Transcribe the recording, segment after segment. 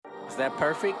that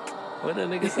perfect? What the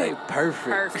nigga say?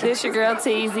 Perfect. This your girl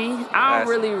Teezy. I don't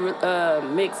really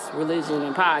mix religion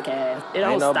and podcast. It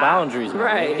don't Ain't no stop. boundaries, man.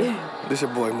 Right. This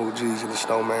your boy Moot G's and the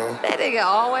Snowman. That nigga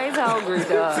always hungry,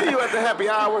 dog. See you at the happy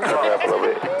hour.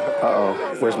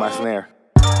 Uh-oh, where's my snare?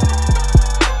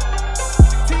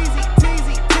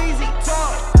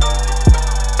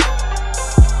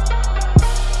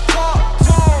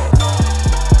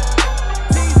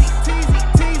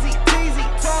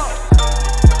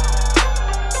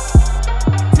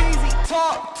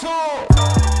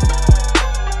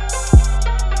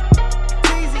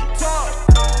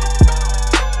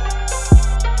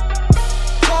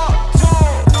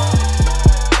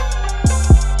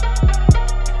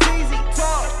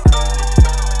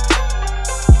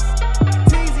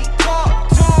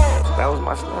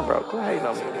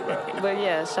 But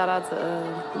yeah, shout out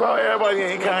to Bro, everybody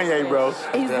ain't Kanye, bro.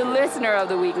 he's the listener of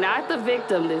the week, not the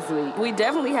victim this week. We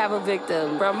definitely have a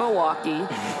victim from Milwaukee.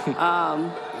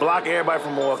 Block everybody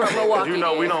from Milwaukee. From Milwaukee, You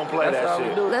know we yeah. don't play That's all that we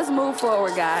shit. do. Let's move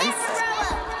forward, guys.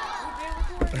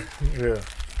 Yeah.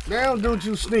 Damn, dude,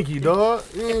 you sneaky, dog.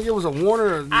 You didn't give us a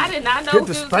warner. I did not know Hit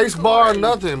the he was space bar or recording.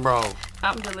 nothing, bro.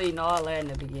 I'm deleting all that in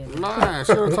the beginning. Man,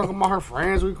 she was talking about her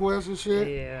friends' requests and shit.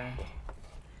 Yeah.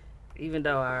 Even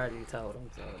though I already told them,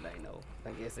 so they know.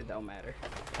 I guess it don't matter.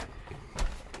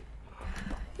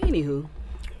 Anywho.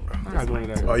 I got one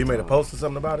of that. Oh, you made a post or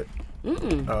something about it?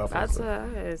 Mm-mm. Oh,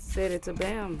 I had said it to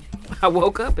Bam. I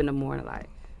woke up in the morning like,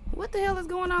 what the hell is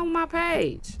going on with my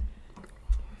page?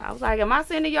 I was like, am I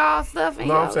sending y'all stuff? in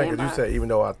No, I'm y'all saying because you inbox? said even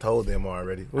though I told them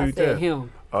already. Who I you said tell?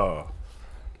 him. Oh.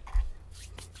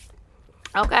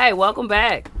 Okay, welcome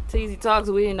back. Teezy Talks.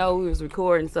 We didn't know we was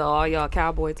recording, so all y'all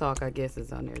cowboy talk, I guess,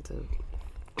 is on there too.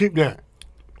 Keep that.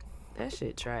 That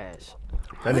shit trash.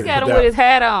 That Look nigga at put him with his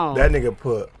hat on. That nigga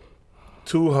put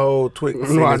 2 whole Twix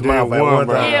in No, I his did mouth at one, one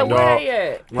bro. time, yeah, dog. where they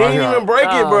at? He didn't even break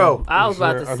it, bro. I was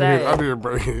about to say. I did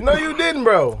break it. No, you didn't,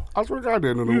 bro. I swear to God, I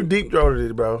didn't. You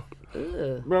deep-throated it, bro.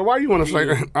 Ugh. Bro, why you want to say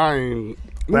that? I ain't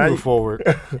Now moving you- forward.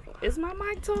 Is my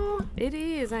mic tall? It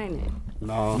is, ain't it?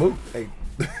 No. Mook. Hey.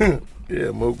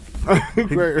 Yeah, Mook.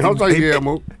 Great. I'm saying, yeah,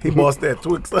 Mook. He bossed that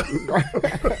Twix up.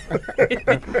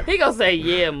 He gonna say,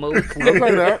 yeah, Mook. Don't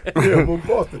say that. Yeah, Mook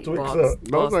bossed the Twix up.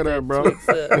 Don't say that, bro.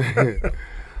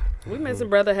 We missing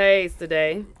Brother Hayes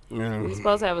today. Yeah. We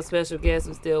supposed to have a special guest.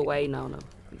 We're still waiting on him.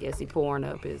 I guess he pouring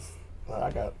up his. I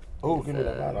got. Oh, give me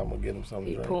that bottle. I'm gonna get him something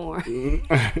He to drink. pouring.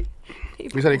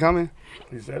 You said he coming?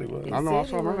 He said he was. I know. I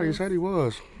said saw he him. He was. said he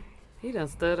was. He done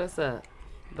stood us up.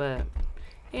 But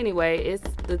anyway, it's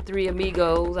the three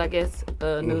amigos. I guess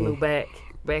Nunu back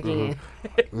in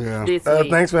Yeah. this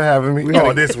week. Thanks for having me. had Oh,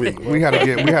 to- this week. We had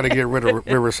to get rid of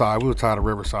Riverside. We were tired of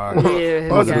Riverside. Yeah,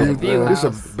 What's we got it? a view This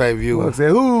house. is a Bayview. Look, say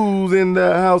who's in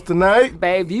the house tonight?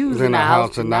 Babe Views in the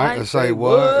house tonight and say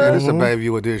what? Yeah, this is a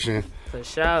Bayview edition. For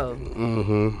sure.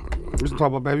 We just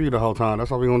talk about Bayview the whole time.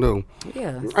 That's all we gonna do.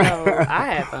 Yeah. So I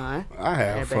had fun. I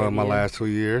had At fun my Bayview. last 2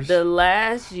 years. The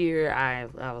last year, I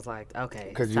was like,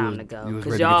 okay, 'Cause it's you time was- to go. you was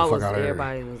Because ready to get the y'all fuck was, outta there.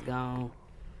 everybody was gone.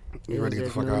 You It ready to was get the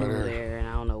just fuck out of Nunu there? and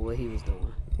I don't know what he was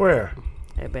doing Where?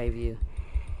 at Bayview.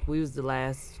 We was the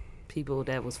last people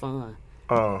that was fun.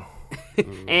 Oh.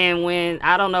 And when,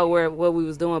 I don't know what we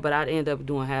was doing, but I'd end up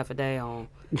doing half a day on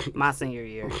my senior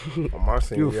year. On my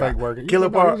senior You were year. fake working. Killer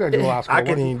You was part. at July school, I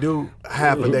couldn't weren't even do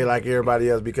half a day like everybody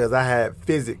else because I had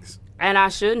physics. And I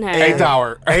shouldn't have. 8th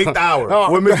hour. 8th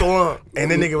hour with Mr. Long. And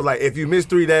then nigga was like, if you miss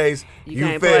 3 days, you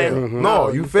can't fail. play. No,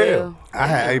 you fail. I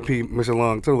had AP Mr.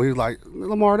 Long too. He was like,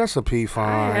 Lamar, that's a P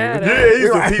fine. had Yeah, he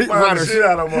used to Right. peep out the shit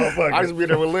out of I just motherfuckers. be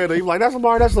there with Linda. He was like, that's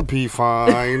Lamar, that's a P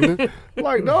fine.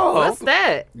 Like, no. What's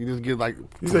that? You just get like said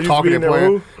you used to talking be and in there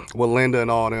playing with with Linda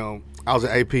and all them. I was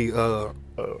at AP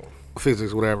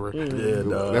physics, whatever. Yeah,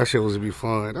 dog. That shit was to be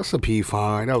fun. That's a P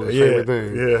fine. That was the Yeah, favorite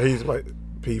thing. yeah, he's like,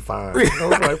 P fine. I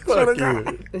was like, fuck you.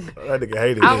 That nigga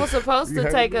hated I it. was supposed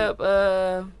to take up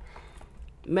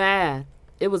math.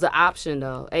 It was an option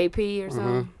though, AP or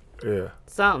something. Yeah.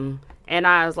 Something. And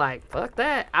I was like, fuck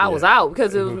that. I was out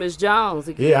because it was Miss Jones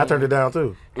again. Yeah, I turned it down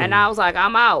too. And I was like,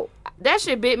 I'm out. That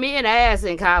shit bit me in the ass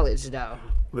in college though.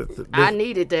 I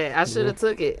needed that. I should have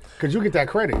took it. Cause you get that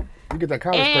credit. You get that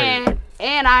college credit.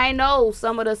 And I know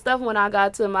some of the stuff when I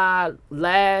got to my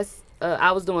last,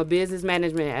 I was doing business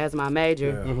management as my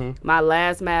major. My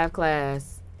last math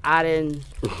class, they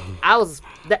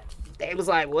was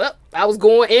like, well, I was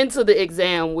going into the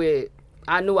exam with,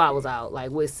 I knew I was out,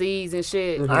 like with C's and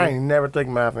shit. I ain't never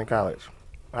taken math in college.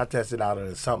 I tested out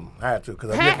of something. I had to. Cause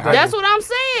That's what I'm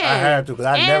saying. I had to because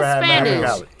I And never had math in Spanish.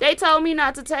 college. They told me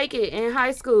not to take it in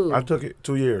high school. I took it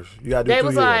 2 years. You got to do They 2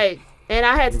 was years. like, And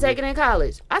I had to take it in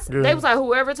college. They was like,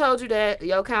 whoever told you that,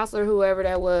 your counselor, whoever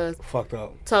that was, fucked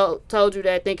up. Told you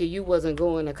that thinking you wasn't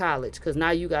going to college because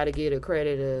now you got to get a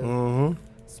credit of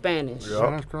Spanish. Yeah,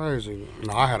 that's crazy.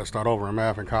 No, I had to start over in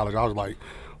math in college. I was like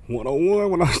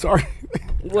 101 when I started.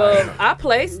 Well, I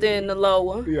placed in the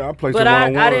lower. Yeah, I placed but in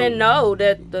 101. I didn't know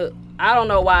that I don't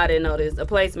know why I didn't know this. A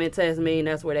placement test mean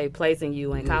that's where they placing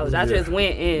you in college. I just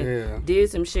went and did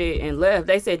some shit and left.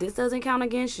 They said this doesn't count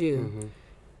against you. Mm-hmm.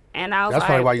 And I was That's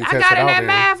probably why like, you I tested got in out that then.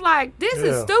 math like, this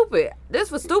is stupid. This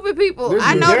for stupid people. This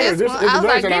I is- know yeah, this this one. is I was the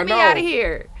like, lesson I get me know. out of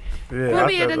here. Yeah, Put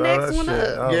me in the next one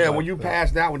up. Yeah, when you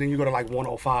pass that one, then you go to like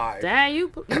 105. Damn, you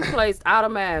placed out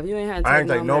of math. You ain't had to I take ain't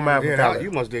take no math Yeah, in college.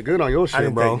 you must did good on your I shit,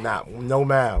 didn't bro. take no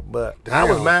math, but Damn.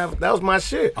 that was math. That was my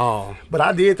shit. Oh. But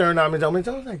I did turn down Miss Jones. Miss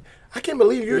Jones was like, I can't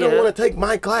believe you don't Yeah. want to take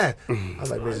my class. I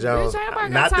was like, Miss Jones, Bitch,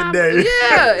 everybody not got time today.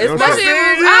 Yeah, especially if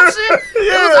it was option.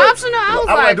 It was optional. I was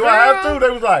I'm like, do I have girl. to?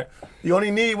 They was like, you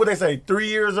only need, what they say, 3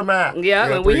 years of math. Yeah,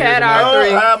 Yeah, and we 3 had years our of math. I had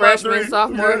three, my freshman, three.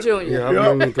 sophomore, Yeah. junior. Yeah,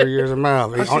 I've been 3 years of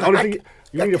math. Only thing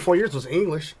you needed 4 years was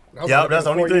English. Yeah, that's the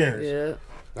only 4 thing. years.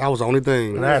 Yeah. That was the only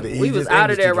thing. And I had the We was easiest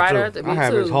out of there English right teacher, after too. me I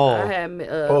had Miss too. Hall. I had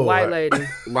Oh, white right. lady.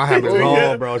 I had Miss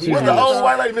Hall, bro. She What's was the old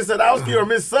white lady, Miss Sadowski or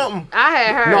Miss something? I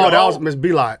had her. No, that was Miss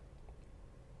Belot.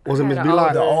 Was it Miss had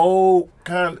Belot? The old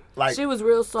kind of, like, She was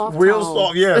real soft. real tone.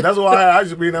 soft. Yeah, that's why I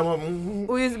used to be in that one.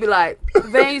 We used to be like,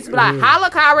 Van used to be like,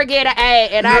 Halakara get an A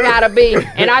and I got a B.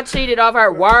 And I cheated off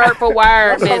her word for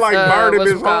word. That's like Bird and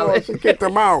what's Miss it called? Hall. She kicked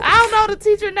them out. I don't know the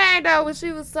teacher name though, but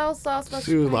she was so soft.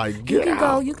 She was like, you get can go,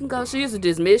 out. you can go. She used to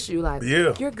dismiss you like,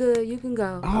 Yeah. you're good, you can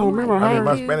go. I don't remember I mean, her.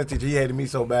 my Spanish teacher, he hated me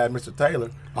so bad, Mr. Taylor.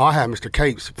 Oh, I had Mr.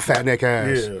 Capes, fat neck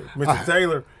ass. Yeah, Mr.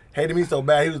 Taylor hated me so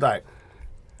bad. He was like,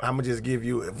 "I'm gonna just give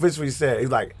you." This is what he said. He's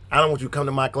like, "I don't want you to come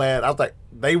to my class." I was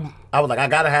like, I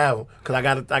gotta have him because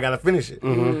I gotta finish it."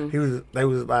 They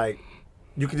was like,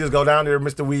 "You can just go down there,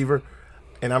 Mr. Weaver,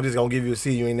 and I'm just gonna give you a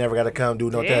C. You ain't never gotta come do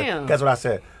no Damn. test." That's what I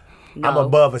said. I'm No.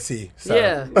 above a C. So.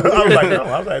 Yeah. I was like, no.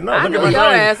 I was like, no. I Look knew at my your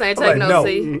grades. ass ain't I was take like, no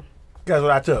C. Guess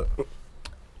what I took?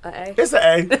 A. It's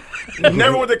an A.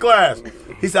 Never went to class.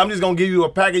 He said, "I'm just gonna give you a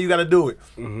packet. You gotta do it."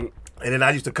 And then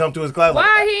I used to come to his class.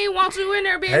 Why he ain't want you in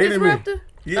there being Hated me. disruptive?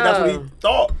 Yeah, that's what he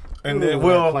thought. And then,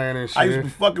 well, playing and I used shit. to be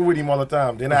fucking with him all the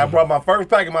time. Then I brought my first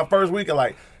packet, my first week, and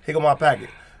like, here go my packet.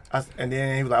 And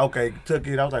then he was like, okay, took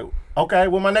it. I was like, okay,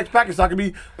 well, my next packet so I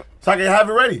can have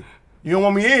it ready. You don't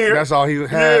want me in here. That's all he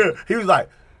had. Yeah. He was like,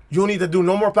 you don't need to do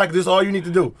no more packets. This is all you need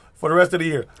to do for the rest of the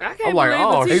year. I can't I'm like, believe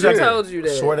oh, the shit. teacher told you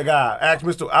that. Swear to God. Ask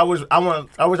Mr. I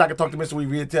wish I could talk to Mr.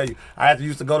 Weaver. He'd tell you. I had to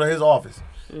used to go to his office.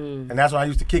 And that's when I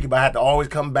used to kick it, but I had to always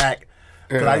come back.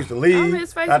 Because I used to leave. I'm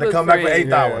his I had to Facebook come back for friend.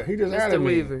 8th hour. He just Mr. added me.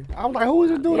 Weaver. I was like, who is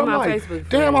this dude? He I'm my like, Facebook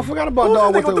damn, I friend. forgot about Who's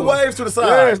dog this nigga with the waves to the side?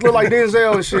 Yeah, it look like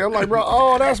Denzel and shit. I'm like, bro,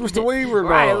 oh, that's Mr. Weaver,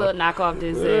 Right, a dog. little knockoff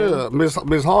this. Yeah,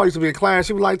 Miss Hall used to be in class.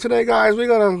 She was like, today, guys, we're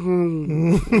gonna.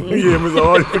 Yeah, Mr.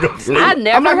 Hall, you go sleep. I I'm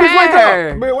never like, Miss, wake had up,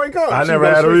 her. man, wake up. I She never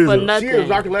was- had her she- For either. nothing. She was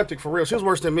narcoleptic for real. She was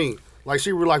worse than me. Like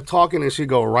she would like talking and she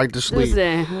go right to sleep.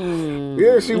 Listen,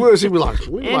 Yeah, she would. She be like,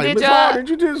 we And like, did Miss y'all- Hall, did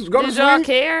you just go to did y'all sleep?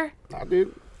 care? I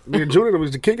did. Me and Junior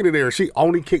was kicking it there. She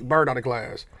only kicked Bird out of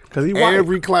class. Because he white.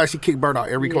 Every class, she kicked Bird out.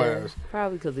 Every class.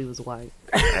 Probably because he was white.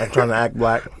 I'm trying to act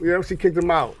black. Yeah, she kicked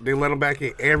him out. They let him back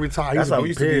in every time. He That's used to how be we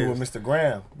used to be with pissed. Mr.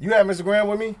 Graham. You had Mr. Graham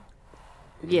with me?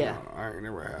 Yeah, I ain't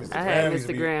never had. I that. had Graham used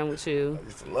to Mr. be- Graham with you. I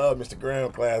used to love Mr.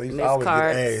 Graham class. He used to Miss always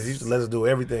Carts. get A's. He used to let us do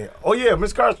everything. Oh, yeah,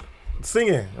 Miss Carts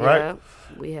singing, right? Yeah,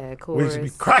 we had We chorus. used to be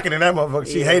cracking in that motherfucker.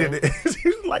 She Yeah. hated it. She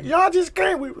was like, y'all just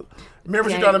can't.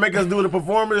 Remember she tried to make us do the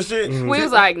performance shit? We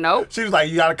was like, nope. She was like,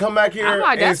 you gotta come back here. I'm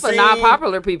like, and that's for sing.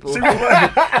 non-popular people. She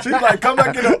was like, come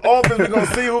back in the office. We're gonna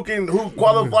see who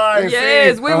qualify and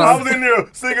Yes, sing. we I was- was in there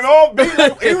singing all beat.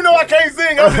 Like, even though I can't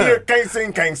sing, I was in there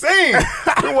can't sing.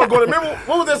 We want to go to remember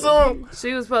what was that song?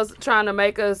 She was trying to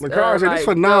make us McCarr said, "This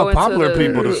for go non-popular into the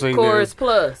people to sing Chorus this."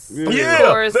 Plus. Yeah,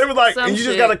 Chorus, they was like, some and you just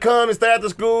shit. gotta come and stay after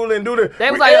school and do the. They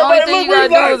was like, the only everybody thing you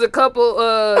look, gotta we do was is a couple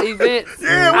events,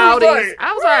 Yeah, we was outings. like-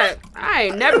 I was like, I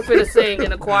ain't never finna sing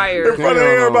in a choir. in front of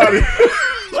everybody.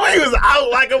 So he was out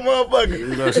like a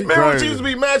motherfucker. Yeah, she Remember when crazy. she used to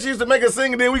be mad? She used to make us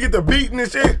sing and then we get the beating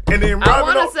and shit and then I rhyme it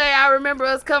want up. to say I remember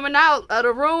us coming out of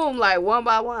the room like one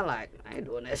by one, like I ain't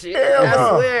doing that shit. Hell I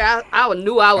no. swear, I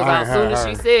knew I was out as soon as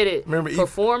she said it. Remember,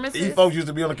 Performances. E folks used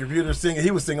to be on the computer singing.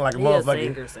 He was singing like a He a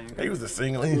motherfucker. singer. He was a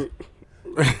singer.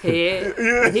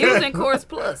 Yeah. He was in Chorus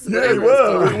Plus. Yeah, he whatever it's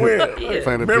was. called. He went. Yeah.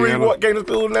 Playing the Remember he piano. came to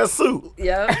school in that suit.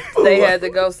 Yeah, they had to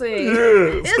go sing.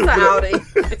 Yeah. It's an outing.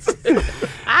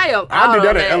 I am. I did that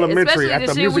on at elementary Especially at the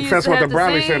shit we music used to festival at have the to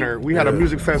Bradley sing. Center. We had a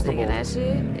music festival. Singing that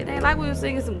shit. It ain't like we were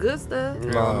singing some good stuff.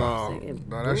 No, Singing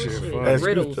no, that shit bullshit. fun. Excuse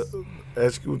Riddles.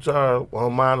 Escuchar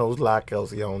Hermanos La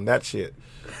Calcion, that shit.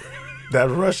 That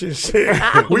Russian shit.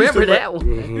 I We used to remember ma- that one.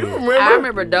 You remember? I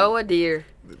remember Doa Deer.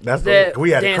 That's That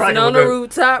we had it dancing cracking on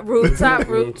with the that.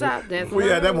 rooftop. Dancing We on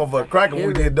had the that roof. motherfucker cracking when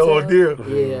we did Every Dog Deer. time.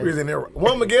 Yeah. We was in there.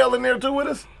 Wasn't Miguel in there too with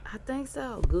us? I think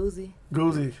so. Goozy.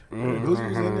 Goozy. Goozy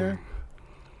was in there.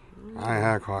 I ain't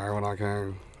had choir when I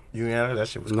came. You know that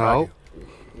shit was No.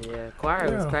 cracking. Yeah, choir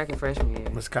was Yeah. cracking freshman year.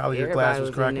 Miss Collier Everybody class was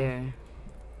in cracking. there.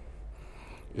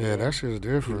 Yeah, that shit's She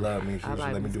different. loved me. She I used to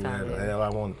like let me Miss do whatever the Collier. hell I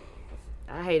wanted.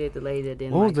 I hated the lady that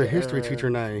didn't What was like the history teacher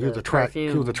name? He was a track. He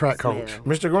was a perfume track coach. smell.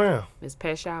 Mr. Graham. Miss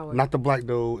Peshower. Not the black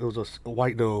dude. It was a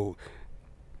white dude.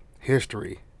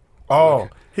 History. Oh,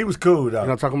 he was cool though. You know what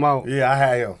I'm talking about? Yeah, I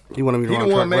had him. He wanted me to He the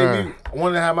run one track. made me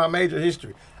wanted to have my major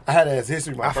history. I had it as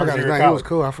history my I first forgot his year of name. He was college.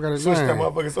 cool. I forgot his Switched that name.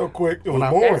 motherfucker so quick. It was When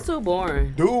I- boring. That's too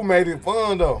boring. Dude made it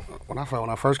fun though. When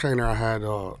I first came there, I had that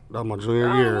was my junior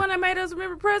The year. only one that made us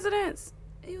remember presidents.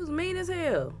 He was mean as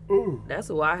hell. Ooh. That's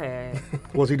who I had.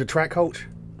 Was he the track coach?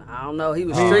 I don't know. He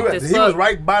was He strict was, as he fuck. was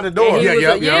right by the And door. he Yeah, was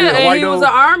yeah, a, yeah, yeah, the and white he was dude.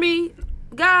 an army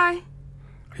guy.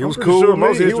 He was pretty cool. sure with me.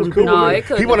 most of He his was was cool. cool. No, with me. it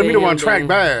couldn't He wanted me have to been run him track then.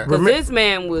 bad. Because this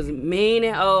man was mean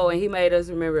and old, and he made us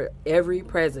remember every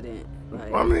president.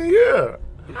 Like, I mean, yeah.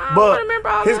 I But don't remember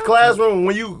all his that. classroom,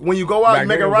 when you go out Back and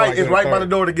make then, a it was right, like it's that right by third. the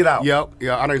door to get out. Yep,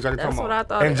 yeah, I know exactly That's what what I'm I talking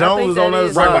thought. And I Jones think was that on the is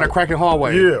other about. side. Right by right. the cracking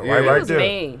hallway. Yeah, right He was there.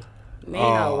 mean. Mean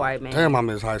old white man. Damn, I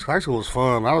miss high school. High school was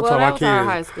fun. I was Well, telling that my was our kids.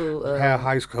 high school. Had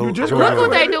high school. You just Georgia. Look what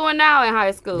they graduated. doing now in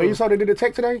high school. But you saw they did the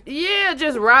tech today? Yeah,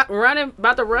 just running,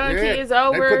 about to run Yeah. kids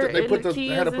over. They and they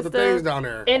kids had to and put the stuff. things down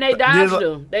there. And they dodged Did-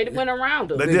 them. They went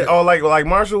around them. They did, like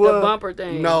Marshall The was. bumper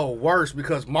thing. No, worse,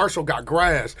 because Marshall got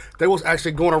grass. They was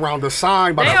actually going around the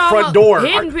sign by They the front almost door.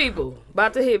 hitting people.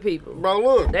 About to hit people. Bro,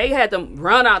 look. They had them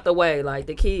run out the way like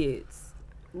the kids.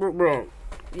 Bro.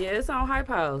 Yeah, it's on Hype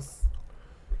House.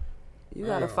 You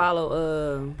gotta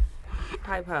follow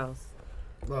Hype House.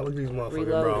 Bro, look at these motherfuckers,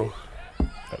 Reloaded.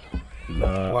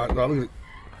 Nah. bro. No, look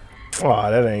Oh,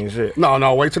 that ain't shit. at-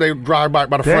 no, wait till they drive by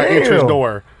the front Damn. entrance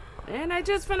door. And they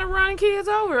just finna run kids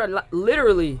over,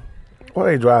 literally. Why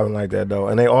they driving like that though?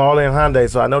 And they all in Hyundai,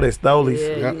 so I know they stolies.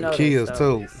 Yeah, Yeah, you know kids that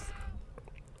too. stuff.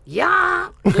 Yeah.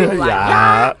 Like,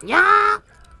 Yeah. yeah.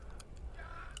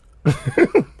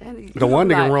 The one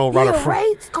nigga rolled right a up front.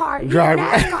 race car. You a Driver.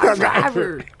 NASCAR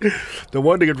driver. The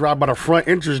one nigga drive by the front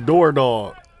entrance door,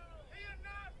 dog.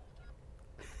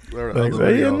 They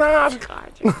say, "Yeah, nah."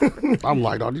 I'm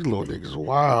like, dog, these little niggas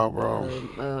wild,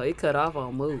 bro. It cut off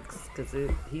on Mooks because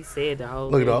he said the whole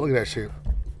Look at thing. dog, look at that shit.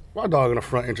 Why dog in the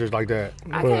front entrance like that?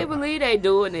 I can't believe they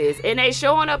doing this. And they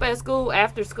showing up at school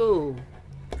after school.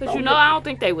 Because you know, I don't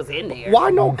think they was in there. Why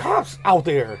no cops out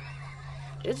there?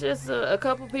 It's just a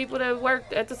couple people that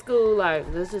worked at the school, like,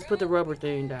 let's just put the rubber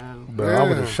thing down. Bro, I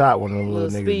would have shot one of them Little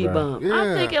little niggas. speed bro. bump. Yeah.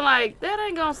 I'm thinking, like, that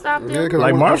ain't going to stop them. Yeah, 'cause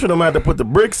Like Marshall, them had to put the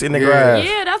bricks in the Yeah. grass.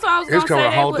 Yeah, that's what I was It's gonna covered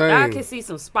say. the whole I thing. can see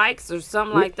some spikes or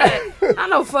something like that. I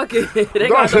know fucking. They got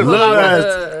That's to a pull little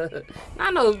out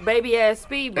I know baby ass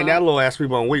speed bump. And that little ass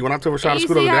people on week. When I took Rashad And to you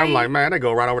school the see other day, how I'm he- like, man, they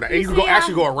go right over there. And You you can go see how-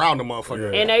 actually go around the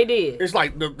motherfucker. And they did. It's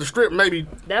like the strip maybe,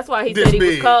 That's why he this said he was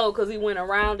big. cold because he went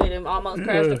around it and almost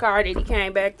crashed the car. Then he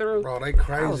came back through. bro, they I was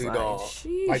crazy, like, dog.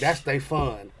 sheesh. Like, that's they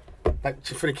fun. Like,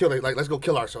 finna kill they, like, let's go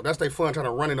kill ourselves. That's they fun trying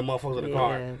to run into motherfuckers in the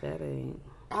car. Yeah, that ain't.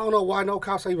 I don't know why no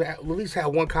cops even at least had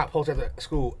one cop post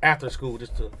after school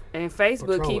just to. And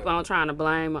Facebook Patrol keep it. on trying to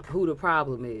blame who the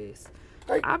problem is.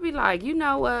 Hey. I be like, you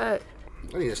know what?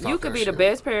 They need to stop You could that be shit. the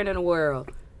best parent in the world.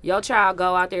 Your child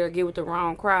go out there and get with the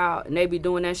wrong crowd, and they be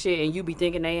doing that shit, and you be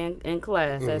thinking they in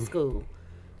class at school.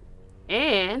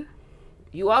 And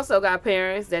you also got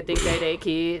parents that think they their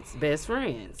kids' best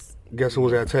friends. Guess who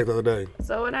was at tech the other day?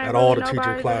 So it ain't At really all the teacher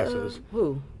nobody classes.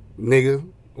 Who? Nigga.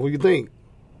 What do you think?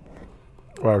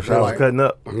 Bro, Rashad was like- cutting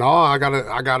up. No, I got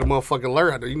a motherfucking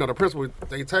alert. You know, the principal,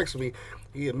 they text me,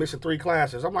 he had missing 3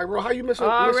 classes. I'm like, bro, how you missing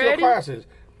your Already? classes?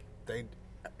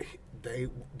 They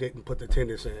didn't put the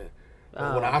attendance in.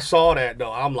 But when I saw that,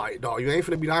 though, I'm like, dog, you ain't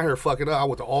finna be down here fucking up. I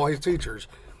went to all his teachers.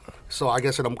 So I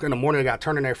guess in the morning they got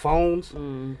turned in their phones.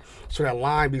 So that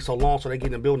line be so long so they get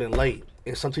in the building late.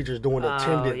 And some teachers doing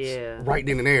attendance yeah. right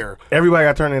then and there. Everybody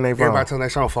got turned in their phone. Everybody telling their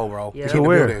son phone, bro. Yeah. Get To in the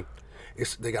where? building.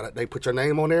 They put your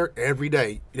name on there every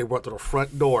day. They brought to the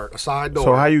front door, a side door.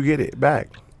 So how you get it back?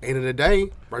 End of the day,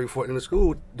 right before the end of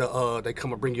school, they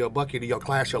come and bring you a bucket to your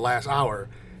class your last hour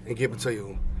and give it to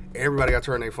you. Everybody got to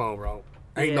turn their phone, bro.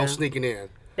 Ain't no Yeah. sneaking in.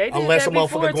 They did Unless that a motherfucker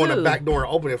before, go in the too. back door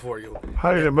and open it for you.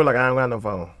 How you just be like, I ain't got no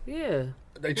phone? Yeah.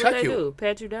 They What check they you. do?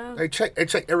 Pat you down? They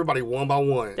check everybody one by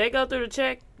one. They go through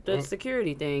the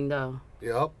security thing though.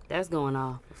 Yep. That's going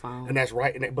off the phone. And that's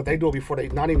right. But they do it before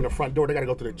not even the front door. They got to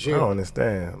go through the I gym. don't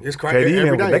understand. It's crazy KD,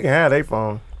 every day. they can have their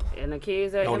phone. And the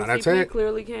kids at Oh, now that's MCP it?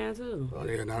 clearly can too. Oh,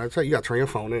 yeah, now that's it. You got to turn your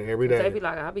phone in every day. They be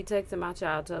like, I'll be texting my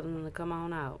child, telling them to come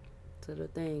on out to the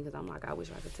thing. Because I'm like, I wish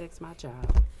I could text my child.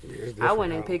 Yeah, it's I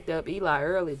went different and now. picked up Eli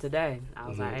early today. I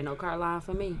was like, ain't no car line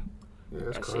for me. Yeah,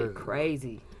 that's That crazy. shit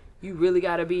crazy. You really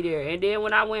got to be there. And then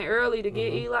when I went early to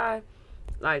get Eli,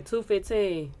 like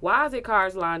 2:15, why is it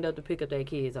cars lined up to pick up their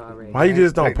kids already? Why you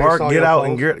just don't They park, saw get your out,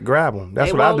 and post. grab them?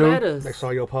 That's they what I won't do. let us. They saw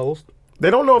your post.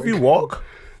 They don't know if you walk.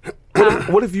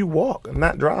 What if you walk and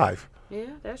not drive? Yeah,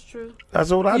 that's true. That's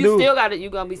what I You do. still got it.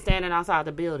 You gonna be standing outside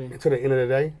the building, To the end of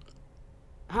the day?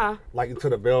 huh? Like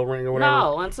until the bell ring or whatever?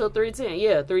 No, until 3:10.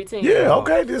 Yeah, 3:10. Yeah,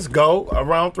 okay, just go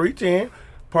around 3:10,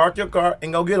 park your car,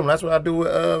 and go get them. That's what I do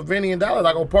with Vinny and Dallas.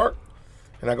 I go park,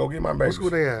 and I go get my What babies. school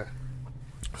they at?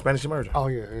 Spanish immersion. Oh,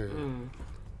 yeah.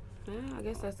 Yeah, I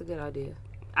guess that's a good idea.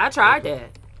 I tried that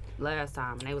last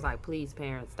time, and they was like, "Please,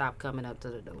 parents, stop coming up to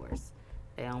the doors.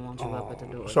 They don't want you up at the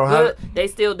door." So how- But they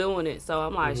still doing it, so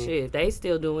I'm like, shit. If they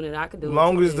still doing it, I could do it.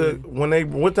 Long too, as the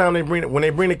then. what time they bring when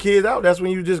they bring the kids out, that's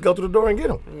when you just go to the door and get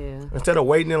them Yeah. instead of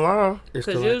waiting in line. It's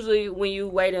Because still- usually when you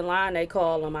wait in line, they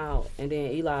call them out, and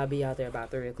then Eli will be out there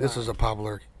about 3 o'clock. This is a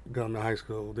popular gun to high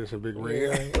school. This is Big Red.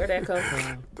 Yeah, where'd that come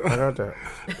from? I heard that.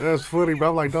 That's funny,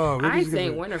 bro. I'm like, dog. I ain't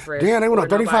seen Winterfresh. Damn, they went or up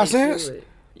 35 nobody cents? should.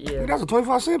 Yeah. That's a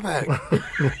 25-cent pack.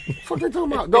 Fuck they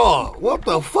talking about? Dog, what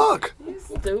the fuck? You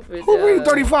stupid. Who read dog.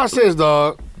 35 cents,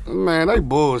 dog? Man, they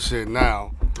bullshit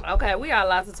now. Okay, we got a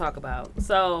lot to talk about.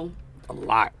 So, A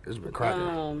lot. It's been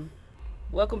cracking.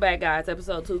 welcome back, guys.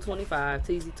 Episode 225,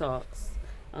 TZ Talks.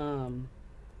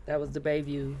 That was the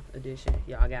Bayview edition.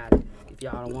 Y'all got it. If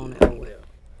y'all don't want it, oh well.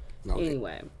 No,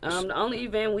 Anyway, the only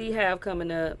event we have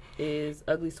coming up is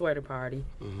Ugly Sweater Party.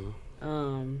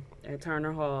 At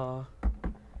Turner Hall.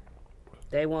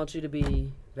 They want you to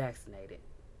be vaccinated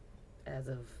as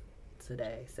of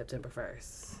today, September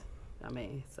 1st.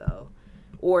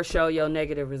 Or show your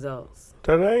negative results.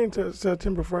 That ain't till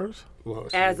September 1st. well,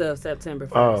 As of September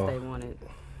 1st, Oh. they wanted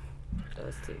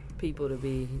people to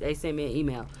be, they sent me an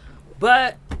email.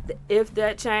 But if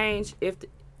that change, if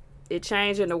it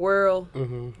changed in the world,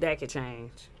 that could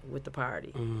change with the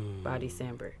party by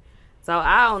December. So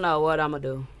I don't know what I'm going to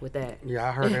do with that. yeah,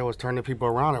 I heard they was turning people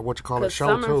around at what you call it Because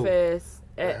show too.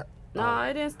 Summerfest, no,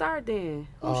 it didn't start then.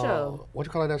 Who show? What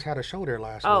you call it? That's had a show there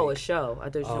last Oh, a week. show. I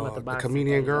thought you were talking about the The boxing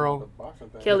comedian thing. girl.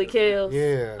 Kelly Kills.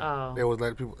 Yeah, Oh. they was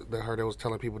letting people. They heard they was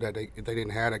telling people that they didn't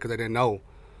have it because they didn't know.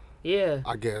 Yeah.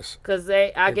 I guess. Because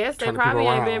I guess they turning probably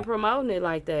people ain't been around. promoting it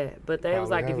like that. But they was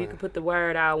Probably like, if you haven't. could put the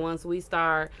word out once we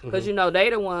start. Because, you know, they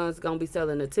the ones going to be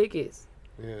selling the tickets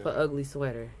Yeah. for Ugly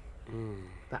Sweater.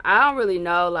 But I don't really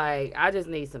know. Like, I just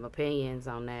need some opinions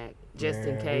on that. Just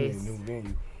in case.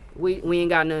 We ain't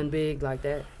got nothing big like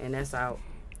that. And that's out.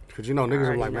 Cause you know niggas are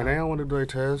already like, man, know. they don't want to do a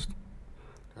test.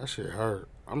 That shit hurt.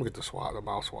 I'm gonna get the swab, the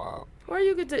mouth swab. Or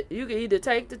you could either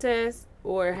take the test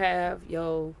or have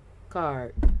your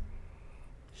card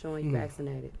showing you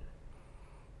vaccinated.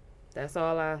 That's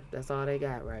all they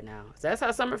got right now. That's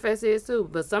how Summerfest is too.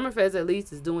 But Summerfest at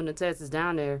least is doing the tests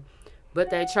down there, but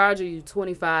they charge you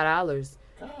 $25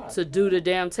 to do the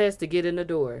damn test to get in the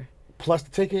door. Plus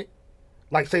the ticket.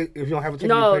 Like, say if you don't have a ticket,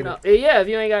 No, you pay no, yeah. If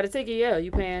you ain't got a ticket, yeah,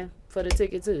 you paying for the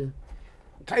ticket too.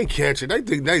 They catch it. They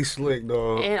think they slick,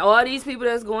 dog. And all these people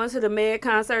that's going to the Med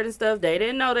concert and stuff, they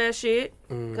didn't know that shit.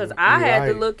 Because I you're had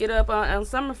to right. look it up on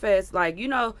Summerfest. Like, you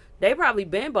know, they probably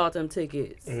been bought them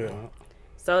tickets. Yeah.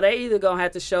 So they either going to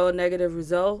have to show negative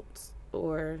results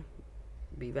or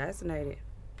be vaccinated.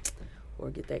 Or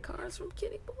get their cards from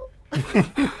Kitty Bull.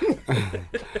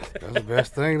 That's the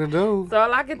best thing to do. So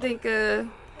all I can think of,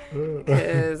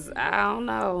 because I don't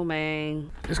know,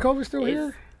 man. Is COVID still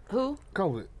here? Who?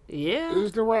 COVID. Yeah.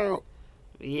 Is it around?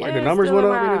 Yeah, Like the it's numbers still went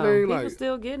up, around. anything? People Like,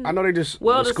 still getting it. I know they just,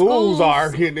 Well, the the schools schools-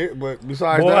 are getting it, but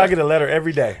besides Boy, that. I get a letter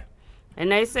every day.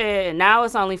 And they said now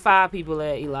it's only 5 people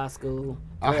at Eli School.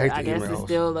 I But hate the I guess it's emails.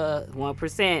 still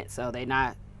 1%, so they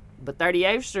not. But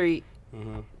 38th Street,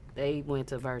 they went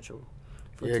to virtual.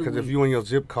 For Yeah, 2 because if weeks. you in your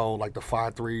zip code, like the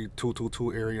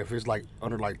 53222 area, if it's like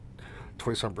under like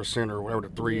 20% or whatever the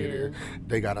 3 it is,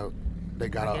 they gotta, I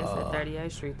guess at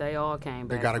 38th Street, they all came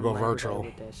back. gotta from go Labor Day virtual.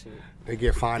 with that shit. they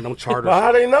get fined, no charters. But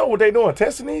how they know what they doing?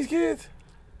 Testing these kids?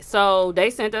 So they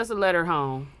sent us a letter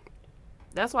home.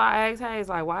 That's why I asked Hayes,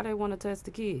 like, why they want to test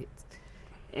the kids?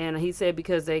 And he said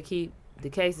because the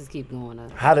cases keep going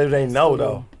up. How do they know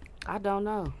though? I don't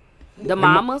know. The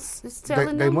mamas is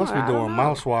telling They them. must or be I don't doing know.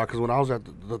 mouth swab because when I was at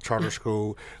the charter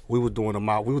school, we was doing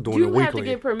we were doing You it have to weekly.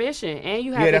 get permission, and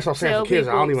you have Yeah, to that's what I'm saying tell for kids.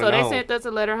 I people. don't even so know. they sent us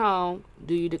a letter home.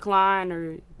 Do you decline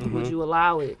or would you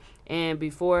allow it? And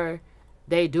before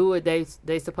they do it,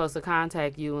 they supposed to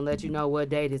contact you and let you know what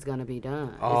date it's gonna be done.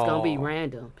 It's gonna be Oh.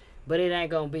 random. But it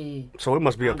ain't gonna be. So it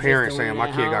must be a I'm just parent doing saying it my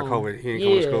at kid got home. COVID. He ain't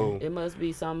coming to school. It must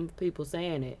be some people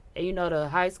saying it. And you know the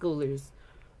high schoolers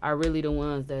are really the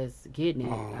ones that's getting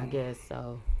it. I guess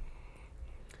so.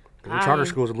 The charter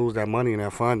schools lose that money and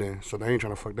that funding, so they ain't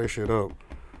trying to fuck that shit up.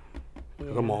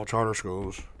 Yeah. Them all charter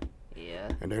schools, Yeah.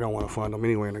 and they don't want to fund them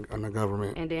anyway in the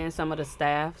government. And then some of the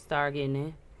staff start getting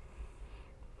it.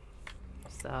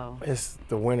 So It's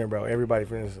the winter, bro. Everybody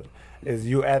finna. Is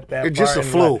you at that? It's just part a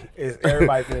in flu. life, is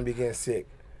everybody finna be getting sick?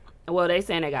 well, they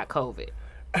saying they got COVID.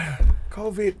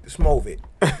 COVID, smovid.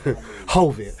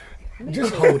 Hold it.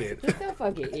 Just hold it. You're so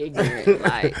fucking ignorant.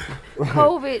 Like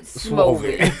COVID, smoke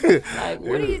it. Like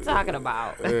what are you talking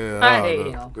about? Yeah, I I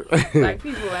hate don't him. Like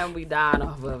people ain't be dying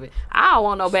off of it. I don't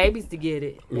want no babies to get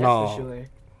it. That's No. for sure.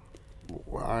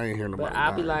 Well, I ain't hearing nobody. But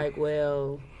I'll be dying. like,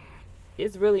 well,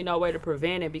 it's really no way to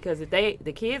prevent it because if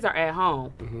the kids are at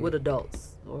home with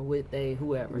adults or with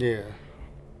whoever, yeah.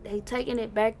 they taking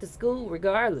it back to school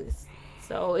regardless.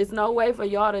 So it's no way for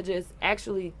y'all to just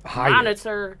actually Hide it.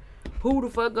 monitor who the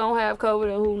fuck gonna have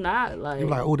COVID and who not. Like, You're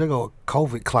like, oh, they go a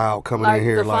COVID cloud coming like in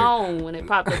here. the Like, phone when it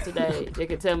popped up today, they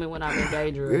could tell me when I'm in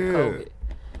danger of Yeah. COVID.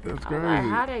 that's I'm like, crazy.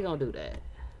 how they gonna do that?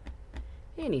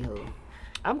 Anywho,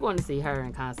 I'm going to see her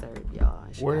in concert, y'all,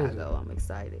 in Where is Chicago. I'm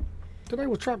excited. Today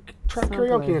was trap Somewhere.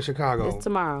 karaoke in Chicago. It's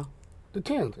tomorrow. The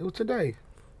 10th. It was today.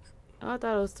 Oh, I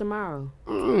thought it was tomorrow.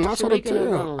 I saw the Shamika was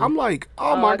 10th. on. I'm like,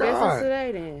 oh I my guess it's God.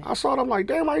 today then. I saw it. I'm like,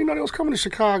 damn, I didn't know they was coming to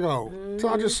Chicago. So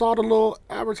I just saw the little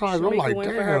advertisement. I'm Shamika like,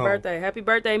 went for her damn. birthday. Happy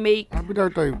birthday, Meek. Happy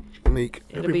birthday, Meek.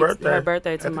 It'll Happy be birthday. her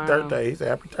birthday tomorrow. Happy birthday. He said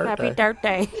happy birthday. Happy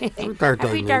birthday. Happy birthday,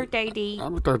 Happy Meek. birthday, D.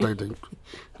 Happy birthday, D.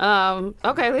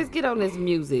 Okay, let's get on this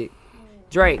music.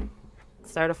 Drake,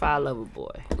 Certified Lover Boy.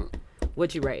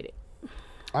 What you rate it?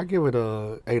 I give it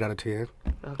a 8 out of 10.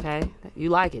 Okay, you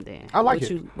like it then? I like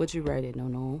what it. What you rate it? No.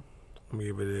 I'm gonna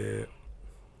give it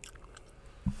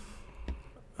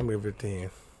I'm gonna give it a 10.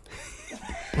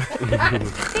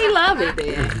 He love it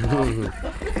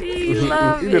then. He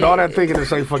love You it. did all that thinking to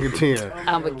say fucking 10.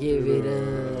 I'ma give it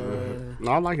a.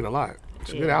 No, I like it a lot.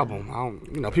 It's a good album. I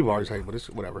don't, people always hate, but it's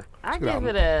whatever. I It's a good give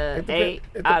album. it a 8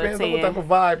 It out of depends on what type 10. of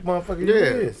vibe motherfucker you Yeah.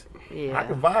 is. I Yeah.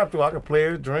 can vibe to it. I can play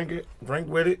it, drink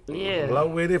with it, Yeah. blow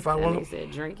with it if I And want he to.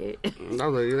 said, drink it. I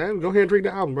was like, "Yeah, go ahead and drink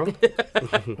the album, bro. You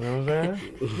know what I'm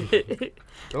saying?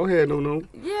 Go ahead, no.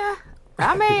 Yeah.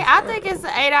 I mean, I think it's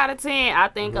an 8 out of 10. I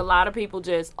think a lot of people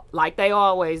just, like they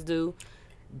always do,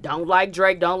 don't like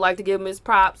Drake, don't like to give him his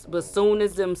props. But soon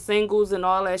as them singles and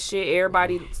all that shit,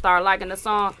 everybody start liking the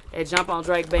song, they jump on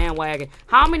Drake bandwagon.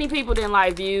 How many people didn't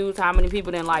like Views? How many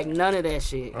people didn't like none of that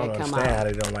shit I that don't come understand how out?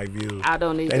 they don't like Views. I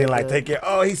don't either. They didn't like take it.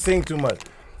 Oh, he sing too much.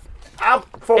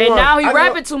 And now he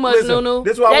rapping too much, Nunu.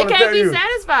 This is what I They want to can't tell be you.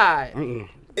 satisfied.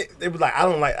 It was like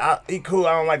he cool.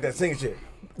 I don't like that singing shit.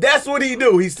 That's what he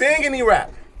do. He sing and he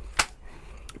rap.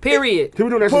 Period. He been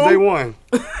doing that since Who? day one.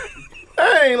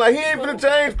 Ain't like he ain't finna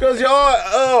change because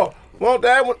y'all want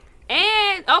that one.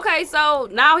 And okay, so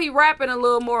now he rapping a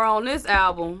little more on this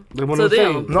album They want to him to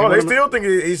them. sing. No, want they him- still think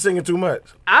he's singing too much.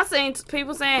 I seen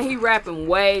people saying he rapping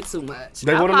way too much.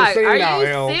 They I'm want him like, to sing are now, you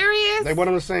L. serious? They want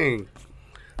him to sing.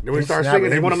 Then when he He start snapping, singing,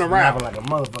 they want him to rap. snapping like a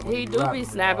motherfucker. He do be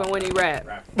snapping when he rap.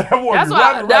 That boy That's be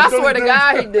why. rapping, That's rapping, what the doing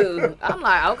guy he shit. do. I'm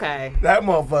like, okay. That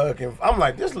motherfucker. I'm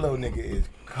like, this little nigga is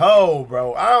cold,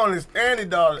 bro. I don't understand it,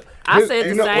 dog. I said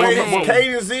You the know the way same his thing.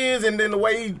 cadence is, and then the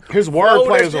way he His flow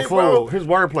wordplay that is a shit, fool. bro. His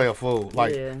wordplay a fool.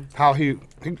 Like Yeah. how he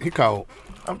cold.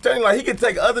 I'm telling you, like he can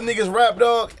take other niggas rap,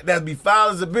 dog, that be foul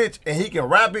as a bitch, and he can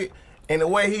rap it. And the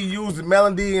way he uses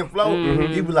melody and flow,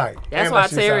 he be like, That's "Damn, why that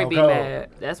shit Terry sound be cold." mad.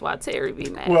 That's why Terry be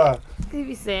mad. Why? He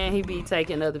be saying he be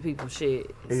taking other people's shit.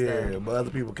 and Yeah, stuff. but other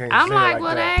people can't. I'm say like, it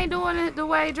well, that. they ain't doing it the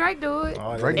way Drake do it.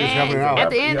 Oh, Drake yeah. just helping out. At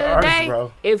the end You're of the artist, day,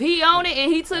 bro. if he own it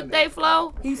and he took their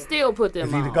flow, he still put them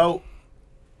Is he on. the GOAT?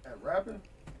 At rapping?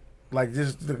 Like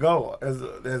just the GOAT as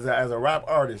a rap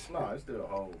artist? No, it's still a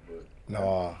hole, but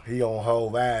No, he on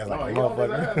whole ass like No, a he on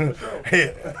his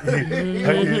motherfucker.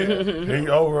 ass for he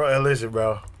over Alicia,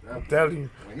 bro. I'm telling you.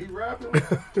 when he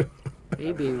rapping,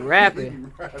 He be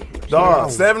rapping Dog,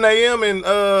 7 a.m. and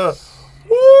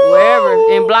wherever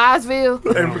in Blytheville,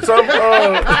 and some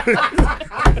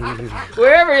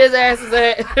wherever his ass is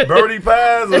at. Birdie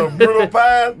Pies or Brutal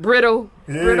Pies. Brittle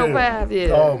Yeah. Path, yeah,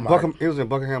 Oh my! It was in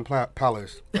Buckingham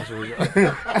Palace. That's what we got.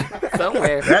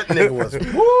 somewhere. That nigga was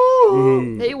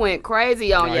woo. He went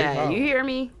crazy on Nah, he ya. wild. You hear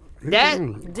me?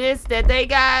 That disc that they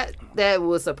got that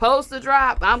was supposed to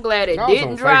drop, I'm glad it That was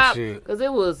didn't some fake drop shit. because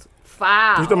it was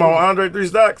foul. You talking about Andre 3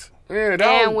 Stocks? Yeah, that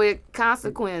And was, with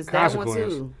Consequence, that one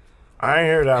Consequence. too. I ain't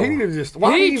hear that he one. need to just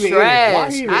why He even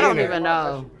trash. in it? Why he I don't in it? even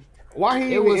know. Why he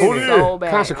It even was in it? so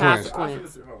bad. Consequence.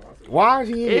 Consequence. Why is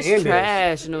he even It's in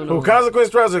trash, no. Who, Consequence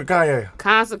trash or Kanye?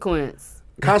 Consequence.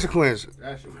 this? Consequence.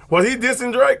 That shit was Was he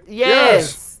dissing Drake?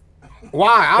 Yes. Why?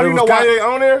 I don't even know was why.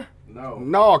 Kanye on there? no.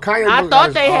 No, Kanye. I was thought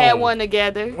his they had own. one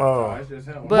together. Oh. That's just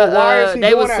him. But Why is he they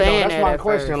doing was that, though? saying That's that my at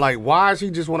question. first. Like, why does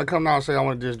he just want to come out and say, I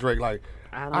want to diss Drake? Like,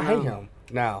 don't I hate know. him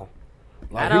now.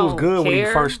 I Like, he was don't good when he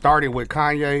care. first started with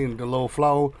Kanye and the little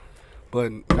flow. But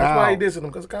That's now. why he dissing him,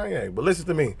 because Kanye. But listen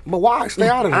to me. But why? Stay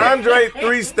out of it. Andre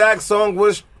 3 Stack song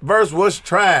verse was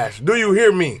trash. Do you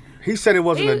hear me? He said it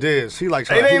wasn't He- a diss. He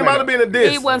like. It ain't about to be in a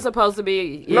diss. He wasn't supposed to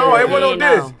be. No, yeah, it wasn't he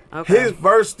no diss. know. Okay. His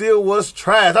verse still was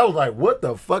trash. I was like, what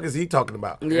the fuck is he talking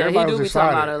about? Yeah, he Everybody do was be talking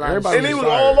excited. about it a lot. Everybody And he was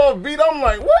excited. all off beat. I'm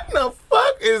like, what in the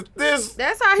fuck is this?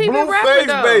 That's how he been Blueface rapping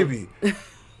though. Baby.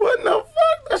 What in the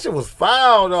fuck? That shit was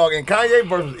foul, dog. And Kanye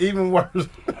verse was even worse.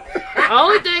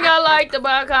 Only thing I liked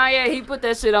about Kanye, he put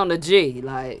that shit on the G.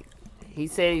 Like he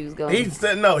said he was going. He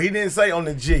said no. He didn't say on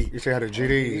the G. You should have the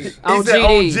GDs. He On said GD.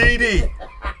 on GD.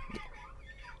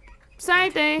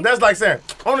 Same thing. That's like saying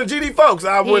on the GD folks.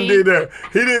 I wouldn't He- do that.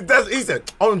 He did. He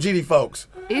said on the GD folks.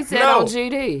 He said No. on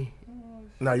GD.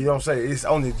 No, you don't say it. It's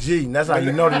on the G. And that's how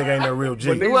you know the nigga ain't no real G.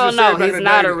 niggas Well, just no, said back he's in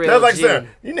not the a day- real That's like G. saying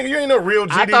you nigga, you ain't no real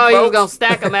GD I thought he was folks. gonna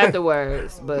stack them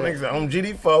afterwards, but Nigga said on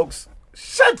GD folks.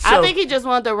 Shut your. I think he just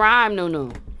wanted to rhyme. No.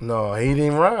 No, he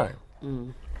didn't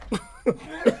rhyme.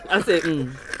 I said,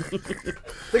 Look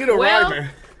at the Well- rhyming.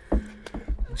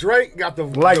 Drake got the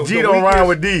Like G don't weakest- rhyme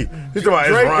with D. He's talking about it's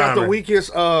Drake got the rhyming.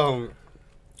 weakest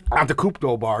after Coupe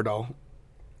bar though.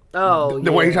 oh,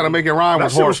 The way he trying to make it rhyme That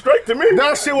was shit was horrible. straight to me.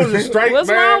 That shit was straight, What's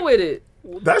man. wrong with it?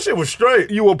 That shit was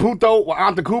straight. You a puto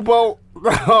Ante Cupo?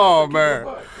 Oh man.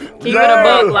 Keep it a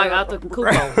buck like out the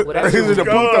Kupo. Whatever. He's in the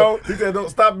God. puto. He said don't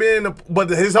stop being the. But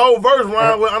his whole verse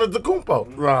rhymed with Antetokounmpo.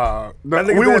 We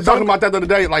nigga were said talking about that the other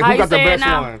day. Like How who you got the say it best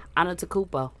now? one?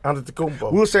 Antetokounmpo.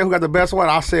 Antetokounmpo. We were saying who got the best one.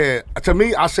 I said to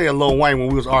me, I said Lil Wayne when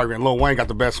we was arguing. Lil Wayne got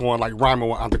the best one, like rhyming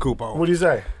with Ante Cupo. What'd you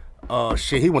say?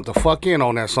 Shit, he went the fuck in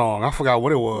on that song. I forgot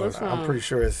what it was. I'm pretty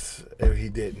sure he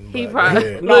didn't. He but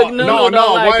probably yeah. look No,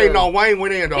 don't like Wayne, him. no, Wayne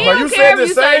went in though. He But don't you care said the if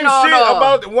you say same no, shit no.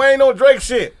 about Wayne on Drake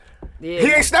shit. Yeah.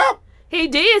 He ain't stopped, He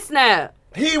did snap.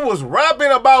 He was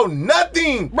rapping about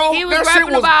nothing. bro. He was that shit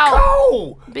rapping was about-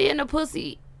 cold. Being a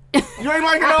pussy. You ain't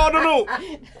like it all, no.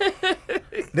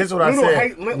 This is what I Lil said.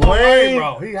 hate Lil Wayne,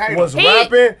 bro. He hate was him.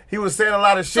 rapping. He was saying a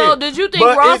lot of shit. So did you think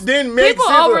but Ross? it didn't make People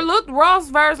sense. overlooked Ross'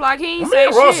 verse like he ain't Man, say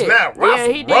Ross shit. snap. Ross Yeah,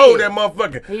 he rolled did. that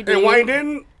motherfucker. He did. And Wayne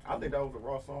didn't. I think that was a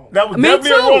raw song. That was Me definitely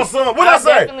too. a Ross song. What I I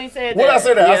say? definitely said What I that.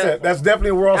 say that? I Yeah. said that's definitely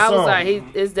a Ross I song. was like,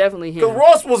 it's definitely him. Cause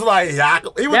Ross was like, yeah,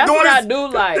 he was That's doing what I his, do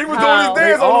like. He was how- doing his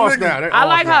dance all on the snap. nigga. They I all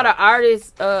like how snap. the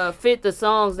artist fit the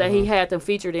songs that he had them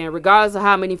featured in, regardless of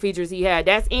how many features he had.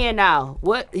 That's in now.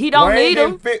 What he don't Wayne need didn't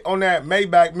them. fit on that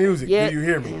Maybach music. Yeah. Do you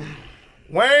hear me?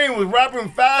 Wayne was rapping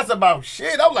fast about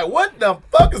shit. I was like, what the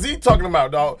fuck is he talking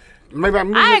about, dog? Maybe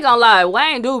I'm I ain't gonna lie,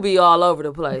 Wayne do be all over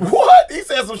the place. What? He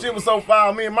said some shit was so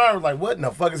foul. Me and Myron was like, what in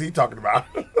the fuck is he talking about?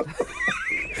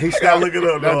 He gotta look it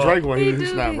up, That dog. Drake one, he do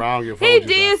snapped be- wrong. Your He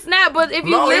did snap, but if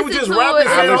you No, he listen was just to rapping it,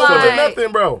 saying it's shit like, to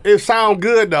nothing, bro. It sound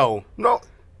good though. No.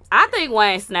 I think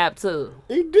Wayne snapped too.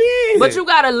 He did. But you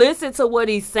gotta listen to what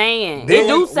he's saying. Then It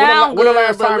do sound when good, the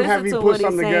last but time listen have he to put what he's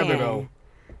something together saying. though?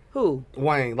 Who?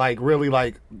 Wayne, like really,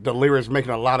 like the lyrics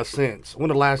making a lot of sense. When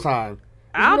the last time?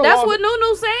 That's all what the-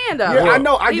 Nunu saying though. Yeah, I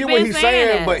know. I He get been what he's saying,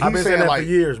 that. but I've he's been saying saying that like for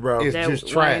years, bro. It's That just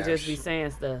Wayne trash. just be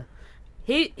saying stuff.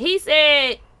 He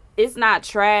said it's not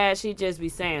trash. He just be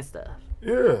saying stuff.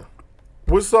 Yeah.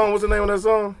 What song? What's the name of that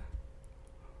song?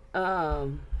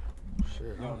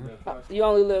 You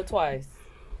only live twice.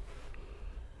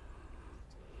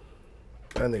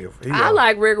 That nigga. He I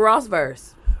like Rick Ross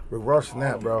verse. Rick Ross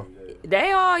snap, bro.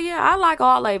 They all, yeah, I like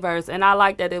all they verse, and I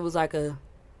like that it was like a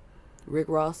Rick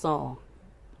Ross song.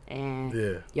 And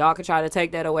Yeah. y'all can try to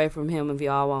take that away from him if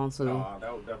y'all want to.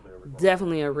 That was definitely a Rick Ross.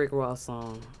 Definitely a Rick Ross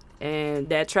song. And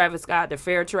that Travis Scott, the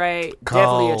Fair Trade, Cold.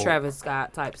 definitely a Travis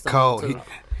Scott type song Cold. too.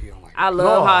 He don't like I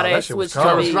love No, how they that shit was switched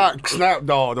cold. to be. Snap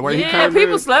dog. The way he Yeah, came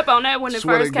people in. slept on that when it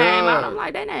Swear to first came out. God. I'm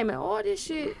like, they naming all this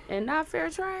shit and not Fair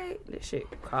Trade. This shit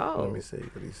cold. Let me see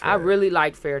what he said. I really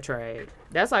like Fair Trade.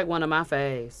 That's like one of my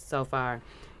faves so far.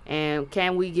 And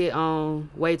can we get on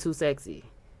Way Too Sexy?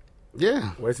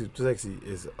 Yeah, Way Too Sexy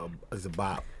is a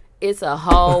bop. It's a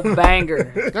whole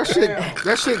banger.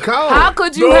 that shit cold. How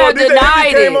could you No, have DJ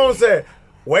denied came on it? and said,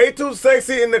 Way Too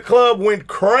Sexy in the club went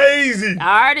crazy.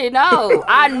 I already know.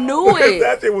 I knew it.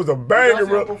 That shit was a Y'all banger, see them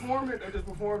bro. perform it? They just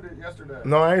performed it yesterday.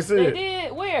 No, I ain't see They it.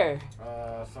 did. Where?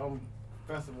 Some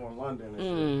festival in London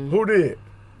and Mm. Who did? shit.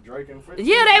 Drake and Fritz.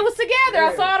 Yeah, they was together.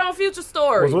 I saw it on Future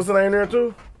Story. Was what's the name there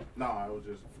too? No, it was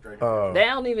just Drake. And They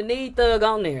don't even need Thug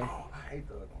on there. I hate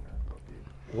Thug on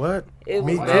that. What? It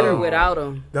was Me better too. without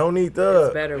him. Don't need It's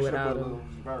Thug. better without him.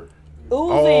 Vert.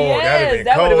 Uzi, that'd yes, be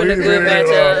that would have cold. been a good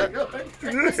He's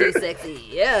really matchup. Too sexy.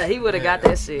 Yeah, he would have got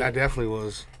that shit. That definitely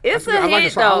was. It's I a like hit the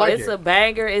song. I though. like It's it. a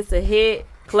banger. It's a hit.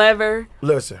 Clever.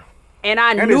 Listen. And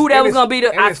I And knew it's- that and was it's- gonna be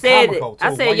the. and I it's said it. comical, I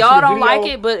too. said When you y'all see the don't like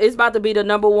video- it, but it's about to be the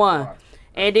number one.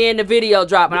 And then the video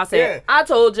dropped, and I said, Yeah. I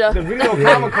told you. The video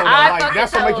comical, though, I like, fucking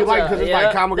that's what make you told like ya. because it's Yeah.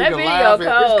 like comical. That You video laugh. It's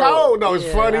cold. cold though. It's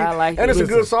Yeah, funny, I like and it's a it.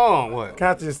 good song. What? Can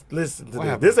I just listen to this?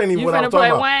 happened? This ain't even You what I'm finna talking play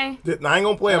about. Wayne? I ain't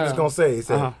gonna play. I'm just gonna say. He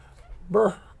said, Uh-huh.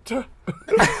 bruh,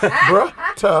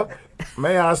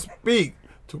 may I speak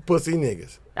to pussy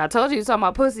niggas? I told you you talking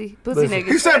about pussy Listen. niggas.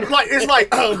 He said like it's like,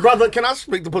 brother, can I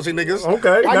speak to pussy niggas?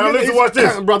 Okay, I now get listen, it. watch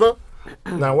this. brother.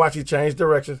 Now watch he change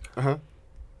directions. Uh-huh.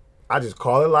 I just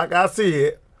call it like I see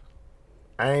it.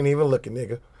 I ain't even looking,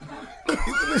 nigga.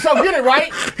 So get it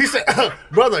right. He said,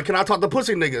 brother, can I talk to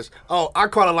pussy niggas? Oh, I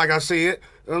call it like I see it.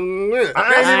 Yeah. I ain't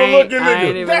I even ain't- looking, I ain't nigga.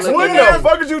 even That's looking what at the him.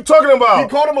 fuck is you talking He about?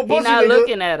 called him a pussy He not nigga.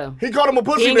 looking at him. He called him a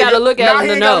pussy He ain't nigga. gotta look at now him he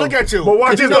to ain't gotta know. look at you. But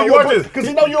watch this, though, watch this. Because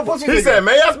he know you're a pussy nigga. He said,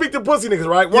 may I speak to pussy niggas,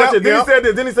 right? Watch Yep, it. Then yep. he said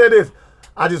this. Then he said this.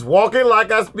 I just walk in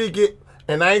like I speak it,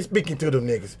 and I ain't speaking to them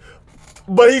niggas.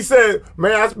 But he said,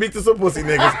 may I speak to some pussy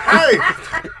niggas?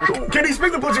 Hey, can he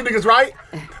speak to pussy niggas, right?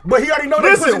 But he already know that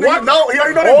Listen, pussy what? niggas. No, he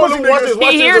already know that Hold pussy on, watch niggas. this,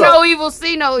 watch He this, hear though. no evil,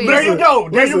 see no evil. There you go.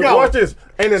 There Listen, you go. watch this.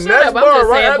 And the Shut next up, I'm bar just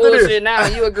right saying after bullshit this, now.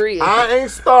 You agree? I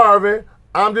ain't starving.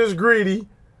 I'm just greedy.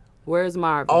 Where's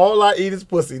Marvin? All I eat is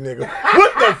pussy, nigga.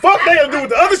 What the fuck they gonna do with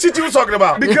the other shit you was talking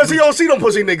about? Because he don't see them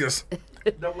pussy niggas.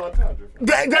 Double entendre.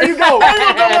 There you go.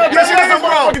 Yes, That's yes, a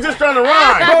motherfucker just trying to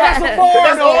rhyme. That's a bar.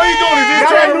 That's all he doing is just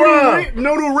trying to rhyme.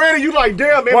 No new ready. You like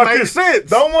damn? It Watch makes this. sense.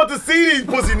 Don't want to see these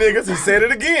pussy niggas. He said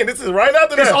it again. This is right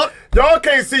after It's that. all- Y'all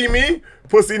can't see me,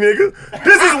 pussy niggas.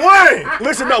 This is Wayne.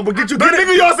 Listen, no, but get you The get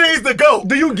nigga it. y'all say he's the GOAT.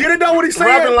 Do you get it though? What he's saying?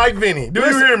 Rapping like Vinny. Do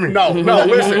you hear me? No,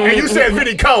 listen. And you said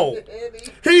Vinny cold.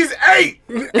 He's 8.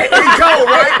 He cold,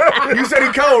 right? You said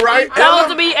he cold, right? Told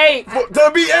to be 8.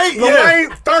 To be 8, Lil yeah.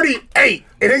 Wayne 38.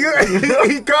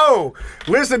 And he cold.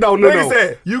 Listen though, Nigga no.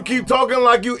 said, you keep talking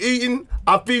like you eating,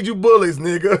 I feed you bullets,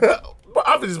 nigga. Bro,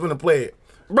 I'm just gonna play it.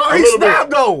 Bro, A he little bit. snapped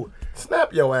though.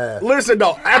 Snap your ass. Listen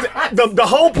though, the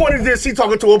whole point of this, he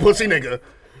talking to a pussy nigga.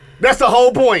 That's the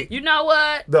whole point. You know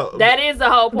what? The- That is the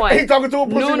whole point. He talking to a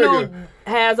pussy Nunu nigga.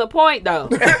 has a point though.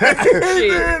 Shit.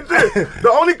 The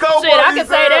only cold Shit, part I he can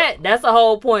say said- that. That's the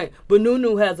whole point. But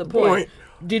Nunu has a point. Point.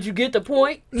 Did you get the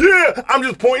point? Yeah, I'm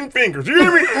just pointing fingers. You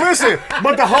hear me? Listen,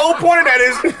 but the whole point of that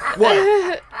is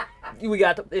what? We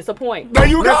got it's a point. There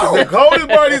you Listen, the go. coldest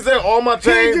part he said, all my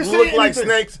chains just say look like anything.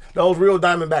 snakes. Those real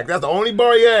diamondbacks. That's the only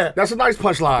bar he had. That's a nice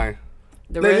punchline.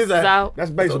 The Ladies, rest is out. That's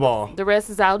baseball. The rest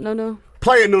is out, Nunu.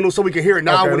 Play it, Nunu, so we can hear it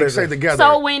now Okay, when they listen. say together.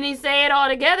 So when he said it all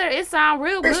together, it sound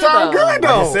real good. it sound though. good Like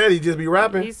though. he said, he just be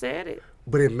rapping. He said it.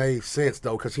 But it made sense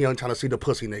though, cause he ain't trying to see the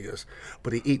pussy niggas,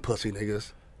 but he eat pussy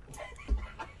niggas.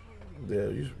 Yeah,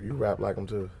 you rap like him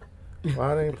too.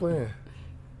 Why they ain't playing?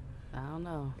 I don't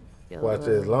know. Watch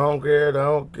this. Long hair,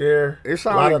 don't care. It A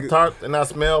sound lot like of it- tarts and I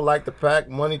smell like the pack.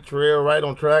 Money trail right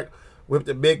on track. With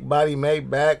the big body made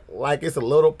back like it's a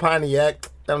little Pontiac.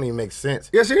 That don't even make sense.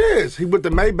 Yes, it is. He put the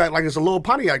Maybach like it's a little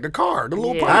Pontiac, the car, the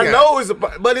little Yeah. Pontiac. I know it's a,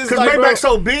 but it's Cause like, bro, Maybach's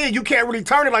so big, you can't really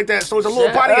turn it like that. So it's a little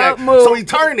Shut Pontiac. up, Moo. So he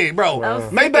turned it, bro.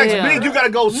 Maybach's Yeah. big, you gotta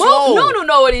go slow. Nunu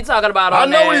know what he talking about I on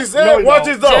know that. what he said. No, he Watch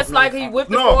don't. this though. Just like he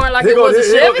whipped the No, horn like here it go- was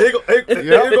a here go- Chevy.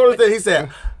 here go the thing. He said,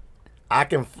 I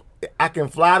can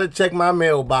fly to check my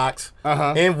mailbox.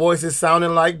 Uh-huh. Invoices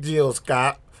sounding like Jill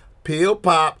Scott. Pill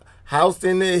pop. House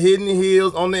in the hidden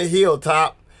hills on the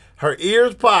hilltop. Her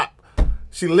ears pop.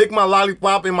 She licked my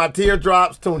lollipop and my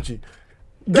teardrops, Tunchi.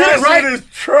 Get it right. Is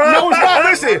trash. No, it's not.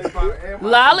 Listen.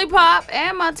 Lollipop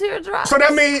and my teardrop. So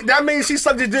that means she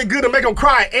sucked his dick good to make him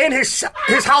cry, and his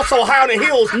house so high on the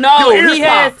hills. No, your ears he pop.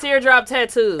 has teardrop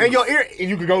tattoos. And your ear, and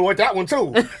you can go with that one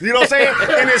too. You know what I'm saying?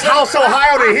 And his house so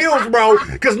high on the hills, bro,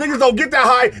 because niggas don't get that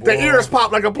high, the ears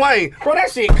pop like a plane. Bro,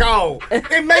 that shit cold.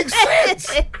 It makes sense.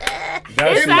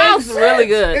 it sounds makes really sense.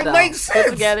 good. It though. makes Put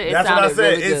sense. together, it That's what I sounded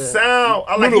said. really It good. sound.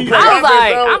 I like Little he play. I was rapping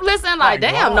like, sound- I'm listening like,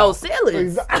 damn, no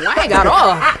sillies. Wayne got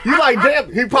off. You like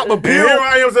damn? He pop a And here pill.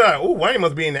 I am saying, "Ooh, Wayne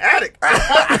must be in the attic."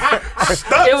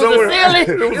 Stuck It was a somewhere.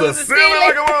 ceiling. It was a ceiling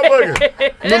like a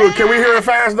motherfucker. Lulu, can we hear it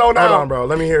fast though now? Hold on, bro.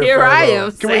 Let me hear it. Here first, I bro.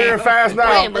 am. Can we hear it fast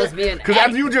now? Wayne must be in Because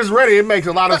after you just read it, it makes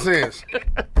a lot of sense. Watch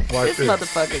This this.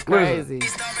 motherfucker crazy.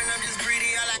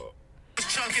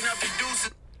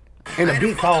 And the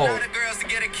beat cold.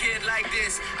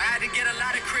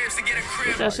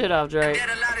 Get that shit off, Drake.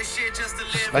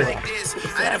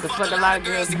 I have to fuck a lot of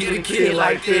girls to get a kid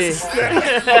like this.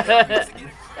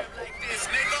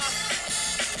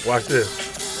 Watch this.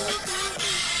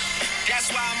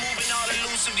 That's why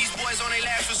boys on their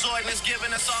last resort and it's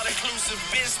giving us all inclusive.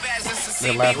 Been spazzing since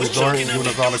Their last was resort choking giving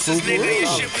up us all the deuces, inclusive? nigga.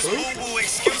 Your shit was boo-boo.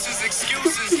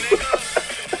 Excuses, nigga.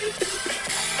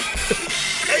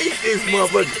 Hate this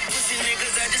motherfucker. Pussy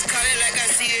niggas, I just call it like I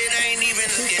see it. I ain't even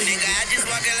looking, nigga. I just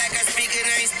walk it like I speak it.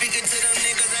 I ain't speaking to them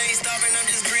niggas. I ain't starving. I'm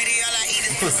just greedy. All I eat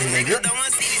is pussy, nigga. Don't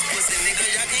wanna see these pussy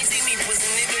niggas. Y'all can't see me,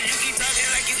 pussy nigga. You keep talking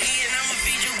like you eating. I'ma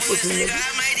feed you bullets, nigga.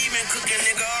 I might even cook a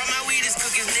nigga. All my weed is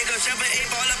cookies, nigga. Shove an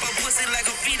 8-ball up a pussy like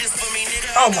a fetus for me,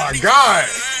 nigga. Oh my God.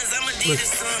 I'm Adidas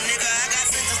to them, nigga. I got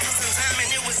sentenced to some time and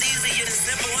it was easier than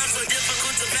simple. I'm so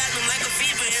difficult to fathom like a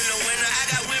fever in the winter. I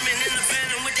got women in the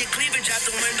phantom with their cleavage out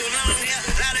the window. Long hair,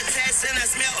 lot of tats, and I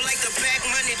smell like the pack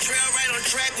money trail right on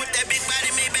track with that big body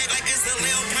made back like it's a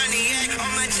Lil Pontiac.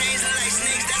 All my chains are like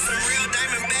snakes, that's some real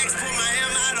diamond bags. Pull my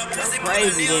hammer out of pussy.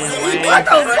 Crazy then, Wayne. What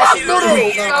the fuck, Noodle?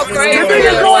 Go crazy, You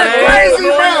niggas going Wayne. crazy,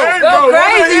 bro. Go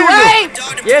crazy, Wayne.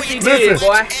 Yes, he did,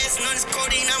 boy.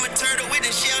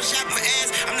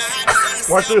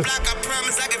 Watch this. I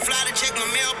promise I can fly to check my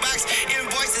mailbox.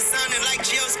 Invoices sounding like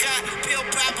Jill Scott. Pill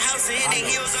pop house and hitting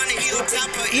heels on the hilltop.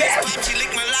 Her ears pop, she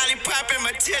lick my lollipop and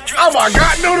my teardrops. Oh my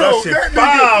God, Noodle. That shit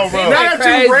foul, bro. Now that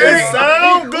Crazy. you read It it,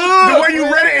 sound the good. way you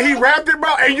read it and he rapped it,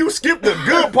 bro, and you skipped the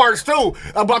good parts too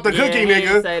about the cookie, he ain't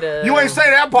say nigga. the- You ain't say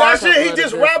that That part. shit, he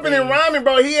just rapping and rhyming,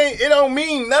 bro. He ain't. It don't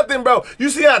mean nothing, bro. You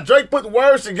see how Drake put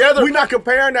words together? We not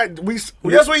comparing that. Yes,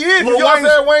 we is. Lil Y'all Wayne-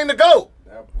 said Wayne the GOAT.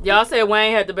 Y'all said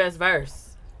Wayne had the best verse.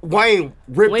 Wayne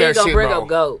ripped We that ain't gonna shit, bring bro. up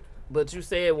GOAT, but you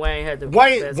said Wayne had the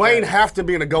Wayne best Wayne verse. have to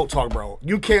be in the GOAT talk, bro.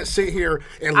 You can't sit here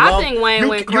and I love. think Wayne you,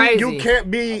 went you- crazy. You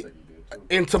can't be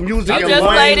into music You and just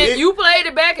love. played Wayne, it. You played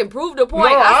it back and proved the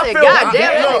point. No, I said, feel- God damn,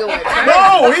 that nigga went crazy.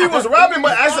 No, he was rapping,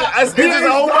 but it's just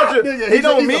a whole bunch of. Yeah, He he's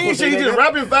don't a mean pussy shit. He nigga. just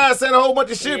rapping fast, saying a whole bunch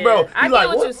of shit, Yeah, bro. I You get like,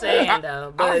 what what? you're saying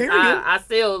though, but hear you. I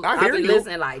still I I hear be you.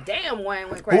 listening like, damn, Wayne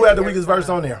went crazy. Who had the every weakest verse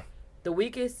time. on there? The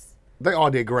weakest? They all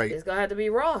did great. It's gonna have to be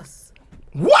Ross.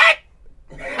 What?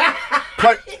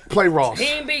 Play Ross. He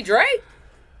ain't beat Drake.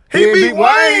 He He beat beat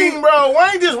Wayne, Wayne. bro.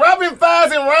 Wayne just rapping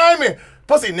fast and rhyming.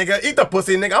 Pussy nigga, eat the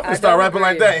pussy nigga. I'm I gonna start don't rapping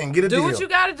like agree. that and get a Do deal. what you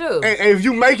gotta do. And if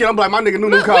you make it, I'm like my nigga Nunu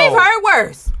Look, Cole. we've heard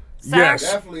worse. Sir, Yes.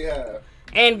 Definitely have.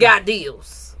 and got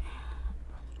deals.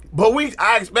 But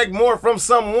I expect more from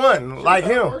someone like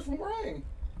him. Worse from Wayne.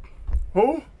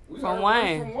 Who? We From heard worse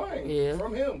Wayne. From Wayne. Yeah.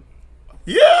 From him.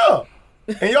 Yeah.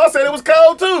 And y'all said it was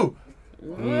cold too.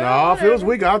 No, if it was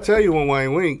weak, I'll tell you when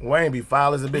Wayne wink. Wayne be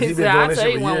foul as a bitch. He He said, been doing I'll this tell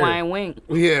shit you for when years. Wayne wink.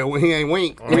 Yeah, when he ain't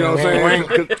wink. You know what I'm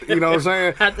saying? You know what I'm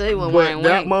saying? I'll tell you when But Wayne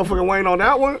that wink. motherfucker Wayne on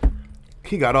that one,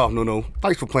 he got off, Nunu.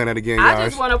 Thanks for playing that again, I guys.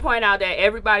 just want to point out that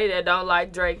everybody that don't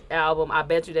like Drake's album, I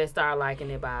bet you they start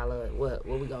liking it by what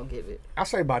we gonna give it I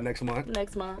say by next month.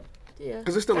 next month? Yeah,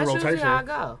 'Cause it's still in That's usually rotation. how I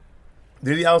go.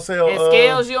 Did he outsell And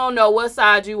scales, you don't know what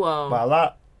side you on. by a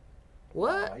lot?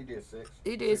 What? He did 6.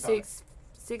 He did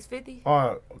 650.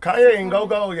 Kanye ain't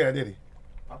go yet, did he?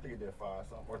 I think he did 5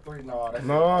 something. Or 3. No, that's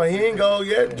No, he ain't gold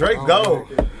yet. Drake gold.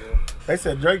 They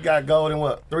said Drake got gold in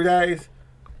what? 3 days?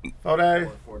 4 days?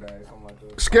 4 days, something like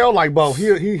that. Scale like both. He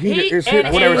it's hit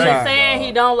and whatever he's side. saying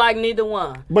he don't like neither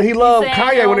one. But he loved Saying he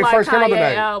Kanye don't when it like first came out Kanye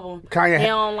today. album. Kanye- He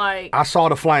don't like I saw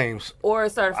the flames. or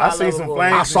Certified I seen Lover some Boy.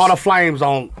 flames. I saw the flames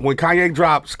on when Kanye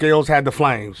dropped. Scales had the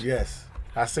flames. Yes.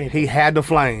 I seen He had the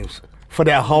flames for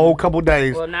that whole couple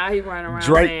days. Well, now he running around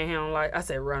Drake- saying he don't like. I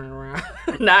said running around.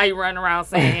 Now he running around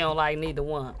saying he don't like neither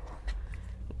one.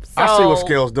 So, I see what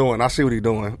Scales doing. I see what he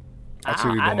doing. I see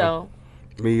what he doing. I don't.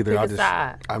 Me either. Pick I a just.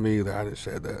 side. Me either. I just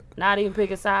said that. Not even pick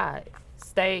a side.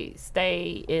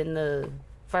 Stay in the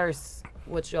first.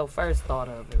 What your first thought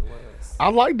of it was. I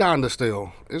like Donda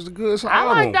still. It's a good. It's an I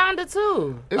like album. Donda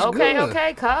too. It's okay, good.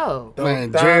 okay, cool.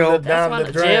 Man, Down jail. the- That's down one the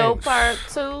of Jail drain. Part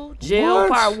 2, Jail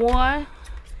What? Part 1.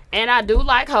 And I do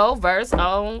like whole verse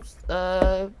on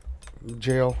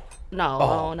Jail.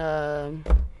 on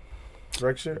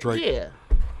Drake shit. Drake. yeah.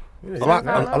 A lot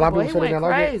of Boy, people he said they went didn't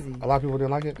like crazy. it. A lot of people didn't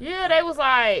like it. Yeah, they was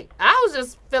like, I was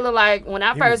just feeling like when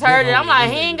I He first was heard big it, on I'm it, like,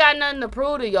 yeah. he ain't got nothing to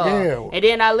prove to y'all. Yeah. And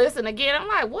then I listened again, I'm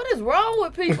like, what is wrong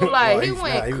with people? Like, No, he he's not.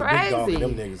 went He was big dogging crazy.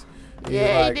 them niggas. He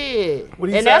Yeah, was like- he did.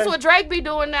 What'd he And that's say? what Drake be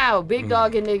doing now, big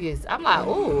dogging niggas. I'm like,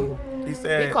 ooh, He he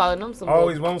said, calling them some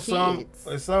always little want some, kids.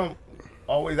 or some,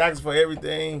 always ask for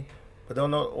everything, but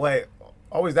don't know,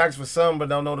 always ask for some, but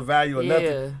don't know the value of Yeah.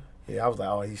 nothing. Yeah, I was like,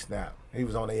 oh, he snapped. He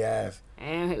was on their ass.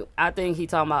 And I think he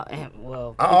talking about,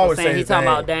 well, I people always saying say he his talking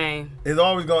name. about Dame. It's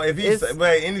always going, if he's, It's-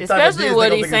 man, any type of Especially business, what they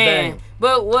gonna he's think it's saying. Dame.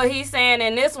 But what he's saying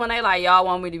in this one, they like, y'all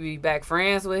want me to be back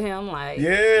friends with him? Like,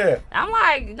 Yeah. I'm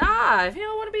like, nah, if he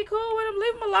don't want to be cool with him,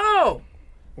 leave him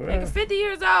alone. Nigga 50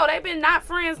 years old, they been not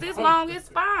friends this long, it's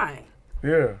fine.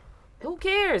 Yeah. Who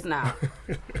cares now?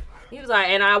 He was like,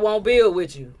 and I won't build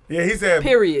with you. Yeah, he said.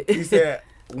 Period. He said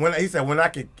when I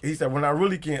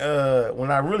really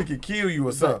can kill you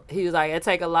or something. He was like, it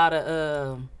take a lot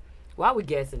of why we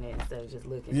guessing that instead of just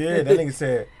looking? Yeah, that nigga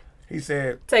said. He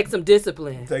said, take some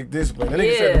discipline. take discipline. That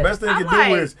nigga said the best thing he can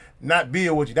do is not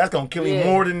build with you. That's gonna kill him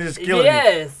more than this killing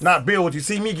you. Not build with you.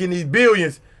 See me getting these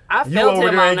billions. I You felt over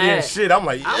him there on ain't getting that. shit. I'm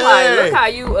like, Look how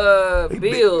you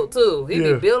build too. He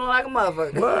Yeah. be building like a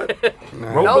motherfucker. What? No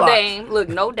Roblox. dame. Look,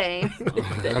 no dame.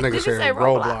 That nigga Did you said say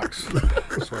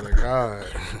Roblox. I swear to God.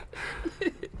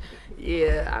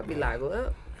 Yeah, I be like,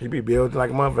 well, He be building like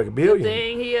a motherfucking good billion.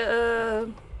 thing he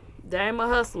dame a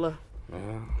hustler.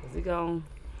 Cause he gon'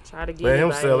 try to get Let him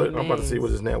by sell any it. I'm about to see means.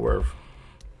 what his net worth.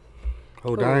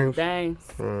 Oh, Dames. Dames.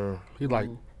 He like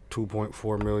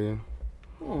 2.4 million.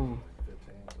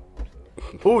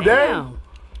 Ooh, damn. Damn.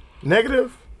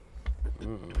 Negative?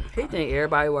 He think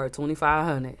everybody worth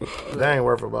 2,500. That ain't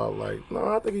worth about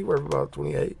I think he worth about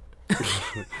 28.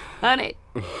 100.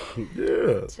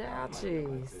 Yeah. Child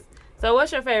cheese. So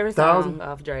what's your favorite Thousand? song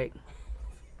off Drake?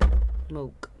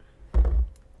 Mook.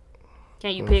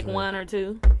 Can you pick one or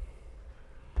two?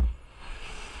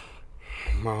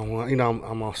 My one, you know,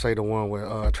 I'm gonna say the one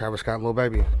with Travis Scott and Lil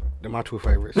Baby. They're my two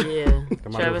favorites. Yeah.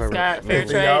 my Travis favorite. Scott, Fair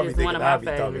See, y'all Trade be is one thinking of I my be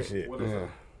talking favorites. shit. Yeah.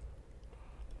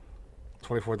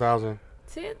 24,000.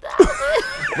 10,000.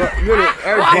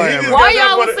 Why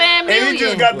y'all was saying And he just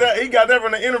million? got that. He got that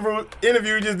from the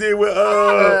interview he just did with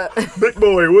Big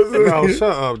Boy. What's it? No, shut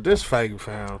up. This fake,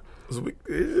 fam.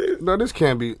 No, this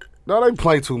can't be. No, they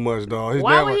play too much, dog. His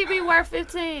Why dad would was- he be worth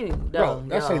 15? Bro,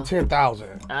 that's like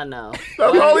 10,000. I know.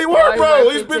 That's all he worth, bro.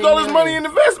 He spent all his 15 money in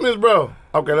investments, bro.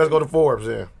 Okay, let's go to Forbes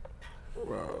then.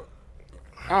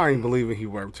 I ain't believing he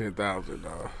worth 10,000,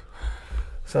 dog.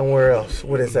 Somewhere else.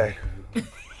 What did it say?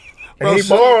 Bro, And he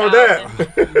borrowed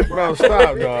that. Bro,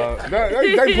 stop, dog.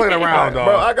 They playing around, dog.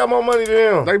 Bro, I got more money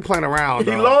than him. They playing around,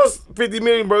 He dog. lost 50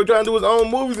 million, bro, trying to do his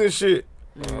own movies and shit.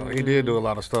 He did do a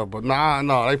lot of stuff, but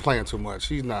no, they playing too much.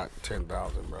 He's not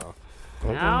 10,000, bro.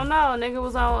 I don't know. Nigga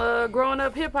was on Growing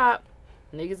Up Hip Hop.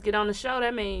 Niggas get on the show.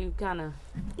 That mean you kind of.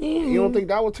 You don't think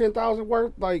that was 10,000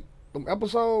 worth, like, them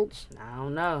episodes? I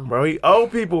don't know. Bro, he owe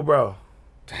people, bro.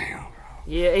 Damn, bro.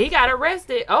 Yeah, he got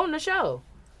arrested on the show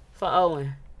for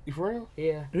owing. You for real?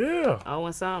 Yeah, Yeah.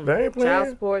 owing something. They ain't playing. Child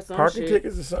support, some Parking shit.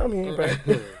 tickets or something. He ain't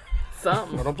paying.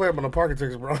 Something. Bro, don't play up on the parking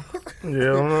tickets, bro. Yeah, I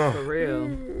don't know. For real.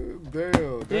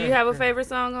 Damn. Do you have a favorite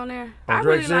song on there? On I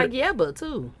really Drake's like shit? Yebba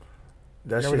too.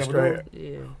 That Yeah, shit we straight. never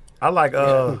Yeah. I like,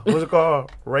 what's it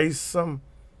called? Race something?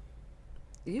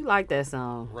 You like that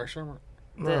song. Ray Sherman?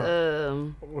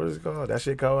 The What is it called? That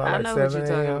shit cold. I I like know what 7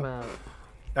 you're talking a.m. about.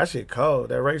 That shit cold.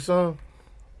 That race song?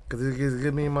 Because it gives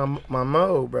me my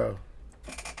mode, bro.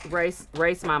 Race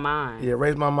my mind. Yeah,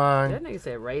 raise my That mind. nigga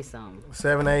said race something.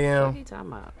 7 What a.m. he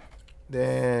talking about?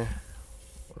 Then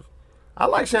I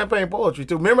like champagne poetry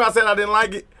too. Remember I said I didn't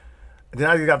like it? Then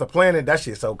I just got to playing it. That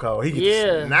shit so cold. He Yeah.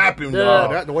 can snap him, The-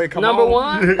 dog. That the way it come Number on.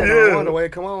 one? Yeah. The way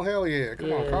it come on, hell yeah.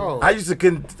 Come on, Yeah. call. I used to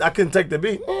couldn't take the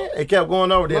beat. It kept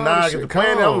going over. Then No, now I that get to shit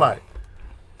playing it. cold. I'm like,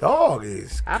 dog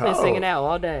is I've cold. been singing that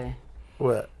all day.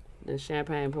 What? The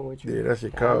champagne poetry. Yeah, that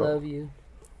shit I cold. love you.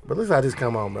 But look how this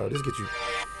come on, bro. This get you.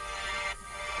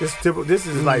 This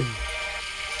is like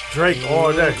Drake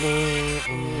all day.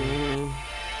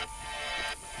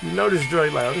 You know this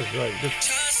Drake, like, oh, this Drake.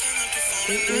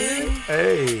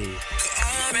 Hey.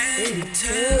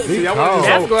 See, I want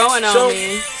That's you growing on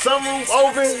me. sunroof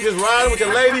open, just riding with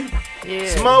your lady, Yeah.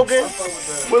 smoking,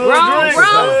 with a little Grown, drink.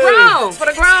 grown, Hey. grown. For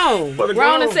the grown. For the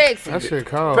grown and grown. sexy. That shit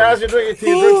cold. Pass your drink,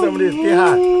 drink some of this, get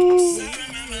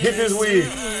high. Get this weed.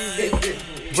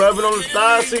 Rub it on the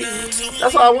thigh seat.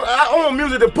 That's why I want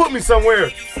music to put me somewhere.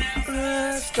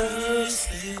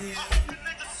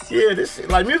 Yeah, this shit,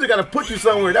 like music gotta put you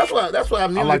somewhere. That's why I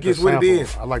music like the is what sample. it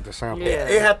is. I like the sample. Yeah.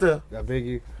 It have to, That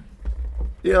Biggie.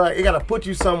 yeah, like it gotta put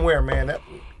you somewhere, man. That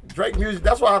Drake music,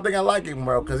 that's why I think I like him,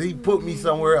 bro, because he put me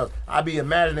somewhere else. I be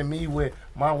imagining me with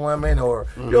my woman or,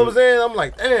 you know what I'm saying? I'm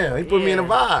like, damn, he put me in a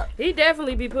vibe. He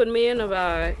definitely be putting me in a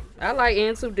vibe. I like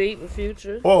In Too Deep with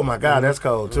Future. Oh my God, that's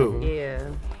cold too. Yeah.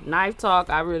 Knife Talk,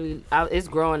 it's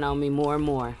growing on me more and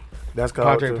more. That's cold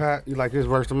Padre too. Pat, you like his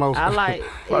verse the most? I like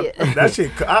yeah. That shit,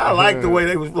 I like the way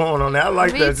they was flowing on that. I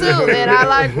like Me that too, shit. man. I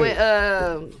like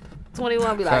when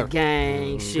 21 be like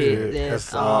gang shit. Yeah, That's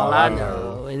that's all all I I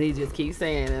know. And he just keeps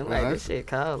saying it. Like, Yeah, this shit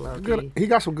cold, low Good. key. He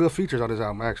got some good features on his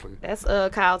album, actually. That's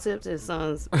Kyle Tipton's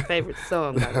son's favorite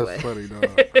song, by the way. That's funny,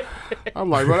 dog. I'm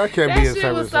like, bro, that can't That be his shit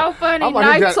favorite was so song. funny. I'm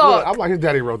like, Knife Talk. I'm like, his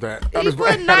daddy wrote that. He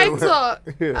put Knife Talk.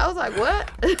 Yeah. I was like,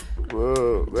 what?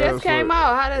 Just came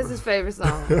out. How does his favorite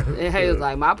song? And he was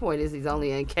like, my point is he's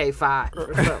only in K5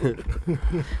 or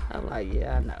something. I'm like,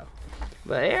 yeah, I know.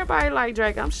 But everybody like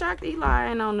Drake. I'm shocked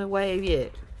Eli ain't on the wave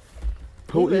yet.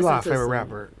 Who He Eli's listened to favorite some-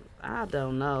 rapper? I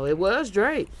don't know. It was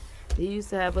Drake. He used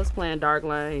to have us playing Dark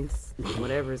Lanes,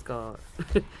 whatever it's called.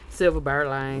 Silver Bird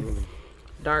Lanes.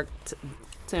 Dark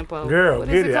Tempo. Girl, What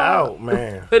is get it called? out,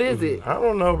 man. What is it? I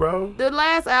don't know, bro. The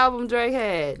last album Drake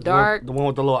had. Dark The one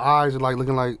with the little eyes, like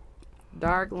looking like.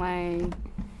 Dark Lane,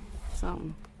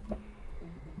 something.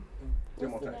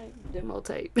 Demo tape. Demo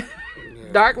tape.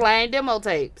 Dark Lane demo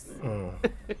tapes.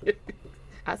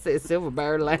 I said Silver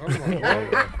Bird Lane.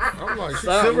 I'm like,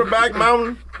 Silverback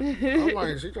Mountain. I'm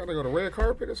like, she trying to go to red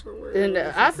carpet or somewhere. And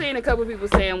I seen a couple people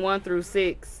saying 1 through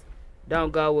 6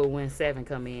 don't go with when 7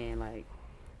 come in. Like,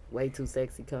 Way Too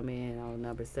Sexy come in on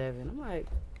number 7. I'm like,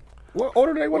 What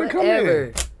order they want to come whatever.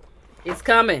 in? It's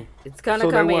coming. It's gonna So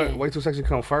they come want in. Way Too Sexy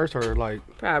come first, or like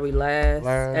Probably last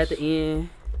Last. at the end.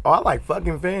 Oh, I like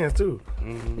fucking fans too.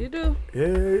 You do.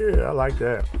 Yeah, I like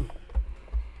that.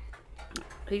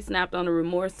 He snapped on the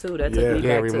Remorse too. That took Yeah, me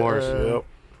yeah, back Remorse, to Yep.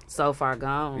 So Far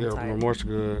Gone. yeah, type. Remorse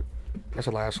good. That's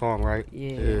the last song, right?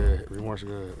 Yeah. Remorse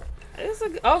good. It's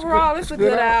overall it's a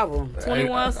good album.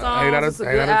 21 songs. 8 out It's of, a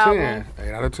 8 good out of 10. album.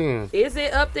 8 out of 10. Is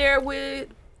it up there with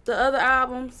the other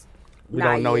albums? We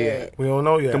Not don't know yet. We don't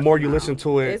know yet. The more you listen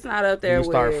to it, It's not up there you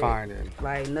start with finding.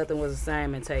 like Nothing Was the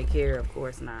Same and Take Care. Of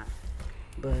course not.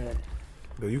 But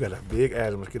Dude, you got a big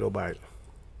ass mosquito bite.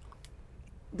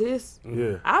 this,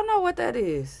 Yeah. I don't know what that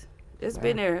is. It's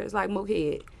been there. It's like Mook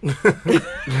Head.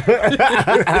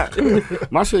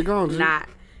 My shit gone. G. Not.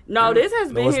 No, this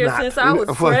has been it's here not. since I was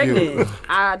Fuck you. pregnant.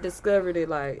 I discovered it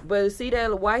like, but see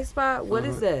that white spot? What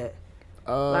is that?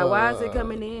 Like, why is it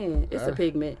coming in? It's a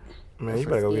pigment. Man, you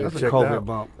better go get it That's a checked COVID out.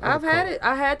 bump. I've had it.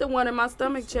 I had the one in my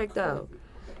stomach checked out.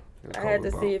 I had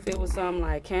to see if it was something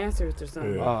like cancer or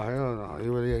something. Yeah. Oh, hell no.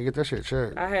 You really get that shit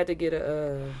checked. I had to get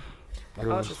a Like, it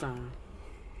was, ultrasound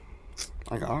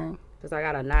like, because I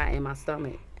got a knot in my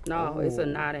stomach. No, it's a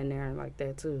knot in there like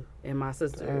that too. And my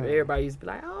sister, everybody used to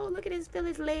be like, "Oh, look at his feel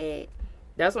his leg."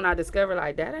 That's when I discovered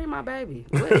like that ain't my baby.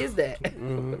 What is that?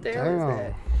 What the hell is Damn.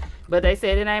 that? But they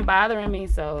said it ain't bothering me,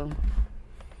 so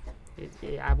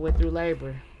I went through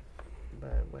labor.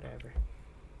 But whatever.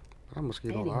 that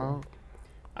mosquito Anyway. loud.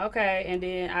 Okay, and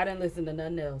then I didn't listen to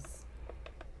nothing else.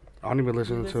 I don't even You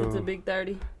listen listened to. to Big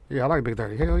 30? Yeah, I like Big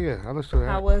 30. Hell yeah, I listen to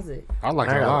that. How was it? I like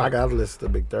I it a lot. got to listen to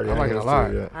Big 30. I like ain't it a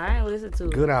listened to lot. yet. I ain't listened to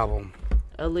it. Good album.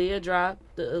 Aaliyah dropped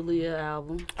the Aaliyah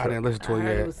album. I didn't listen to I it heard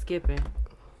yet. it was skipping.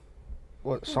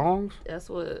 What songs? That's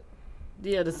what.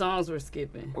 Yeah, the songs were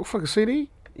skipping. What fucking CD?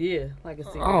 Yeah, like a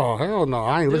CD. Oh hell no,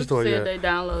 I ain't Dude listened to it said yet. they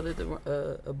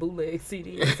downloaded a bootleg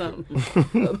CD or something.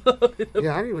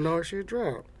 Yeah, I didn't even know that shit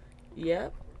dropped.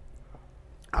 Yep,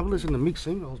 I've listened to Meek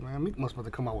singles, man. Meek must have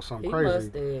to come out with something he crazy.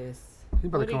 must is. He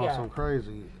better What he come out with got? something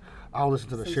crazy. I'll listen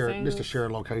to the Some share, this the singles?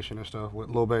 shared location and stuff with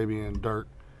Lil Baby and Dirt.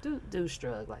 Do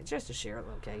Strug like just to share a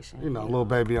location. You know, Lil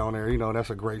Baby on there. You know, that's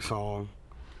a great song.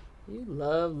 You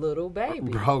love Little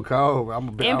Baby. Bro, cold. I'm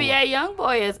a big NBA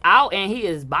YoungBoy is out and he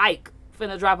is bike.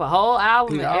 Finna drop a whole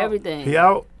album He and out? everything. He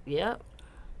out? Yep.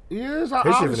 Yes, His shit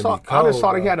just finna saw, be I just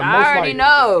saw cold, that he had the bro. most. I already like,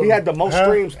 know. He had the most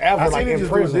streams ever, I like seen him in just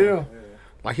do a prison. deal.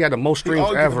 Like he had the most He streams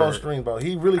always gets the most ever. streams, bro.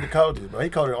 He really the coldest, bro. He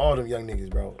colder than all them young niggas,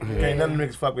 bro. Can't none of them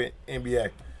niggas fuck with NBA.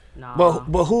 Nah.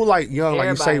 But who like young like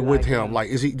you say Everybody with like him? him. Like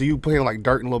is he? Do you put him like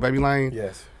Dirt and Lil Baby Lane?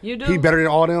 Yes. you do. He better than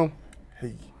all them.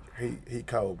 He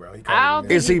cold, bro. He I don't cold.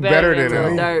 think Is he he better better than Lil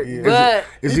him? Dirt, Yeah. but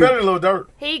Is He he? better than Lil Dirt.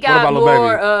 he got about Lil more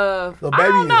Baby? of. Lil I Baby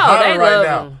don't is know. hot They right love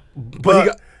now. him.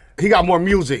 But he got more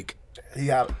music. He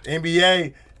got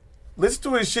NBA. Listen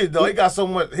to his shit though. He got so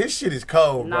much. His shit is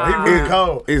cold, bro. Nah. He really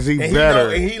cold. Is he and better?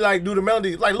 And he like do the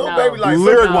melody like Lil No. Baby like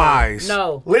Lyric some- wise.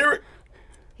 No, Lyric.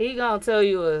 he gonna tell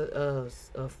you a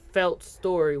felt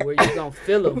story where you gonna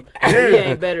feel him. He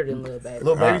ain't better than Lil Baby.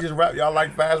 Lil Baby just rap. Y'all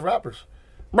like fast rappers.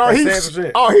 Bro, That's he's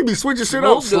 7%. he be switching shit up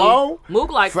Mook do. slow.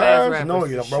 Mook like fast. fast rappers. No,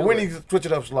 you know, bro. for When sure. he switch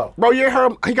it up slow. Bro, you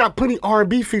heard him? He got plenty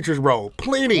R&B features, bro.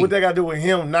 Plenty. What they got to do with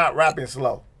him not rapping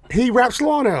slow? He rap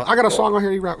slow now. I got a song on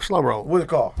here. He rap slow, bro. What's it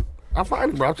called? I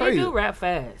find it, bro. I'll tell He do you. rap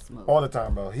fast. Mook. All the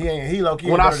time, bro. He low key.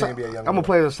 When ain't I better say, than NBA I'm young gonna boy.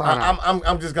 play the sign out.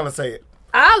 I'm just gonna say it.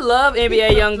 I love NBA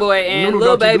YoungBoy and Noodle,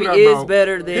 Lil don't you Baby do that, is bro.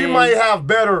 better than. He might have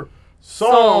better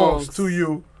songs Songs. to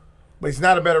you, but he's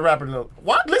not a better rapper than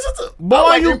what? Listen to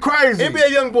Boy, you crazy. NBA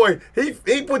young boy.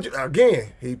 He put you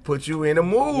again. He put you in the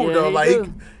mood Yeah, though. he Like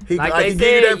do. he Like like they he give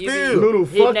you said, that you be- feel. Noodle,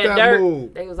 hitting fuck that that dirt.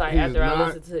 move. They was like He is after I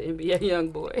not- listened to NBA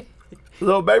YoungBoy.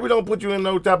 Little baby don't put you in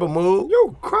no type of mood.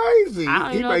 You crazy. I don't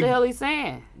even know what the hell he's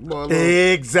saying. Boy, look,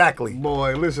 Exactly.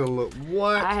 boy, listen, look.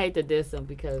 What? I hate to diss him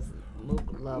because Mook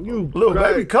love You him. Little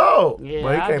baby cold. Yeah,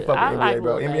 But he can't fuck I with like NBA,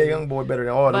 bro. Lil NBA Baby. Young Boy better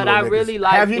than all the But little I niggas. really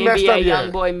like Have you messed up NBA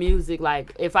yet? YoungBoy music.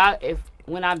 Like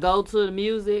when I go to the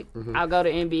music, I go to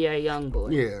NBA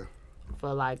YoungBoy Yeah.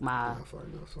 for like my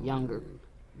younger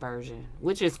version,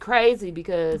 which is crazy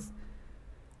because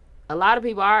a lot of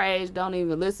people our age don't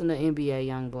even listen to NBA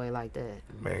YoungBoy like that.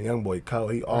 Man, Young Boy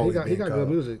cold. He He always got been good cold.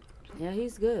 music. Yeah,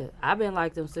 he's good. I've been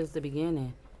like them since the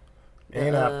beginning.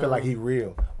 And I feel like he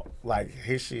real. Like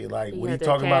his shit, like He what he had that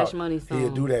talking Cash about, Money he'll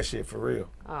song. do that shit for real.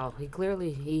 Oh,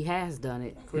 he has done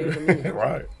it. Clear to me.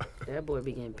 Right. That boy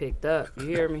be getting picked up. You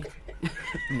hear me?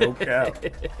 No cap.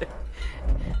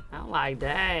 I'm like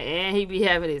that. And he be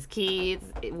having his kids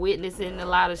witnessing a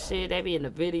lot of shit. They be in the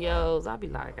videos. I be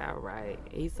like, all right,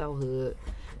 he's so hood.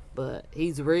 But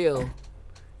he's real.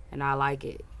 And I like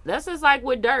it. That's just like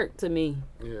with Dirk to me.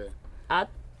 Yeah.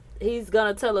 He's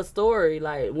gonna tell a story.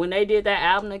 Like when they did that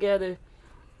album together,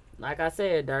 like I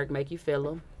said, Dirk make you feel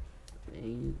him.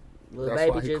 And Lil That's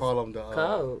Baby why he just call him the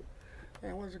cold.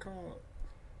 Man, what's it called?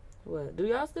 What? Do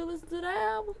y'all still listen to that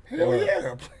album? Hell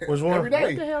yeah. Which one? Every What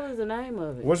day. the hell is the name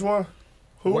of it? Which one?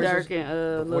 Who? Voices- Dirk and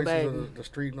the Lil voices Baby. of the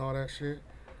street and all that shit.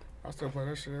 I still play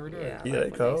that shit every day. Yeah, I Yeah, like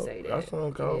they when cold. say That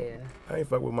song cold. Yeah. I ain't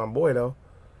fuck with my boy though.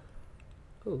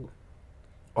 Who?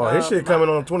 Oh, his shit coming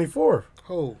on the 24th.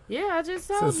 Who? Yeah, I just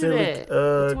told Sincerely, you that.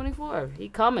 The 24th. He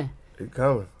coming. He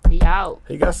coming. He out.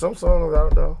 He got some songs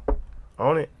out though.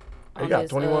 On it. He On got his,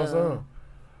 21 songs.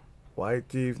 White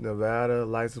Thief, Nevada,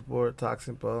 Light Support,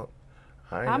 Toxin Pump.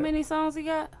 How many songs he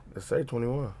got? Let's say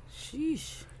 21.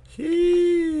 Sheesh.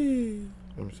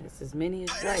 Let me see. It's as many as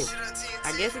Drake.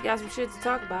 I guess he got some shit to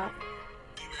talk about.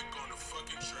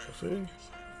 See?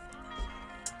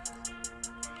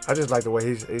 I just like the way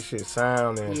his shit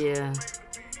sound and Yeah.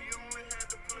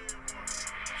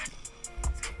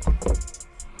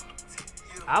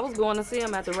 I was going to see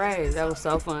him at the raves. That was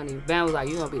so funny. Van was like,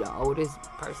 "You gonna be the oldest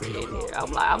person in here."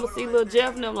 I'm like, "I'm gonna see Lil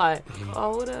Jeff," and I'm like,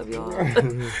 "Oh, what up, y'all?"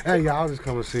 Hey, y'all just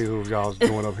come and see who y'all's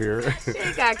doing up here.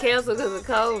 It got canceled because of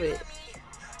COVID.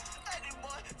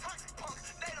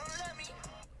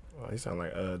 oh, he sound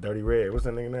like Dirty Red. What's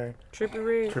that nigga name? Trippie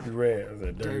Red. Trippie Red. Was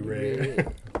that Dirty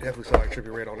Red? Definitely sound like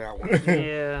Trippie Red on that one.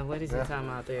 Yeah, what is he talking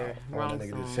about there? Oh, Wrong that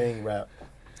nigga just song. sing rap.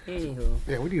 Anywho.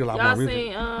 Yeah, we need a lot Y'all more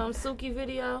music. seen Suki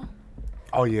video?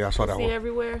 Oh yeah, I saw that See one.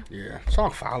 everywhere? Yeah,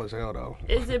 song foul as hell though.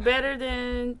 Is it better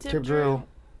than Tip Tip Drill?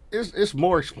 Drill, it's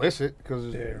more explicit because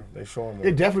Yeah, they show him.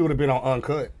 it definitely would have been on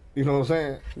uncut. You know what I'm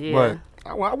saying? Yeah. But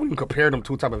I wouldn't compare them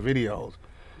two type of videos.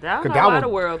 That was 'Cause a that lot was-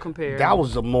 of world compared. That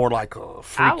was a more like a I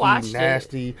freaky, watched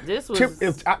nasty. it. This was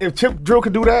If Tip Drill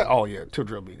could do that, oh yeah, Tip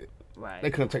Drill beat it. right. They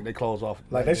couldn't take their clothes off.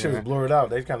 Like that shit was Yeah. blurred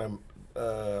out. They kind of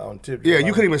on Tip. Yeah,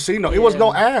 you couldn't even see no. It was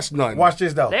no ass none. Watch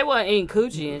this though. They wasn't eating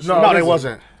coochie and shit. No, they listen.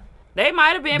 wasn't. They might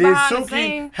have been Did behind the Suki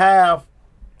scenes have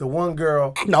the one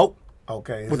girl? Nope.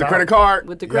 Okay, With the credit card.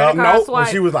 with the Yup, credit card nope. swipe.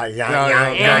 When she was like, Yeah, yeah,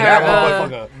 And that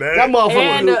her, motherfucker. That motherfucker.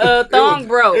 and the thong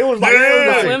broke. It was like, the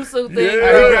it was like swimsuit thing.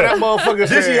 Hey, that motherfucker Did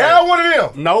she said- have one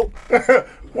of them? Nope.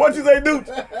 What you say, dude?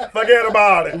 Forget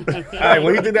about it. Hey,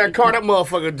 when he did that car, that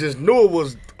motherfucker just knew it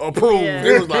was approved. Yeah.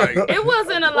 It was like, It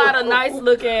wasn't a lot of nice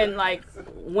looking like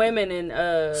women in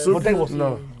but they was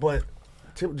No. But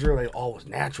Tip Drill, they always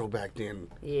natural back then.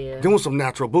 yeah. Doing some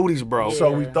natural booties, bro.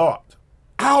 So we thought.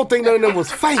 I don't think none of them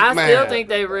was fake, I man. still think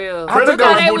they real. I think Look how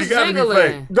those they booty was gotta be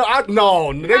jiggling.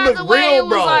 No, they Not look the way real, it was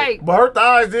bro. like. But her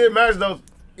thighs did match those.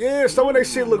 Yeah, some of that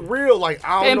shit look real. Like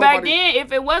I don't And know. back nobody- then,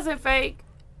 if it wasn't fake,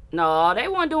 no, they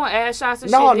weren't doing ass shots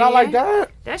and no, shit. not then. like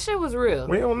that. That shit was real.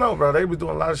 We don't know, bro. They was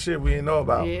doing a lot of shit we didn't know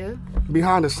about. Yeah.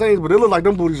 Behind the scenes, but it looked like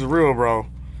them booties are real, bro.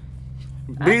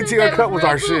 I think BT they Uncut was real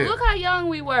our too. shit. Look how young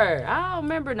we were. I don't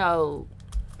remember no.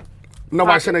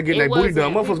 Nobody said they getting It their booty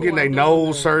done. wasn't. Motherfuckers getting their People weren't doing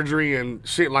nose that. surgery and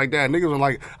shit like that. Niggas was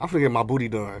like, I'm finna get my booty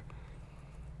done.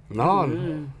 No,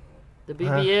 Mm-hmm. The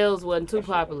BBLs wasn't too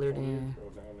popular then.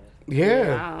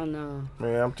 yeah. I don't know.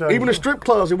 Man, I'm telling Even you. the strip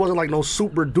clubs, it wasn't like no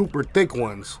super duper thick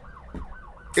ones.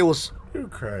 It was You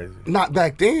crazy. not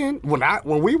back then.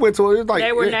 When we went to it, it was like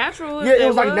They were natural. Yeah, if it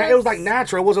was like was. it was like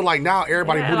natural. It wasn't like now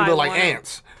everybody Yeah, booty like look like one-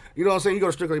 ants. You know what I'm saying? You go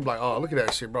to strip club, you be like, oh, look at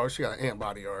that shit, bro. She got an ant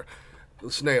body or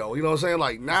a snail. You know what I'm saying?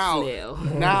 Like now, Snail.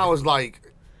 now it's like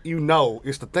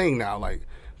it's the thing now. Like,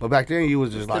 but back then you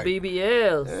was just like, The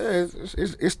BBLs. yeah,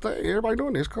 it's the, everybody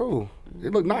doing this. Cool.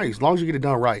 It look nice as long as you get it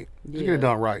done right. Just get Yeah. it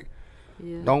done right.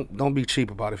 Yeah. Don't be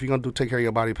cheap about it. If you're gonna take care of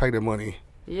your body, pay the money.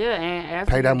 Yeah, and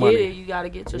after Pay you that get money. it, you gotta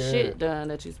get your shit done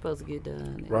that you're supposed to get done.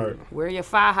 And Right. wear your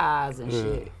thigh highs and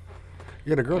shit.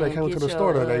 Yeah, the girl that And came into get the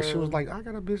store your, today, she was like, I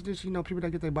got a business, people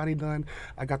that get their body done.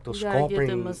 I got the You gotta get sculpting.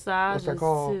 the What's massages, that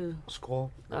called? too. Sculpt.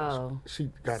 Oh, She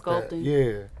got sculpting. that.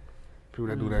 Yeah. People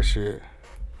that do that shit.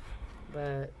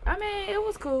 But I mean, it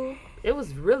was cool. It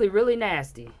was really, really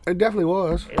nasty. It definitely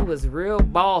was. It was real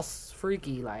boss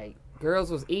freaky. Like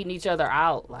girls was eating each other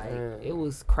out. Like it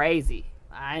was crazy.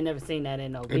 I ain't never seen that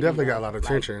in no video. It definitely got a lot of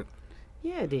attention.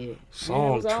 Yeah, it did.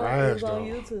 Song it was trash, on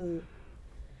though. YouTube.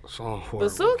 Song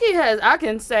But Suki I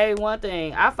can say one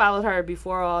thing. I followed her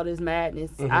before all this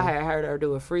madness. I had heard her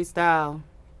do a freestyle.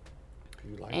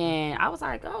 And I was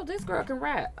like, oh, this girl can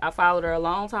rap. I followed her a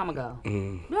long time ago.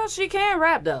 No, she can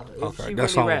rap, though. Okay, She that really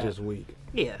song rap. was just weak.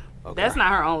 Yeah. Okay. That's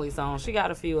not her only song. She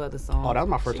got a few other songs. Oh, that was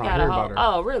my first She time got hearing a whole- about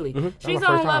her. Oh, really? That was She's my first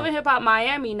on Love time. and Hip Hop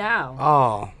Miami now.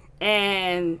 Oh,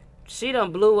 And she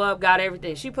done blew up, got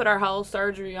everything. She put her whole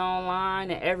surgery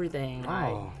online and everything.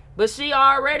 Like, Oh. but she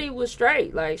already was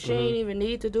straight. Like, she didn't even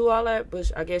need to do all that.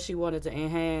 But I guess she wanted to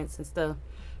enhance and stuff.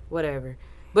 Whatever.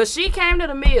 But she came to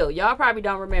the mill. Y'all probably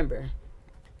don't remember.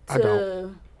 I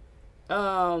don't.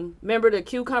 Remember the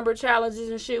cucumber challenges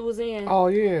and shit was in? Oh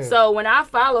yeah. So when I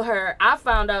followed her, I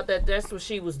found out that that's what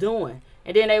she was doing.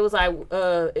 And then they was like,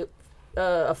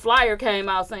 a flyer came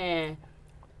out saying,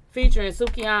 featuring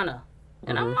Sukiana.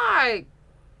 And I'm like,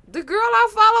 the girl I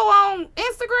follow on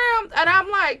Instagram, and I'm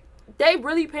like, they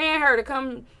really paying her to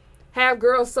come have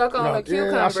girls suck on No, a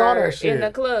cucumber yeah, I saw that shit. in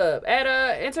the club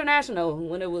at International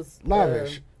when it was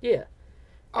Lavish. Yeah.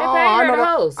 They Oh, paid her know to that.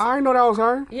 host. I didn't know that was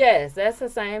her. Yes, that's the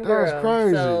same girl. That's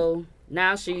crazy. So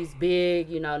now she's big,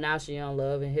 now she on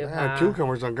Love and Hip Man, Hop.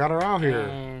 cucumbers done got her out here.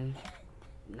 And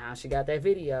now she got that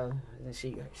video. And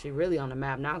she really on the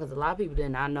map now because a lot of people did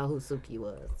not know who Suki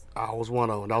was. I was one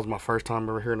of them. That was my first time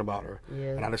ever hearing about her.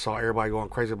 Yeah. And I just saw everybody going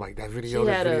crazy like that video, She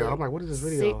this had video. a I'm like, what is this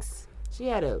video? She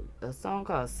had a song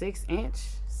called 6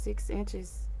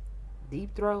 inches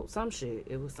deep throat, some shit.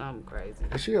 It was something crazy.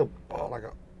 Is she like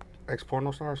a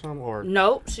ex-porno star or something? Or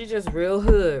Nope, she just real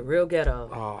hood, real ghetto.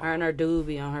 Oh. Her and her dude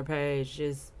be on her page,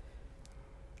 just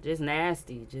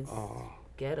nasty, just Oh.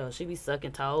 ghetto. She be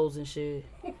sucking toes and shit.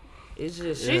 It's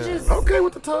just she Yeah. just Okay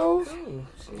with the toes. ooh,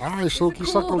 she's All right, Suki, cool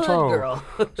suck them hood toes. girl.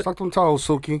 Suck them toes,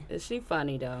 Suki. She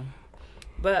funny though.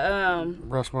 But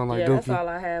Breast one like yeah, that's Dookie. all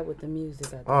I had with the music. I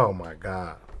think. Oh my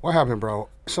God. What happened, bro?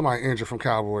 Somebody injured from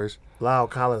Cowboys. Lyle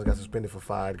Collins got suspended for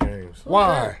 5 games.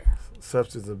 Why?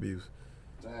 Substance abuse.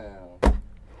 Damn.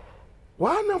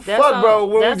 Why in the That's fuck, on- bro?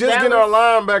 When we that's just getting our Dallas?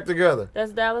 line back together.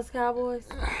 That's Dallas Cowboys.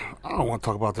 I don't want to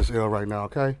talk about this ill right now,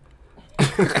 okay?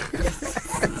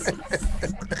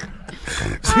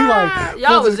 She like,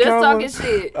 Y'all was Texas just talking Cowboys?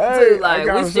 shit Hey, too. I Like we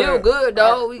gotta still say- good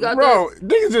though. We got Bro,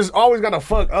 niggas just always got to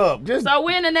fuck up. Just that. So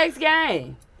when the next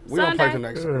game? we don't play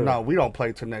Sunday? till next. No, we don't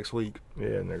play till next week. Yeah,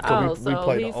 nigga. Oh, we so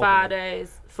played he the 5 opener.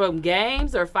 days from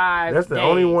games or 5 That's the days?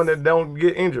 only one that don't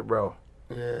get injured, bro.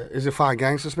 Yeah, is it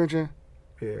 5-game suspension?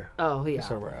 Yeah. Oh, he It's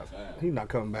a out. wrap. He's not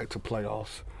coming back to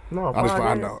playoffs. No, I just five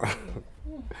find games.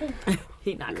 out.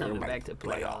 He not coming back to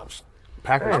playoffs.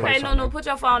 Packers play Okay, Sunday. no, put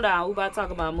your phone down. We about to talk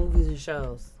about movies and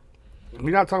shows. We're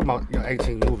not talking about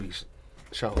 18 movies,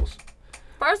 shows.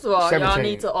 First of all, y'all 17.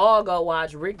 need to all go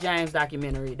watch Rick James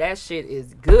documentary. That shit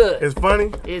is good. It's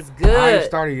funny. It's I ain't good.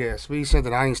 started yet. Speed said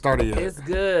that I ain't started yet. It's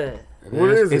good. What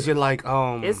is it? Is it like It's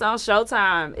on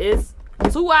Showtime. It's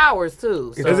 2 hours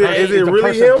too. So Is it- hey, is it the really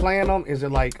person him? playing them? Is it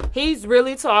like he's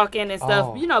really talking and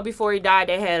stuff. Oh. Before he died,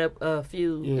 they had a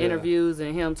few Yeah. interviews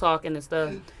and him talking and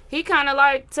stuff. He kind of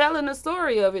like telling the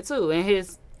story of it too,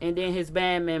 and then his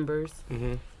band members,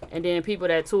 Mm-hmm. and then people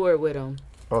that toured with him.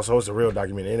 Oh, so it's a real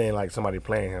documentary. It ain't like somebody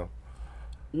playing him.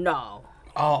 No,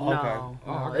 oh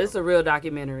no, it's a real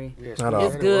documentary. Not all.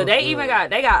 It's good. They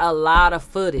got a lot of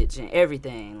footage and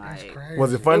everything. Like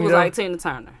Was it it funny was though? like Tina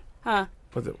Turner, huh?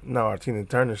 Was it? No, our Tina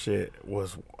Turner shit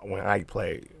was when Ike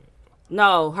played.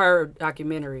 No, her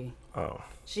documentary. Oh.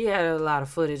 She had a lot of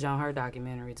footage on her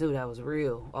documentary too. That was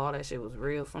real. All that shit was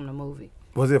real from the movie.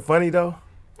 Was it funny though?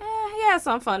 He had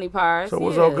some funny parts. So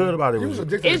what's yeah. so good about it? He was Was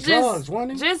it- addicted It's to drugs,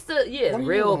 wasn't he? just What he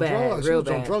real was on bad, drugs. real He was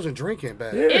on bad. drugs and drinking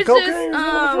bad. Yeah, It's cocaine just is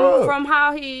a drug. from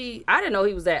how I didn't know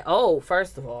he was that old.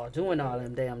 First of all, doing all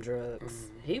them damn drugs.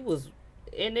 He was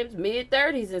in his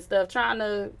mid-30s and stuff, trying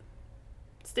to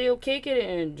still kick it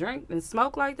and drink and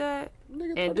smoke like that.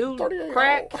 Nigga, And 30 do 38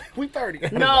 crack. old. We 30. I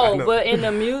No, know. but in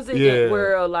the music Yeah.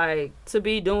 world, like to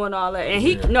be doing all that, and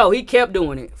he kept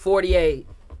doing it. 48,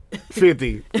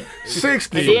 50,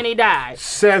 60, and then he died.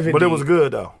 70. but it was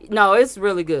good though. No, it's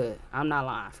really good. I'm not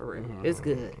lying for real. It's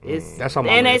good. It's That's on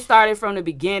my and they list. started from the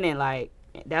beginning. Like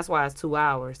that's why it's 2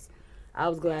 hours. I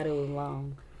was glad it was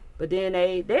long. But then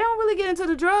they don't really get into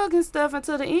the drug and stuff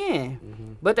until the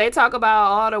end. But they talk about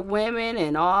all the women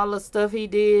and all the stuff he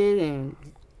did, and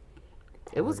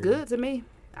it was good to me.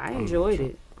 I enjoyed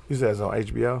it. You said it's on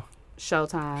HBO.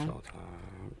 Showtime.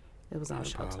 It was on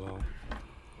Showtime. Apollo.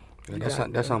 Yeah,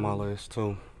 that's on my list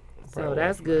too. So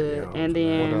that's good. And What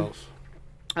then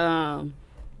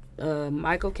else?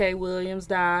 Michael K. Williams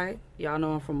died. Y'all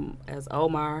know him as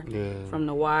Omar from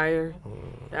The Wire.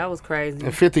 That was crazy.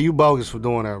 And 50, you bogus for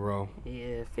doing that, bro.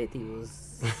 Yeah, 50 was...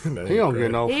 He don't get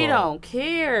no fuck. He don't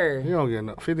care. He don't get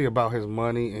no 50 about his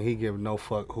money, and he give no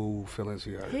fuck who feelings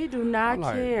he hurt. He do not I'm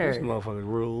like, care. This motherfucker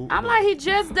rude. I'm like, he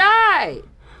just died.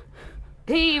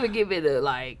 He even give it a,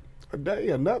 like... A day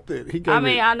or nothing. He gave I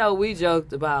mean, I know we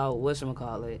joked about,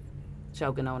 whatchamacallit,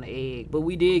 choking on the egg, but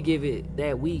we did give it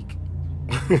that week.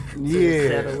 yeah,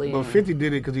 settle in. but 50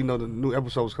 did it because he know the new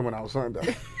episode's coming out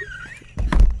Sunday.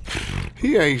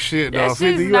 He ain't shit, That dog. shit's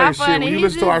 50, you not ain't shit. funny. When you He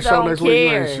listen to our just show don't next week, you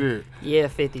care. ain't shit. Yeah,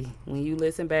 50. When you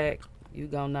listen back, you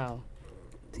gonna know.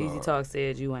 TZ Talk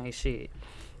said you ain't shit.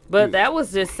 But that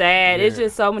was just sad. It's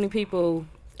just so many people,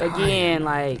 again,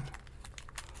 like,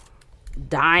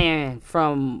 dying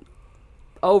from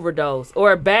overdose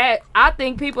or bad. I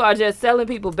think people are just selling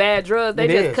people bad drugs. They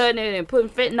It just is. cutting it and putting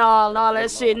fentanyl and all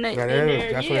that shit in That there.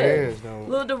 is. That's what it is, though.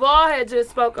 Lil Duval had just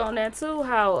spoke on that too.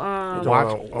 How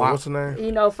What's the name?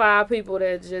 you know, 5 people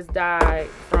that just died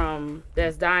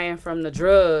that's dying from the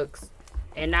drugs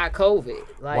and not COVID.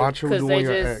 Like, Watch who doing they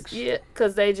your just ex.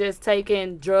 because they just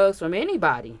taking drugs from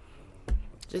anybody.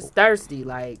 Just thirsty,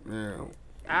 like. Yeah.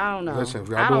 I don't know. Listen, if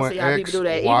y'all I don't doing see how X, people do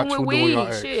that. watch Even who with doing your weed,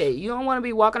 X. shit. You don't want to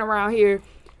be walking around here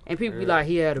and people be like,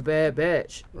 he had a bad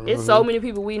batch. It's so many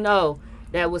people we know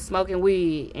that was smoking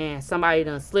weed and somebody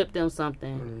done slipped them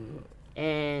something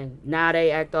and now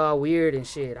they act all weird and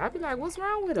shit. I'd be like, what's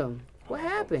wrong with them? What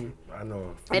happened? I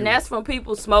know. And that's from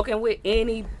people smoking with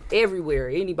everywhere,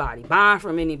 anybody, buying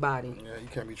from anybody. Yeah, you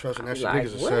can't be trusting that shit. Like,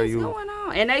 Niggas will what sell is you. going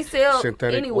on? And they sell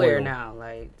synthetic anywhere oil. now,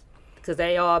 like, because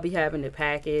they all be having it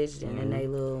packaged and then they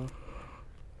little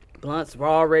blunts were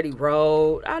already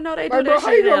rolled. I know they do Like, bro, that how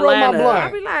shit you in gonna roll my Atlanta. blunt?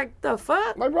 I be like, the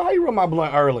fuck? Like, bro, how you roll my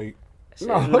blunt early? Shit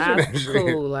No, is listen not to that shit.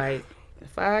 cool. Like,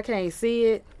 if I can't see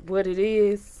it, what it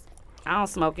is, I don't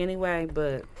smoke anyway,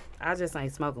 but I just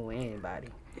ain't smoking with anybody.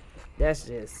 That's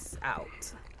just out.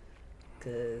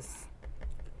 Because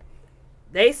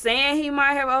they saying he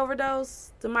might have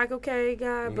overdosed, the Michael K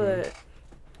guy, but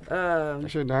That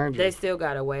shit dangerous. they still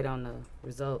got to wait on the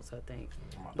results, I think.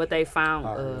 But they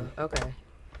found, okay.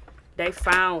 They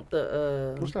found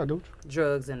the What's that, dude?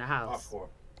 drugs in the house.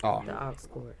 Oh, The aux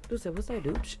cord. Dude said, what's that,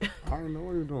 douche? I don't know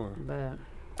what you're doing.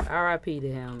 But R.I.P.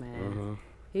 to him, man.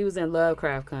 He was in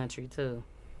Lovecraft Country, too.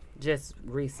 Just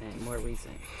more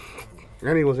recent.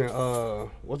 And he was in,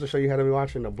 what's the show you had to be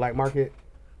watching? The Black Market?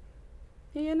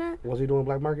 He in that? Was he doing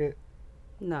Black Market?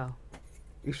 No.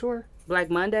 You sure? Black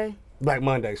Monday? Black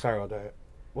Monday, sorry about that.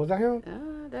 Was that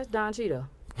him? That's Don Cheeto.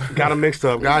 Got him mixed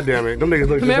up. God damn it. Them niggas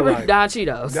look just Remember alike. Don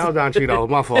Cheetos? That was Don Cheetos.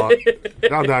 My fault.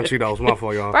 That was Don Cheetos. My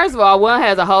fault, y'all. First of all, one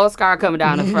has a whole scar coming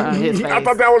down the front of his face. I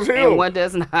thought that was him. And one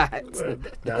does not. Wait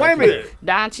a minute.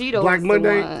 Don Cheeto Black was the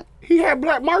Monday. one. He had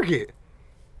Black Market.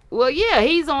 Well, yeah,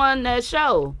 he's on that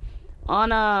show.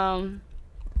 On,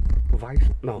 Vice?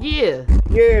 No. yeah.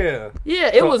 Yeah. Yeah,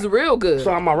 it was real good.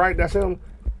 So am I right? That's him?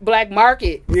 Black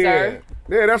Market, Yeah. sir.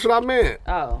 Yeah, that's what I meant.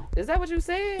 Oh, is that what you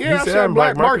said? Yeah, I said said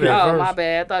Black Black Market. Market. Oh, first. my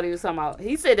bad. I thought he was talking about.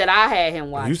 He said that I had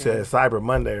him watching. You said Cyber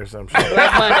Monday or some shit.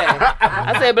 Black Monday.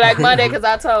 I said Black Monday because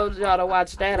I told y'all to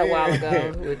watch that a while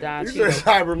ago with Don You said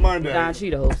Cheeto. Cyber Monday. Don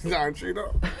Cheetos. Don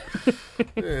Cheeto.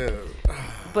 Yeah.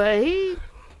 But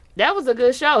that was a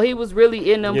good show. He was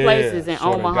really in them Yeah, places in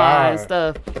swear to Omaha God. and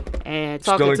stuff. And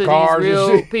talking Stealing to cars these and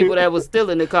real shit. people that was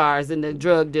stealing the cars and the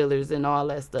drug dealers and all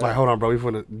that stuff. Like, hold on, bro. We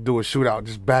finna do a shootout.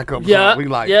 Just back up. Yeah, We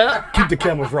like, yeah. keep the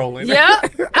cameras rolling. Yeah.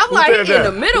 I'm like, said he in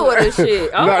that? the middle of this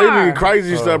shit. No, he did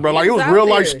crazy stuff, bro. Like, it was He's real out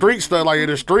like there. street stuff, like in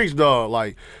the streets, dog.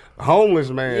 Like, homeless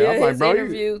man. Yeah, I'm like, his bro,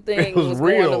 interview thing it was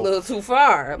going a real. little too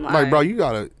far. I'm Like, bro, you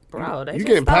gotta. bro, they you just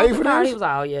getting stole paid the for car. this? He was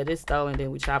like, oh yeah, this stolen.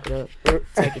 Then we chop it up,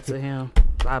 take it to him.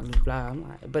 Blah blah blah. I'm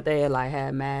like, but they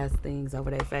had mask things over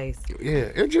their face. Yeah,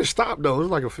 it just stopped though. It was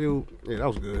like a few. Yeah, that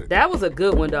was good. That was a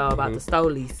good one though about the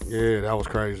Stolies Yeah, that was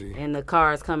crazy. and the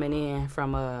cars coming in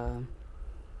from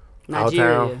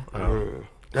Nigeria.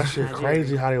 That shit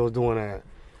crazy how they was doing that.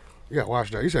 You gotta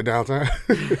watch that. You said downtown.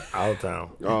 Out of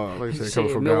town. Oh, like you said, Shit,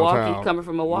 coming from Milwaukee, downtown. coming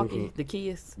from Milwaukee, the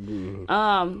Kias.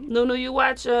 Nunu, you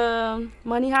watch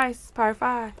Money Heist Part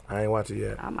 5? I ain't watch it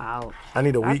yet. I'm out. I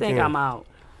need a I weekend. think I'm out.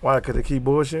 Why? Cause they keep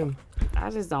bullshitting. I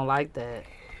just don't like that.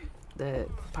 That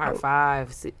Part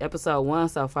 5, Episode 1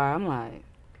 so far. I'm like,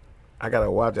 I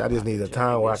gotta watch it. I just need a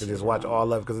time where I can just watch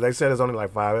all of it. Cause they said it's only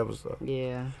like 5 episodes.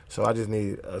 yeah. So I just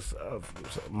need a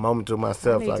moment to I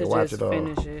myself need so I to can watch just it all.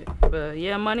 finish it. But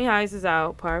yeah, Money Heist is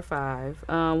out, Part 5.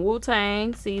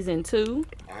 Wu-Tang Season 2.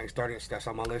 I ain't started. That's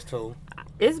on my list too.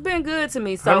 It's been good to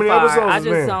me How so many far. episodes I is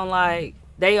just there? don't like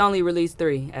They only released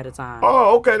 3 at a time.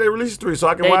 Oh, okay. They released 3, so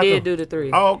I can They watch did them. do the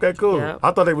 3. Oh, okay, cool. Yep. I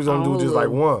thought they was gonna On do just like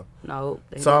Hulu. one. No.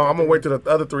 they So did the I'm gonna 3. wait till the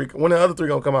other 3. When the other 3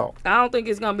 gonna come out? I don't think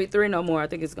it's gonna be 3 no more. I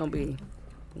think it's gonna be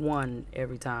 1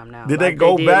 every time now. Did like they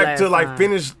go did back to last like time.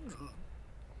 finish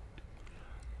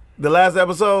the last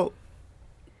episode?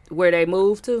 Where they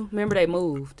moved to? Remember they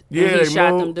moved? Yeah, and he they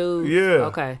shot moved. them dudes. Yeah.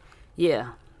 Okay. Yeah.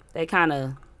 They kind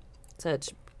of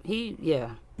touched. Yeah,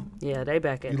 they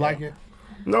back at You that. like it?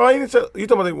 No, I didn't. You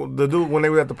talking about the dude when they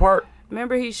were at the park?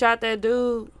 Remember he shot that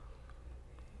dude?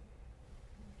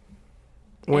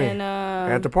 When?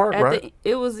 And, At the park, right?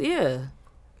 it was, yeah.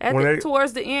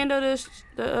 Towards the end of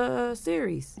the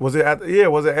series. Was it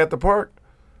at? Was it at the park?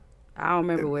 I don't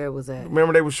remember where it was at.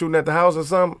 Remember they were shooting at the house or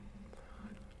something,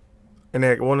 and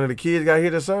that one of the kids got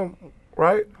hit or something,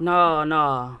 right?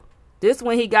 No. This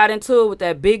when he got into it with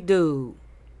that big dude.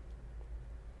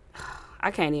 I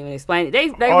can't even explain it. They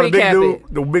recap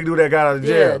it. The big dude that got out of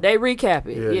jail. Yeah, they recap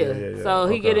it. Yeah. So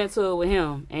he Okay. get into it with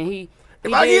him, and he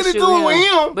If I did get shoot into it with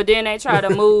him. But then they try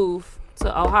to move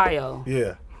to Ohio.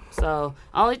 Yeah. So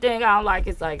only thing I don't like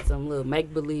is like some little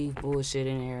make believe bullshit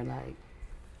in there. Like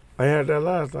I had that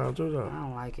last time too, though. I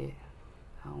don't like it.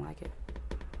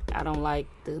 I don't like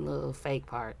the little fake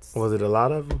parts. Was it a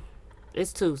lot of them?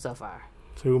 It's 2 so far.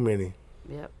 Too many.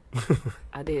 Yep.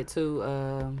 I did 2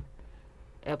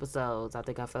 episodes. I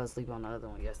think I fell asleep on the other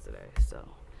one yesterday. So,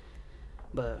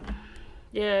 but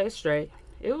yeah, it's straight.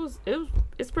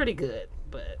 It's pretty good,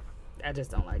 but I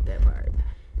just don't like that part.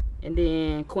 And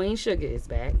then Queen Sugar is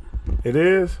back. It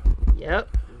is.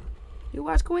 Yep. You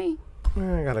watch Queen?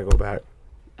 Man, I gotta go back.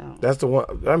 Oh. That's the one.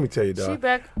 Let me tell you, dog. She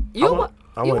back. I You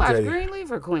wanna watch tell you. Greenleaf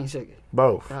or Queen Sugar?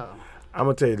 Both. Oh, I'm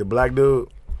gonna tell you, the black dude,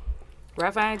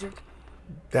 Ralph Angel.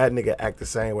 that nigga act the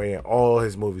same way in all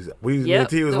his movies. Me and Yep.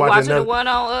 T was The watching the that. one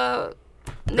on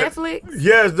Netflix.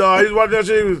 Yes, dog. He was watching that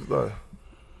shit. He was like,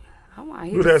 Oh my,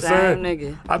 who he's that the same son?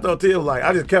 nigga. I thought T was like,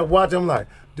 I just kept watching. I'm like,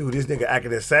 dude, this nigga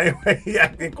acting the same way he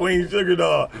acting Queen Sugar,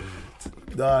 dog.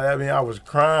 Dog, I mean, I was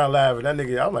crying, laughing. That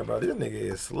nigga, I'm like, bro, this nigga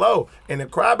is slow. And the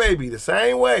crybaby, the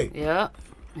same way. Yep.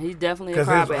 He's definitely a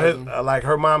Because crybaby. like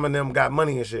her mom and them got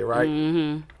money and shit, right?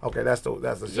 Mm-hmm. Okay, that's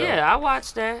the show. Yeah, I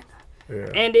watched that. Yeah.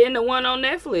 And then the one on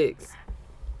Netflix.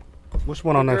 Which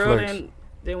one on Girl Netflix?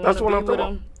 didn't That's wanna what be I'm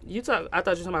with talking him. I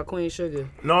thought you were talking about Queen Sugar.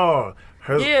 No,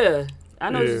 her, Yeah. I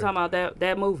know Yeah. you're talking about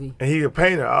that movie. and he a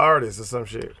painter, artist, or some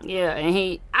shit. Yeah,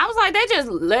 and I was like, they just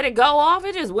let it go off.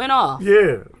 It just went off.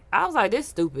 Yeah, I was like, this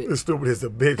stupid. it's stupid as a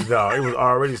bitch, dog. It was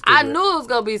already stupid. I knew it was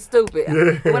gonna be stupid.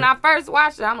 Yeah. When I first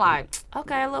watched it, I'm like,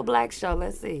 okay, a little black show.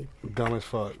 Let's see. Dumb as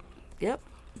fuck. Yep.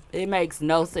 It makes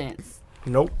no sense.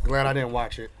 Nope. Glad I didn't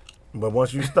watch it. But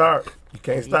once you start, you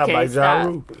can't You stop can't like Ja stop.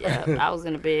 Rule. Yeah, I was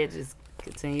in the bed just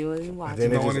continuing watching.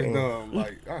 Then it Knowing just it's ain't- dumb.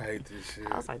 Like, I hate this shit.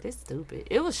 I was like, this stupid.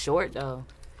 It was short though.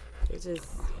 It just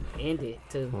ended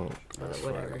too. Oh, But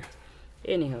whatever.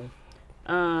 Anywho.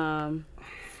 All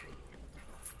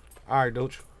right,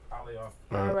 Dooch.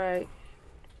 All right.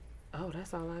 Oh,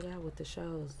 that's all I got with the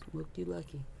shows. Mook, you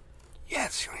lucky.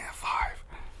 Yes, you only have 5.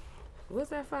 What's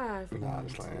that 5? Nah, I'm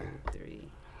just 1, playing. 2, 3,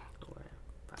 4,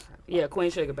 5. Yeah,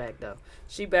 Queen Sugar back though.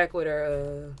 She back with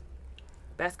her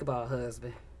basketball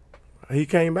husband. He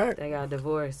came back. They got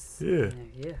divorced. Yeah.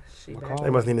 Yeah, she back. They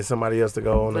must needed somebody else to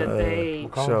go on But the they-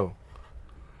 show.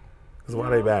 That's why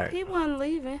they back. He wasn't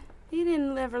leaving. He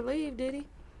didn't ever leave, did he?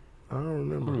 I don't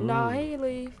remember. No, he didn't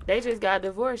leave. They just got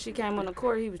divorced. She came on the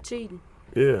court. He was cheating.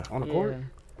 Yeah. On the Yeah. court?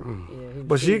 Yeah, he was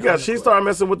But she cheating on the she court. started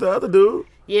messing with the other dude.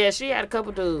 Yeah, she had a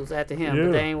couple dudes after him, Yeah.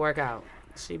 but they ain't work out.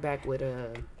 She back with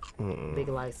a big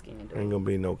light skinned dude. Ain't gonna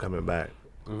be no coming back.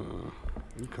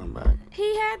 You come back.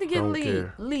 He had to get Don't leave.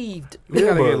 care. Leaved. You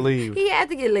gotta but- get leave. He had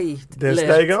to get leaved. Then Left.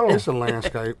 stay gone. It's a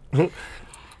landscape.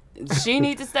 She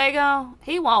need to stay gone.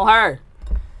 He want her.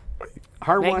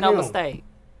 Her Make one no him. mistake.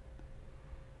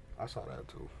 I saw that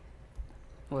too.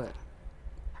 What?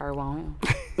 Her want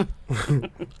him.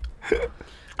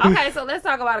 Okay, so let's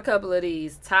talk about a couple of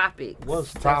these topics.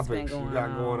 What's that's topics been you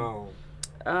got going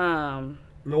on?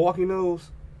 Milwaukee news.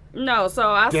 No, so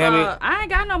I Damn saw. it. I ain't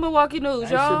got no Milwaukee news, That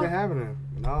shit y'all. been happening.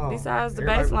 No. Besides the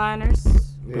Everybody- baseliners.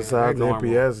 Yeah, Besides they the normal.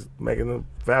 MPS making the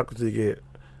faculty get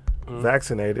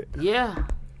vaccinated. Yeah.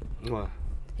 What?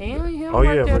 He don't Oh, work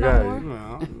yeah, there forgot no you.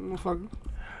 more. Yeah, motherfucker.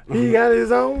 He got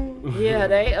his own. Yeah,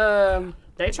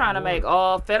 they trying to make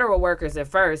all federal workers at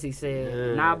first, he said.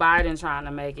 Yeah. Now Biden trying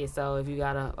to make it so if you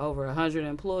got over 100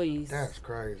 employees. That's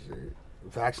crazy.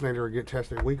 Vaccinated or get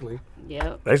tested weekly.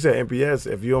 Yep. They said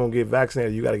MPS, if you don't get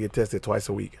vaccinated, you got to get tested twice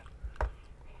a week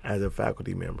as a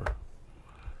faculty member.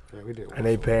 Yeah, we did. And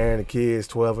they paying the kids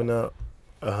 12 and up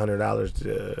 $100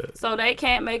 to. So they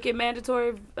can't make it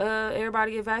mandatory.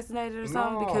 Everybody get vaccinated or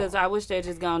something No. because I wish they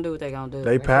just gonna do what they gonna do.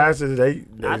 They pass it.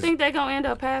 I think they gonna end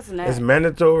up passing that. it's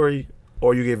mandatory,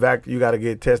 or you get You got to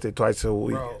get tested twice a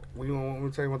week. Bro, we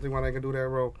want to tell you one thing why they can do that,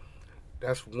 bro.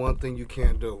 That's one thing you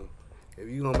can't do. If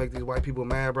you gonna make these white people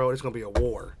mad, bro, it's gonna be a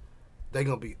war. They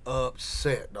gonna be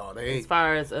upset, dog. They as ain't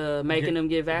far as making them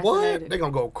get what? vaccinated. They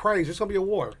gonna go crazy. It's gonna be a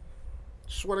war.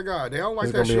 Swear to God, they don't like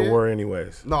It's that gonna shit. be a war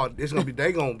anyways. No, it's gonna be.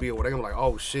 They gonna be a war. They gonna be like,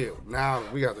 oh shit, now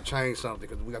we got to change something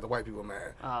because we got the white people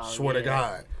mad. Oh, Swear to yeah.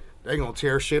 God, they gonna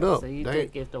tear shit up. So you They-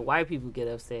 think if the white people get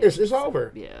upset, it's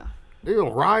over. Yeah. They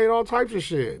gonna riot all types of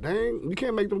shit. They ain't, you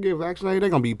can't make them get vaccinated. They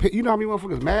gonna be. You know how many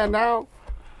motherfuckers mad now?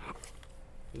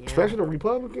 Yeah. Especially the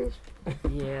Republicans.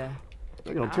 Yeah.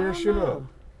 They gonna I tear don't shit know. up.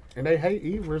 And they hate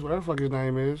Evers, whatever the fuck his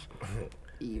name is.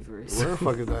 Evers. Whatever the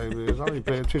fuck his name is. I don't even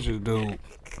pay attention to dude.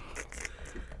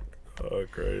 Oh,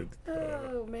 crazy.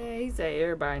 Oh man, he said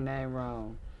everybody name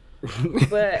wrong.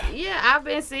 But yeah, I've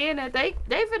been seeing that they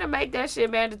finna make that shit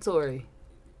mandatory.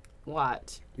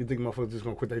 Watch. You think motherfuckers just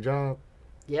gonna quit their job?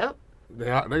 Yep. They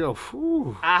go,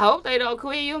 whew. I hope they don't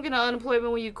quit. You don't get no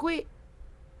unemployment when you quit.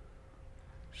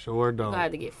 Sure You don't. gonna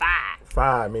have to get fired.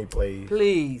 Fire me, please.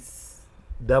 Please.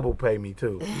 Double pay me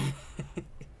too.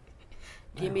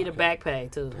 Give me the back pay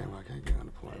too. Damn, I can't get Ain't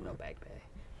unemployment. no back pay.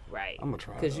 Right. I'm gonna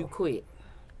try. Cause you though. quit.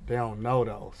 They don't know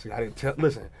though. See, I didn't tell.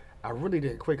 Listen, I really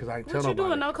didn't quit because I didn't What tell you nobody.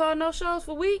 doing? No call, no shows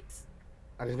for weeks?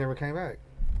 I just never came back.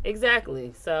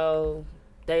 Exactly. So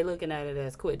they looking at it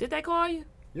as quit. Did they call you?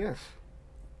 Yes.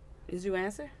 Did you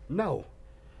answer? No.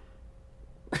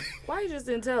 Why you just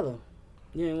didn't tell them?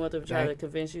 You didn't want them to try They- to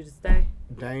convince you to stay?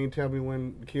 They ain't tell me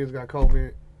when the kids got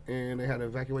COVID and they had to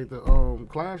evacuate the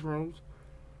classrooms.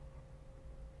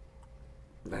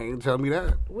 They ain't tell me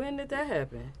that. When did that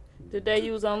happen? Did they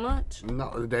use on lunch?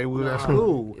 No, the day we was at No.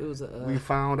 school. It was We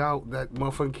found out that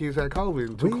motherfucking kids had COVID.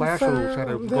 And two We classrooms had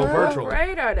to found go out. what virtual.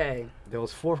 grade are they? That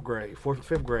was fourth and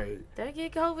fifth grade. They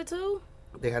get COVID too?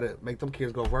 They had to make them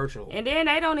kids go virtual. And then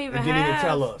they don't even And didn't even have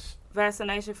tell us.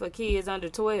 vaccination for kids under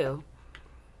 12.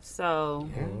 So,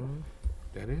 Yeah,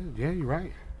 that is. Yeah, you're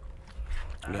right.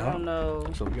 I don't know.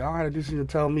 So if y'all had a decision to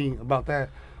tell me about that,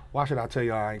 why should I tell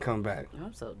y'all I ain't coming back?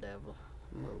 I'm so devil.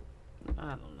 I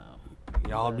don't know.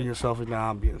 Y'all being selfish, now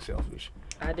I'm being selfish.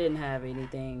 I didn't have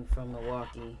anything from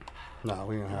Milwaukee. No,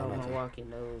 we didn't have No nothing. Milwaukee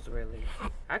news, really.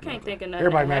 I can't think of nothing.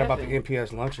 Everybody that mad about the happened.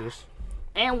 MPS lunches.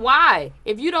 And why?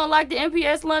 If you don't like the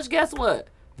MPS lunch, guess what?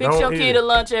 Fix Don't your eat kid it. a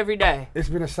lunch every day. It's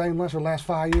been the same lunch for the last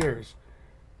 5 years.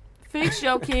 Fix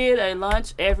your kid a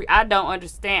lunch every. I don't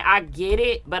understand. I get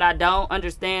it, but I don't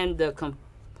understand the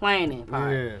complaining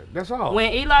part. Yeah, that's all.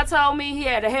 When Eli told me he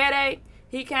had a headache,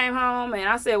 he came home and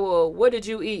I said, "Well, what did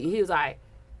you eat?" He was like,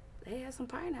 "They had some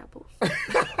pineapples."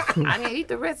 I didn't eat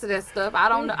the rest of that stuff. I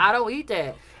don't know. I don't eat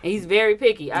that. And he's very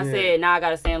picky. I Yeah. said, "Now I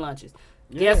gotta send lunches."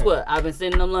 Guess Yeah. what? I've been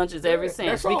sending them lunches ever since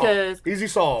That's all. because Easy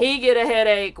solve. he get a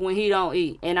headache when he don't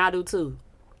eat, and I do too.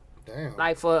 Damn.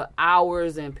 Like for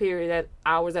hours and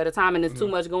hours at a time, and there's too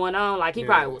much going on. Like he Yeah.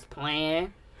 probably was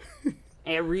playing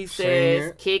at recess,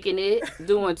 Saying. kicking it,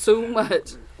 doing too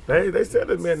much. They said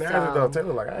this man nasty So- though.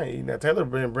 Taylor like I ain't eating that. Taylor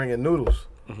been bringing noodles.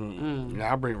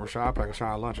 Yeah, I bring Rashad. I pack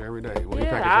Rashad lunch every day. Well, he Yeah,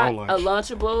 pack his own a lunch.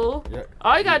 Lunchable. Yeah.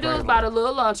 All you gotta He do bring is him buy the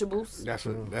little Lunchables That's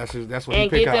what and he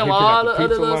pick get out. them He pick all out the other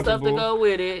pizza little stuff to Lunchable, go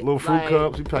with it. Little fruit Like,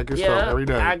 cups. He pack his stuff every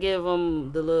day. I give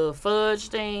them the little fudge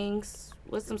things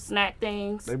with some snack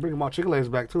things. They bring my Chick-fil-A's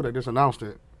back too. They just announced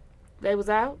it. They was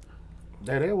out.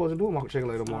 They wasn't doing my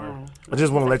Chick-fil-A tomorrow. I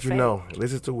just want to let you fake? know.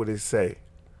 Listen to what it say.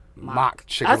 Mock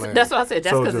Chick-fil-A. That's what I said.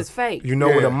 That's because the- it's fake. You know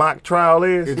what Yeah. a mock trial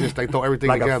is? It's just they throw everything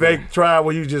like together. a fake trial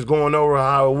where you just going over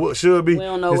how it should be. We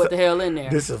don't know This what a- the hell in there.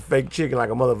 This is fake chicken like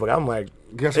a motherfucker. I'm like,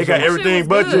 Guess they what's got in my- everything Shit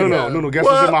but was chicken. good. No, guess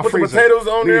what's in my With freezer? the potatoes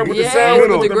on there, with the Yeah, salad,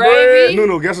 with the the gravy. bread.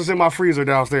 No, guess what's in my freezer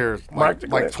downstairs? Mark the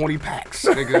Like glass. 20 packs.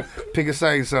 Nigga, Pick and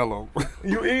Save sell them.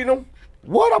 You eat them?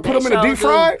 What? I put them in the deep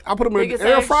fry? I put them in the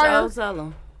air fryer?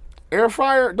 Air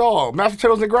fryer? Dog. Mashed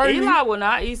potatoes and gravy? Eli will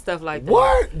not eat stuff like that.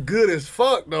 What? Good as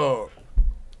fuck, dog.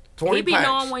 20 He be packs.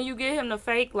 knowing when you get him the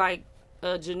fake, like,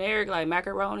 generic, like,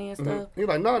 macaroni and stuff. He's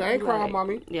like, no, that ain't He crime, like,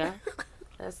 mommy. Yeah.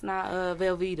 That's not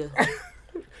Velveeta.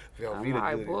 Yo, I'm Vita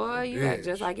like, good. boy, you act Bitch.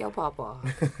 just like your papa.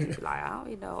 He be like, I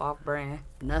don't eat no off-brand.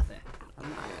 Nothing. I'm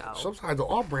like, oh, Sometimes the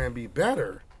off-brand be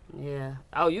better. yeah.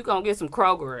 Oh, you gonna get some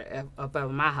Kroger up at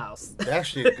my house. That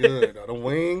shit good. The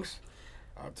wings,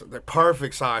 they're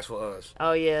perfect size for us.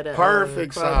 Oh, yeah. The,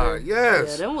 Perfect Kroger. size,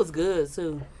 yes. Yeah, them was good,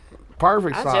 too.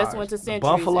 Perfect I size. just went to The Century's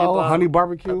and Buffalo, bought honey a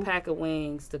barbecue. pack of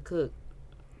wings to cook.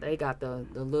 They got the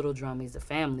little drummies, the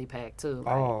family pack, too.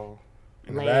 Like, Oh,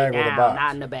 In the lay bag it or the down, box?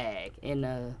 not in the bag. In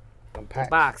the them packs.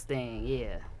 box thing,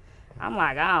 yeah. I'm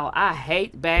like, I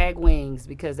hate bag wings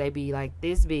because they be like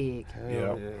this big.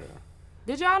 Yeah.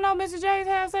 Did y'all know Mr. J's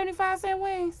have 75-cent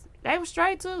wings? They were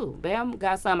straight too. Bam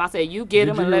got some. I said, you get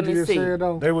them and let me see.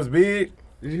 They was big.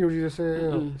 Did you hear what you just said?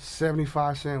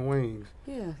 75-cent wings.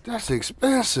 Yeah. That's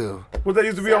expensive. What they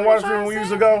used to be on Water Street when we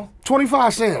used to go?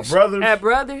 25 cents. Brothers. At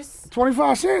Brothers,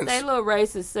 25 cents. they little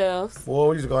racist selves. Boy,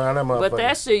 we used to go down that motherfucker. But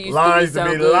that shit used Lines to be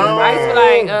so be good. long. I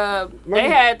used to like, they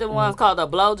had the ones called the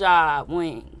blowjob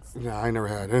wings. Yeah, I ain't never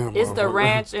had them. It's the motherfucker.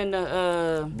 ranch and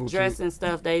the dressing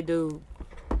stuff they do.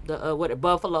 The with the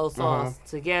buffalo sauce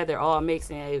together, all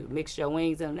mixing, mix your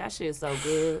wings in. That shit's so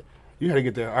good. You had to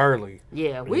get there early.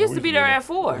 Yeah, we used to be there at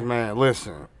 4. Man,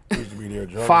 listen. We used to be there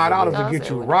drunk. $5 to get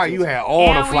you right. You had all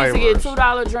the And we flavors. used to get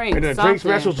 $2 drinks. And the drink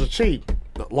specials are cheap.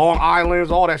 The Long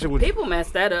Islands, all that shit was People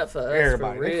messed that up for us.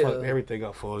 everybody. For They real. fucked everything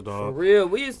up for us, For dog. real.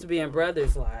 We used to be in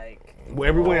Brothers like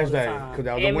Every all Wednesday, the time. because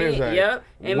that was And a me- Wednesday. Yep.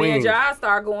 And me and Wings. John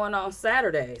start going on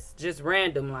Saturdays, just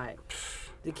random like.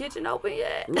 The kitchen open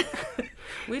yet?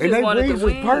 We And just they wanted wings the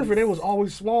was wings. perfect. It was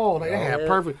always small. Like, they had Yeah.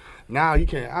 perfect. Now you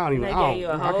can't. I don't even. They I, gave you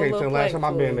a don't, I whole can't tell little the last plate time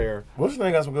I've been full. there. What's the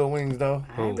name got some good wings though?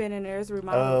 I ain't been in there. It's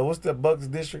remote. What's the Bucks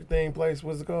District thing place?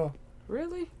 What's it called?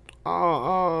 Really?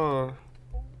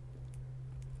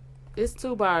 It's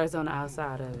 2 bars on the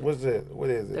outside of it. What's it? What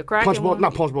is The it? cracking Punch Bowl, one?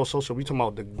 not Punch Bowl Social. We talking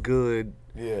about the good.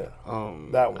 Yeah, Um,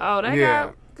 that one. Oh, they Yeah.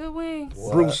 got good wings.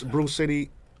 What? Bruce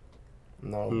City.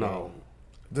 No. No.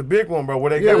 The big one, bro. Where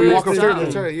they Yeah, got we Good walk upstairs and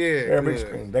something. tell you. Yeah, Big yeah.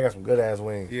 screen. They got some good ass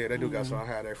wings. Yeah, they do got some. I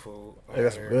had that food. They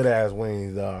got some good ass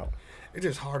wings, dog. It's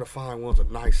just hard to find ones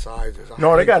of nice sizes. I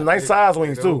No, they hate got the nice big- size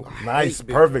wings they do. too. I hate Nice,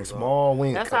 big perfect, ones, dog. small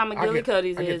wings. That's how I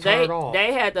McGillicuddy's get is. turned off.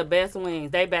 They had the best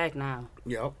wings. They back now.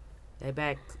 Yep. They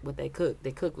back what they cooked.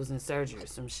 They cook was in surgery or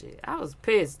some shit. I was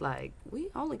pissed. Like, we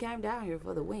only came down here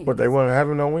for the wings. But they weren't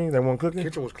having no wings. They weren't cooking.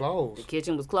 Kitchen was closed. The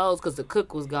kitchen was closed because the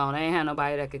cook was gone. They ain't had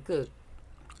nobody that could cook.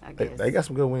 I They, guess. they got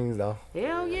some good wings though.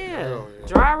 Hell yeah. Hell yeah.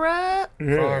 Dry rub.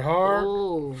 Fried hard.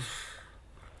 Ooh.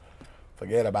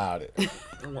 Forget about it.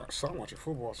 I'm watching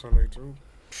football Sunday too.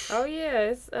 Oh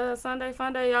yeah, it's Sunday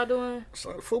Fun Day. Y'all doing?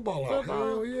 Football out. Football.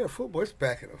 Hell yeah, football. It's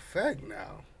back in effect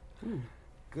now.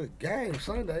 Good game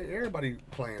Sunday. Everybody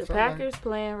playing. The Sunday. Packers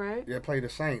playing, right? Yeah, play the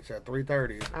Saints at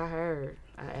 3:30. I heard.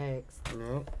 I asked.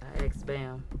 Yep. I asked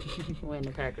Bam when the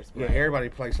Packers Yeah, play. everybody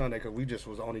play Sunday because we just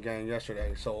was the only game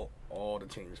yesterday, so all the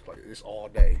teams play. It's all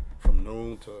day from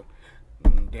noon to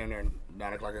dinner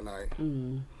 9 o'clock at night.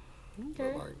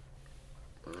 Okay. So, like,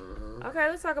 Okay,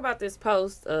 let's talk about this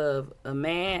post of a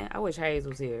man. I wish Hayes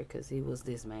was here because he was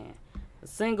this man. A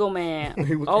single man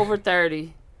He was- over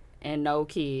 30 and no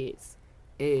kids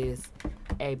is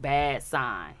a bad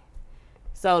sign.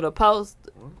 So the post,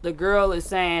 the girl is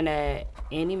saying that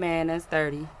any man that's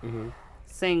 30,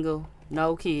 single,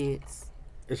 no kids,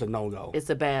 it's a no-go. it's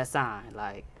a bad sign.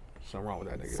 Like, Something wrong with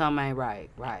that nigga. something ain't right.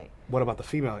 Right. What about the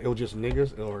female? It was just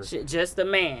niggas, or Just a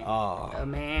man. Ah. A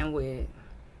man with...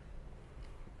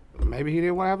 maybe he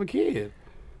didn't want to have a kid.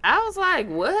 I was like,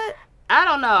 what? I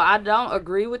don't know. I don't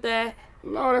agree with that.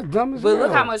 No, that's dumb as But hell.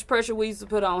 look how much pressure we used to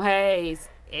put on Hayes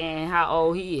and how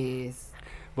old he is.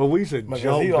 But we used to Because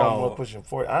joke, he almost though. pushing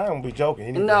 40. I don't be joking.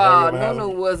 He need to No, hurry up and have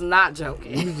Nunu a- was not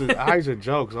joking. I used to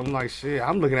joke 'cause I'm like, shit.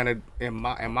 I'm looking at it in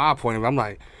my point of view. I'm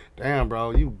like, damn,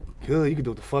 bro, you good. You can do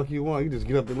what the fuck you want. You just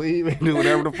get up and leave and do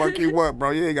whatever the fuck you want,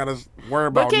 bro. You ain't gotta worry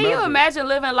about But can you nothing. imagine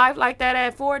living life like that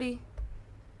at 40?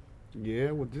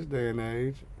 Yeah, with this day and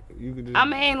age, you could just. I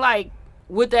mean, like,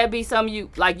 would that be something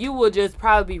you would just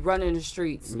probably be running the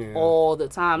streets Yeah. all the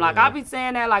time? Like, Yeah. I'll be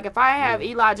saying that, like, if I have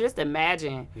Eli, just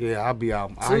imagine. yeah, I'll be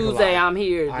out. I ain't gonna Tuesday lie. I'm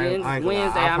here. I ain't gonna lie.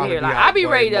 Wednesday I'll I'm probably here. be Like out I be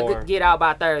way ready to more. get out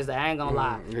by Thursday. I ain't gonna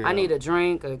lie. yeah. I need a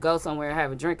drink or go somewhere,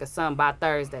 have a drink or something by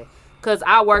Thursday. Cause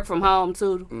I work from home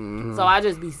too, so I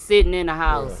just be sitting in the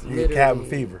house. You get cabin literally.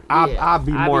 fever. I'll be I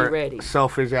be more ready.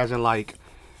 selfish, as in like.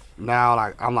 Now,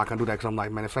 like, I'm not gonna do that because I'm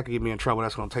like, man, if I could get me in trouble,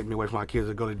 that's gonna take me away from my kids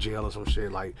to go to jail or some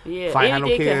shit. Like, Yeah, if I ain't had no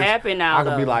anything kids, could happen now, I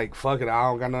could be though. like, fuck it, I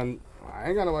don't got nothing. I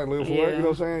ain't got nobody to live for. Yeah. You know what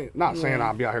I'm saying? Not saying Yeah.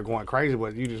 I'll be out here going crazy,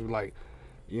 but you just be like,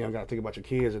 you don't gotta think about your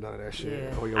kids and none of that shit.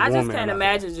 Yeah. Or your I just woman or can't nothing.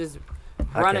 imagine just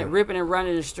ripping and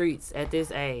running the streets at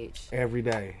this age. Every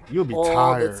day, you'll be All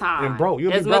tired the time. and broke.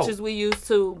 You'll as be broke. much as we used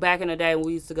to back in the day when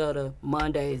we used to go to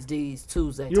Mondays, D's,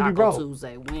 Tuesday, You'll be Taco broke.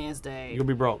 Tuesday, Wednesday, You'll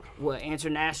be broke.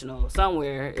 international,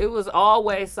 somewhere. It was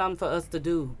always something for us to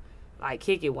do, like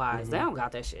kick it wise. They don't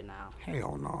got that shit now.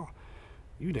 Hell no.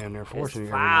 You damn near It's forcing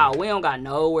every foul. night. We don't got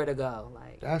nowhere to go.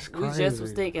 Like That's we just was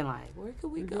crazy. thinking like, where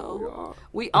could we go? are.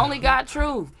 We only got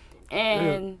Truth,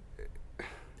 and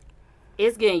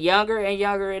it's getting younger and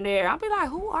younger in there. I'll be like,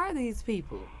 who are these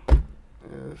people?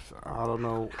 Yes, I don't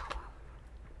know.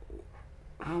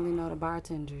 I only know the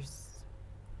bartenders.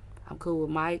 I'm cool with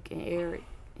Mike and Eric.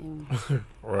 And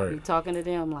Right. be talking to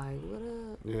them like, what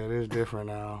up? Yeah, it is different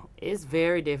now. It's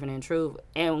very different in truth.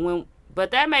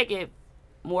 But that make it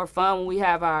more fun when we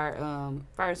have our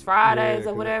first Fridays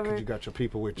or whatever. 'Cause you got your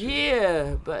people with you.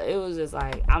 Yeah, but it was just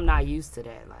like, I'm not used to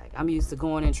that. Like, I'm used to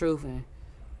going in truth and,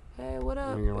 hey, what up,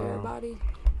 Hanging around. everybody?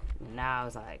 And now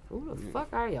it's like, who the fuck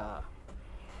are y'all?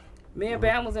 Me and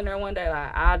Bam was in there one day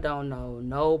like, I don't know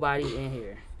nobody in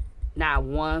here. Not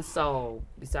one soul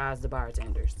besides the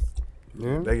bartenders.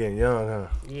 Yeah. They getting young, huh?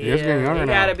 Yeah, it's getting younger it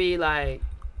now. gotta be like,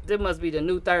 this must be the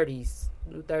new 30s,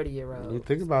 new 30-year-olds. You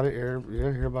think about it,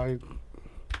 everybody.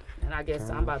 And I guess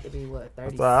I'm about to be, what,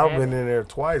 37? So I've been in there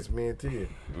twice, me and Tia.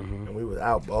 And we was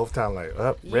out both times, like,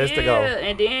 up, rest to go.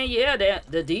 And then,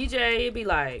 the DJ, it be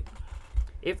like,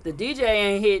 if the DJ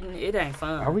ain't hitting, it ain't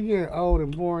fun. Are we getting old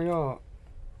and boring, y'all?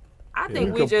 I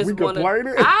think we we just want to.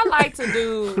 complaining? I like to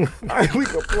do. we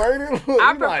complaining?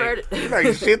 I prefer like, to- you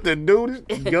like shit to do,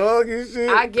 this young and shit.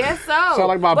 I guess so. Sound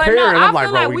like my but parents. No, I I'm like,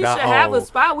 feel bro, like we we not should have a old.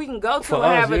 spot we can go to For and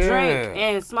us, have a yeah. drink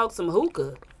and smoke some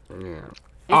hookah Yeah. instead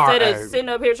Alright. of sitting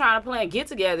up here trying to plan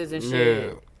get-togethers and shit.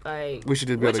 Yeah. Like, We should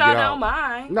just be which able to I get don't out.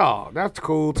 mind. No, that's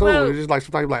cool too. Well- It's just like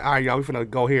sometimes you're like, all right, y'all, we finna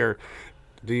go here.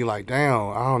 Then you like, damn,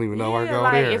 I don't even know where to Yeah, go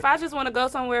like there. if I just want to go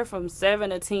somewhere from 7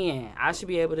 to 10, I should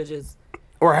be able to just.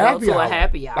 Or happy to a hour.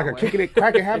 happy Like hour. a kicking it,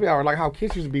 cracking happy hour, like how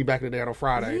Kiss used to be back in the day on a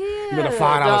Friday. Yeah, You know, the $5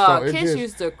 dog, stuff. It's Kiss just,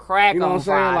 used to crack you know on what I'm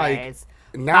saying? Like, Fridays.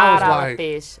 now it's $5 like,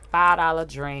 fish, $5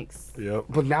 drinks. Yep.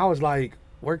 but now it's like,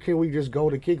 where can we just go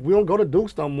to kick? We don't go to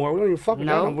Duke's no more. We don't even fuck with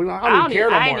No, that. I don't even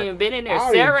care no I more. ain't even been in there. I don't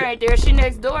even Sarah ca- ain't there. She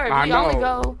next door. I We only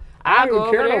know. go. I I don't go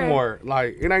even care over no there. more.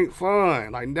 Like, it ain't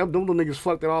fun. Like, them little niggas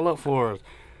fucked it all up for us.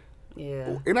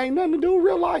 Yeah. It ain't nothing to do with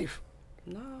real life.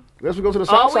 No. Unless we go to the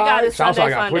All South we got Side. is South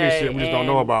Sunday Side got plenty of Funday, shit we just don't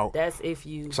know and about. That's if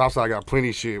you. South Side got plenty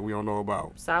of shit we don't know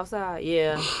about. Southside,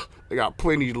 yeah. They got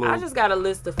plenty of little. I just got a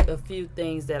list of a few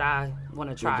things that I want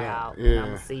to try Yeah, out. yeah. And I'm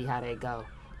going to see how they go.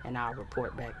 And I'll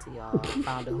report back to y'all.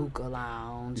 Found a hookah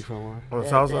lounge. You feel what? On the that,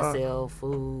 south that side? sell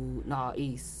food. No,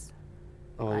 east.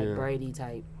 Oh, Like yeah. Brady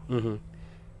type.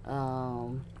 Mm-hmm.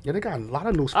 Um, Yeah, they got a lot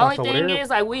of new spots only over thing there. is,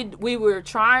 like, we were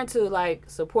trying to, like,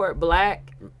 support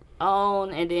black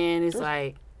owned. And then it's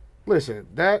like, Listen,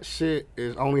 that shit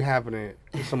is only happening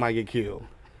if somebody get killed.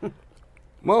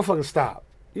 Motherfucker, stop.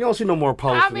 You don't see no more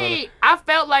posts. I mean, I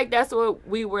felt like that's what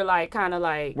we were, like, kind of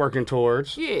like, working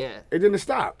towards. yeah. It didn't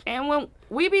stop. And when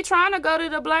we be trying to go to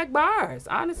the black bars,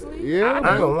 honestly. Yeah. I I ain't do.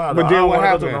 gonna lie, But though. then I don't what wanna go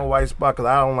happened? to no white spot because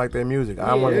I don't like their music.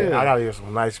 I Yeah. gotta hear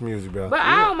some nice music, bro. But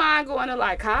I don't mind going to,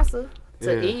 like, Casa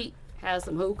to Yeah. eat, have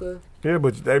some hookah. Yeah,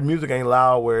 but their music ain't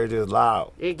loud where it's just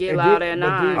loud. It get And loud then- at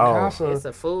but then 9. Oh. Casa, It's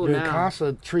a fool then now.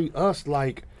 Casa treat us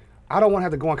like, I don't want to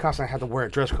have to go in Casa and have to wear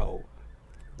a dress code.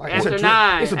 Like, After it's a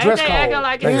 9. It's a Ain't dress they code. acting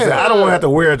like Like it's I said, I don't want to have to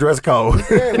wear a dress code.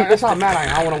 Yeah, like, that's how mad I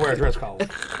am. I want to wear a dress code.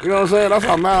 You know what I'm saying? That's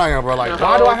how mad I am, bro. Like, The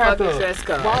why do whole I have to? fucking dress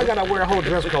code. Why I gotta wear a whole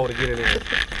dress code to get in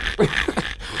there?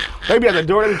 They be at the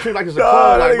door. They be treated like it's a Dog,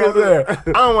 club. that Like, nigga bro,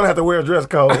 said, I don't want to have to wear a dress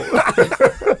code.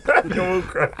 Go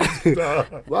crazy, dog.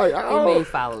 like, I You mean don't.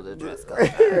 follow the dress code.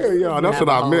 Yeah, that's Have what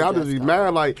a I whole meant. I dress just be code.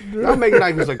 mad. Like, y'all make it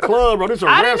like it's a club, bro. This is a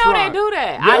I didn't know restaurant. they do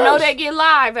that. I know Yes. they get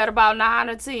live at about 9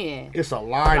 or 10. It's a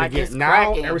line Like to get it's now.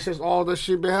 cracking. Ever since all this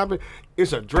shit been happening,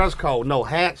 it's a dress code. No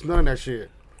hats, none of that shit.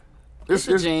 It's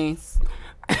the jeans.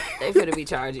 They finna be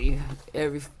charging you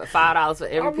every $5 for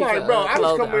every I'm piece like, of bro, I just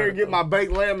clothing come here and get article. my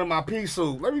baked lamb and my pea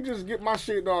soup. Let me just get my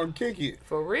shit dog and kick it.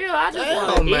 For real, I just Damn,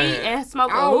 want to man. eat and smoke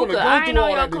a I don't want to hookah. go I ain't through know all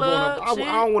your that. to go in a- club shit.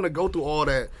 I don't want to go through all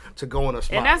that to go in a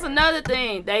spot. And that's another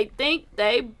thing. They think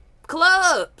they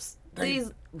clubs.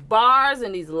 These bars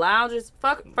and these lounges.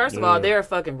 First of all, they're a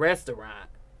fucking restaurant.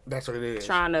 That's what it is.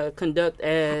 Trying to conduct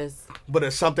as But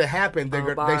if something happened, A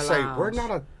they bar say, lounge. we're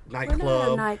not a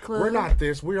nightclub. nightclub. We're not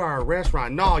this. We are a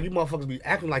restaurant. No, you motherfuckers be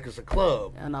acting like it's a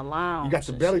club. in a lounge. You got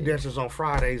the and belly shit. dancers on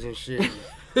Fridays and shit.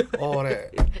 All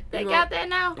that. They You know, got that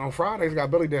now? On Fridays, got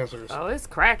belly dancers. Oh, it's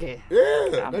cracking.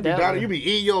 Yeah, I'm they be down. down there. You be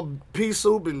eating your pea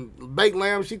soup and baked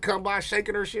lamb. She come by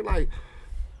shaking her shit like.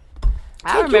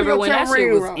 I Take remember your when that shit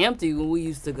tambourine was around. empty when we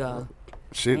used to go.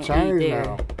 Shit and eat changed there.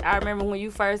 now. I remember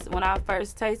when I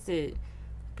first tasted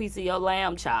a piece of your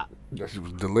lamb chop. That shit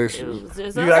was It delicious. was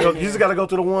just You us gotta go. in You there. just gotta go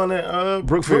to the one at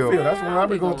Brookfield. That's the one I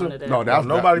be going to to. that. No, that's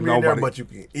Nobody be in there, nobody. but you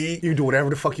can eat. You do whatever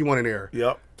the fuck you want in there.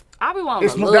 Yep. I be wanting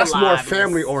It's a little that's more liveness.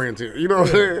 family oriented. You know what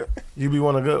I'm saying? You be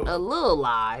want to go. A little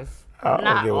live. I don't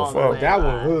Not give a all the fuck. way That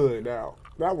one live. hood now.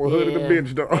 That one hood in the Yeah.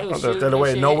 bench though. They was That's shooting the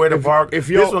way. shit. Nowhere to park. if This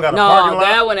you're- one got a No, parking lot.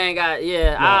 that one ain't got.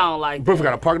 Yeah, I don't like. Brooklyn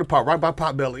that. got a parking pot right by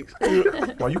Pot Bellies.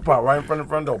 Well, you park right in front of the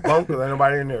front door. Bump, because ain't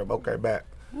nobody in there. Okay, back.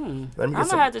 Let me I'm get gonna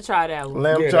some have to try that one.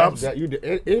 lamb Yeah, chops.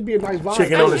 it'd be a nice vibe.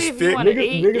 Chicken on the Especially if stick. you wanna Niggas-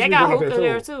 eat. niggas They be got going out hookah there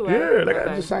there too. too, right? Yeah, they got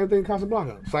It's the same thing in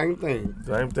Casablanca. Same thing.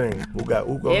 Same thing. Uga. They'll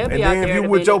And be out then if there you in a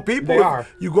with your minute. people, They are.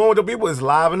 you going with your people, it's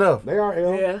live enough. They are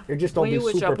ill. Yeah. It just don't When be you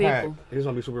with super your packed. people. It just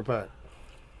don't be super packed.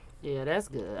 Yeah, that's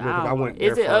good. Yeah, 'cause I went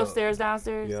Is there it for- upstairs,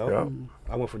 downstairs? Yeah. Yeah.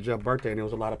 I went for Jeff's birthday and there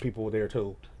was a lot of people there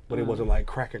too. But it wasn't like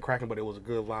cracking, but it was a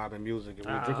good vibe and music and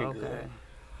we were drinking good.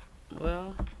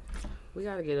 Well, we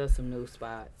gotta get us some new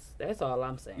spots. That's all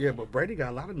I'm saying. Yeah, but Brady got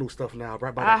a lot of new stuff now,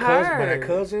 right? By I that heard.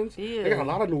 cousins. Yeah. They got a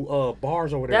lot of new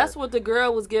bars over there. That's what the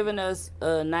girl was giving us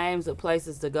names of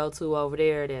places to go to over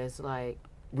there. That's like,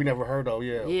 we never heard of,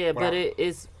 yeah. yeah, but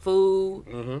it's food,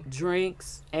 Mm-hmm.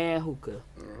 drinks, and hookah.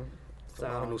 A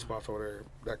lot of new spots over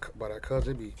there. By that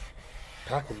cousin, be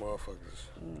packed with motherfuckers.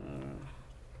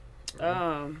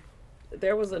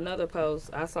 There was another post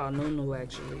I saw. Nunu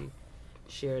actually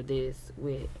share this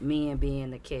with men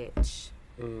being the catch.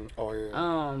 Oh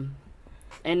yeah.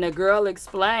 And the girl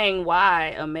explained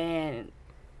why a man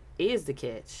is the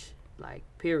catch. Like,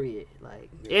 period. Like,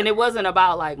 and it wasn't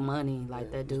about like money.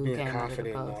 Like that dude Being came into the confident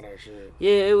and all post. that shit.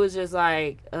 Yeah, it was just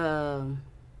like,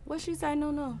 what she say?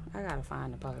 No, I gotta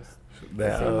find the post.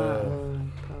 That It's in my,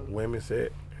 post. women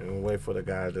said and wait for the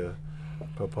guy to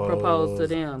propose. Propose to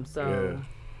them. So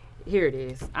here it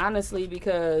is. Honestly,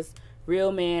 because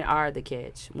real men are the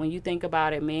catch. When you think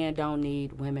about it, men don't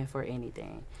need women for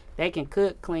anything. They can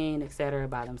cook, clean, etc.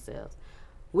 by themselves.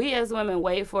 We as women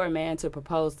wait for a man to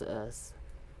propose to us.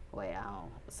 Wait,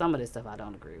 some of this stuff I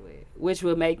don't agree with, which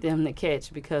would make them the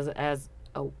catch because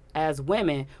as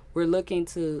women, we're looking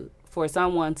for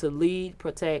someone to lead,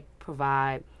 protect,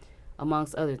 provide,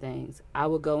 amongst other things. I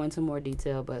will go into more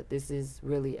detail, but this is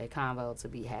really a convo to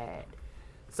be had.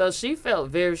 So she felt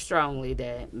very strongly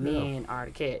that men are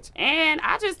the catch. And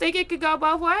I just think it could go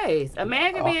both ways. A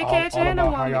man can be a catch and a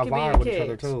woman can vibe with each be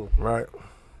other a catch. too. Right.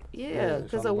 Yeah, it's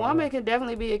because all a about woman that. can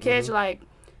definitely be a catch. Like,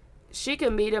 she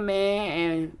can meet a man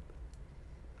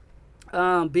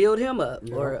and build him up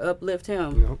or uplift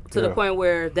him to the point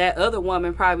where that other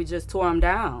woman probably just tore him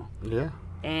down. Yeah.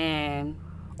 And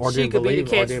Or she didn't could be the believe, or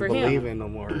catch didn't for believe him. in no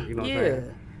more. You know what I'm Yeah.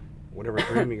 saying? Whatever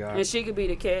dream he got. And she could be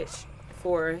the catch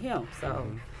for him. So,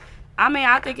 I mean,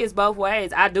 I think it's both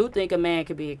ways. I do think a man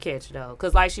could be a catch, though.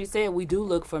 Because, like she said, we do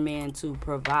look for men to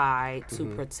provide, to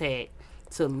protect,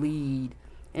 to lead,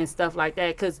 and stuff like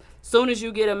that. Because soon as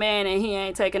you get a man and he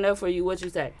ain't taking up for you, what you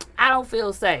say? I don't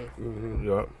feel safe.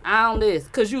 Yup. I don't this.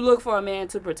 Because you look for a man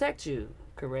to protect you,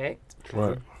 correct?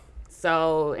 Right.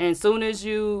 So, and soon as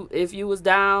if you was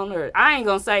down, or I ain't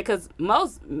gonna say, because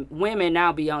most women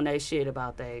now be on their shit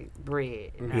about their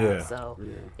bread. Now, Yeah. So,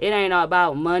 it ain't all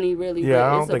about money, really. Yeah, but I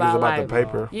don't it's think it's about like, the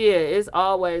paper. Yeah, it's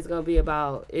always gonna be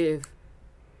about if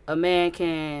a man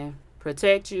can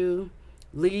protect you,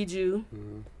 lead you.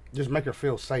 Just make her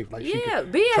feel safe. Like she Yeah,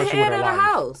 can be a trust you with head her of the life.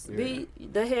 house. Yeah. Be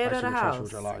the head Like of she the can trust you house.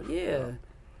 with your life. Yeah.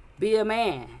 Be a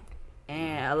man.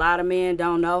 And a lot of men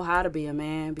don't know how to be a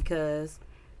man because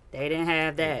they didn't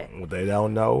have that. What they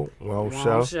don't know won't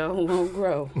show. Won't show, won't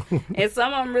grow. And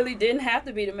some of them really didn't have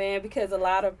to be the man because a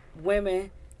lot of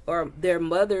women or their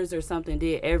mothers or something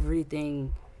did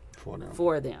everything for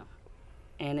them.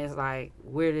 And it's like,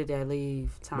 where did that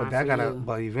leave time But that for gotta. you?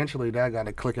 But eventually, that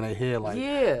gotta click in their head. Like,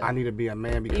 Yeah. I need to be a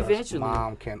man because Eventually.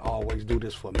 mom can always do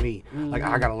this for me. Like,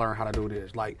 I gotta learn how to do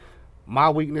this. Like, my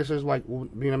weakness is like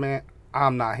being a man.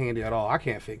 I'm not handy at all. I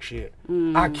can't fix shit.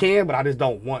 I can, but I just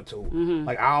don't want to.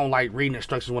 Like, I don't like reading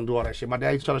instructions, want to do all that shit. My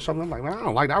dad used to tell us something. I'm like, man, I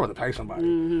don't like that. I'd rather pay somebody. You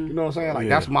know what I'm saying? Like,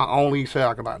 that's my only say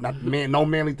about that. No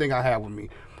manly thing I have with me.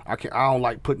 I don't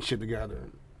like putting shit together.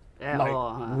 At Like,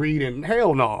 all, huh? reading.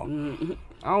 Hell no.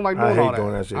 I don't like doing I all hate that.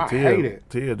 doing that shit. I Tia, hate it.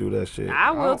 Tia do that shit.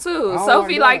 I will too. I don't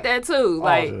Sophie like like that. that too.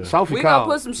 Like, Sophie we gonna Kyle.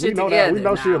 put some shit We know together. That. We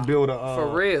know she'll now. build For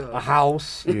real. a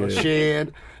house, Yeah. a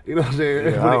shed. You know what I'm saying?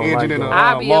 Yeah, With I an don't engine like and a that.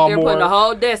 I'll be up there lawnmower. putting the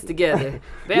whole desk together.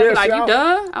 Baby Yeah, like, see, you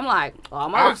done? I'm like,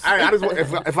 almost. I just want,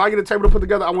 if I get a table to put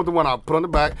together, I want the one I put on the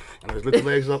back and I just lift the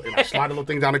legs up and I slide the little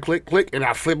thing down and click, and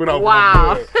I flip it over.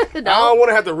 Wow. I don't want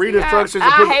to have to read instructions.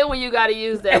 and I put hate when you got to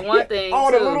use that one thing.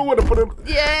 Oh, too. the little one to put it,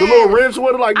 Yeah. the little wrench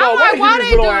one. Like, no, I'm why like, why you they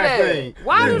this little do ass that? thing?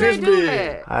 Why do It's they this do big.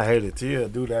 that? I hate it. Tia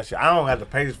do that shit. I don't have the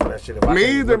patience for that shit. If I Me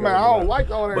can't either, look at man. it, I don't man. like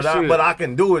all that But shit. I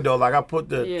can do it though. Like I put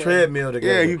the Yeah. treadmill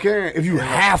together. Yeah, you can if you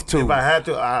have to. If I had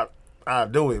to, I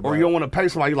do it. Or bro. you don't want to pay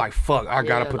somebody, you like, fuck, I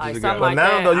gotta Yeah, put like this something together. But like now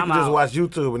that, though, you I'm can just out. watch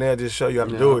YouTube and they'll just show you how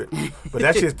to do it. But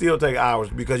that shit still take hours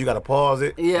because you got to pause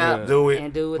it, Yeah. do it,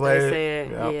 And do what play they it.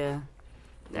 said. Yep. Yeah.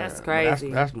 That's But crazy.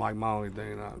 That's like my only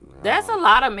thing. That's a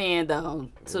lot of men though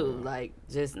too. Like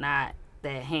just not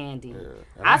that handy.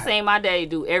 I seen my daddy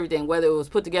do everything, whether it was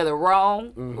put together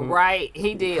wrong, right?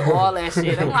 He did all that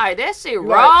shit. I'm like, that shit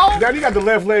wrong. Now you got the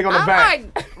left leg on the I'm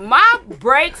back. like, my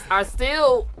brakes are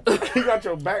still. You got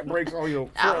your back brakes on your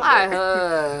I'm front.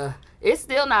 like, it's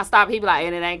still not stopped. He be like,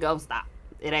 and it ain't gonna stop.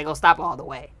 It ain't gonna stop all the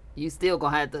way. You still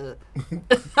gonna have to.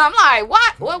 I'm like,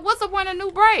 what? What's the point of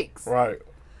new brakes? Right.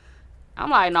 I'm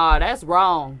like, nah, that's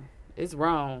wrong. It's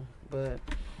wrong. But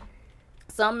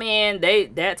some men,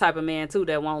 that type of man too,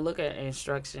 that won't look at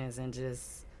instructions and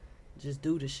just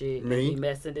do the shit. Me? And be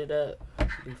messing it up.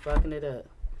 Be fucking it up.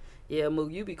 Yeah,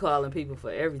 Mook, you be calling people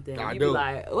for everything. I you do. be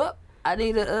like, whoop, I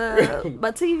need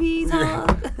my TV's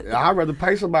on. I'd rather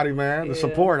pay somebody, man, to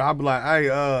support. I'd be like,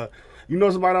 hey, you know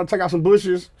somebody that'll take out some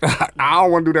bushes? I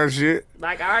don't want to do that shit.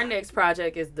 Like, our next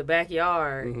project is the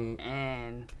backyard.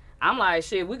 And I'm like,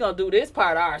 shit, we gonna do this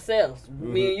part ourselves.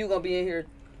 Me and you gonna be in here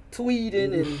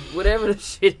tweeting and whatever the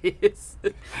shit is.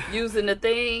 Using the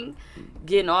thing,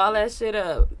 getting all that shit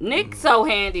up. Nick's so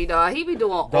handy, dog. He be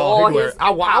doing all his I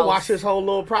house. watched his whole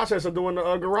little process of doing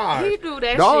the garage. He do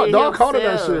that dog, shit Dog coded that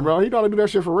himself. shit, bro. He know to do that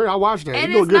shit for real. I watched that. And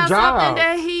he do a it's good not job. something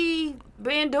that he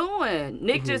been doing.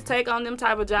 Nick just take on them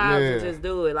type of jobs and just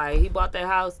do it. Like, he bought that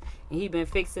house and he been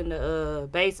fixing the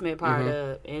basement part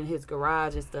up in his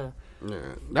garage and stuff. Yeah.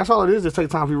 That's all it is. Just take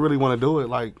time if you really want to do it.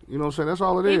 Like, you know what I'm saying? That's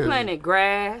all it He is. planted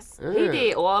grass. Yeah. He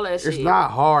did all that shit. It's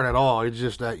not hard at all. It's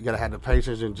just that you gotta have the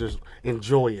patience and just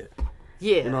enjoy it.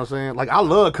 Yeah. You know what I'm saying? Like, I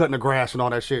love cutting the grass and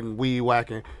all that shit and weed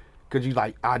whacking. Cause you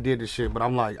like, I did this shit, but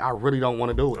I'm like, I really don't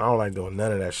want to do I don't like doing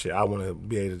none of that shit. I want to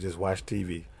be able to just watch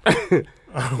TV. it.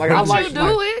 Like, I like you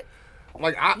do it.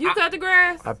 Like, You cut the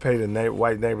grass. I pay the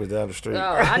white neighbors down the street. Oh,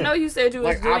 I know you said you was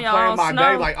like, doing I your plan own my snow.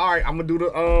 day. Like, all right, I'm gonna do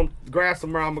the grass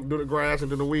tomorrow. I'm gonna do the grass and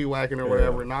do the weed whacking or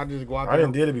whatever, and I just go out there. I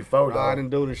didn't did it before, though. I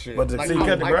didn't do this shit. But to like, see I'm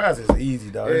cut the like- grass is easy,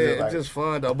 though. Yeah, It's it's just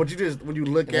fun though. But you just when you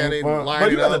look like, at it, and line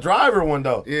but you it got the up, driver one,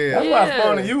 though. Yeah. That's why it's Yeah.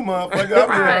 fun to you, motherfucker. I'm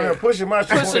just out here pushing my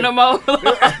shit. Pushing them over.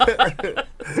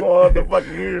 all the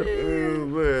fucking year. Oh,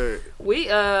 man. We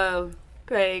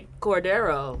paid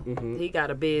Cordero. He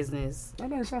got a business.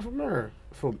 That ain't sound familiar.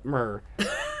 Familiar.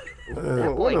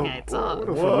 That boy can't talk.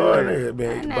 Boy, nigga,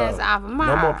 man, That's off of no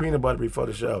mine. more peanut butter before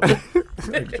the show.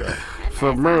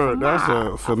 Familiar. That's a I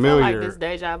feel familiar. like this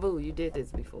deja vu. You did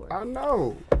this before. I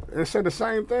know. It said the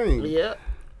same thing. Yep.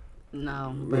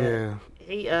 No, but Yeah.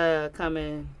 he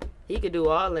coming. He could do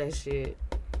all that shit.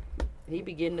 He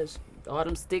be getting all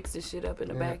them sticks and shit up in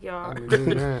the I backyard didn't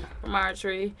do that. from our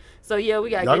tree. So yeah, we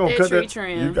gotta Y'all get gonna that cut tree that?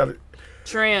 trimmed. You got it.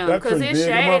 Trim That because tree it big,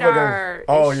 shade motherfucker. our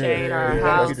Oh, it yeah, shade yeah, our yeah,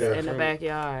 house that's in the true.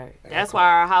 backyard. That's why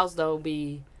our house don't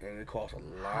be. And it costs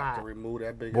a lot Hot. to remove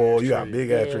that big Boy, ass you got tree.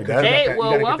 big ass Yeah. tree. They- That's you gotta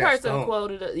One get that person stump.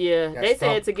 quoted. That They stump.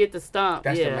 said to get the stump.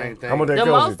 That's yeah. the main thing. how much that The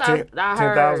goes? most I heard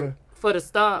 10,000? for the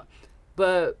stump,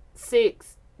 but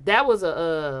 6. That was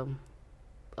a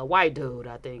white dude,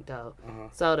 I think though.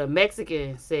 So the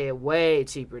Mexican said way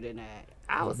cheaper than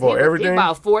that. For he everything?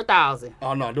 about 4,000.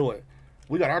 Oh no, do it.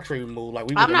 We got our tree removed. Like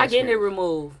we. I'm with the not getting it Mexicans.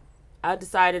 removed. I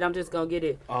decided I'm just gonna get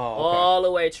it Oh, okay. all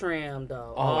the way trimmed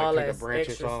though. Oh, like all take the that branches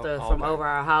extra off? stuff Oh, from okay. over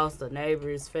our house, the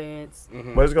neighbor's fence.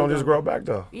 But it's gonna just grow back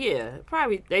though. Yeah,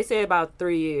 probably they said about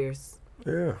 3 years.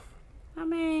 Yeah. I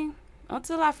mean,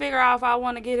 until I figure out if I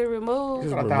want to get it removed,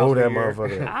 Just Got remove 1,000 that a year.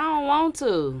 motherfucker. I don't want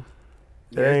to.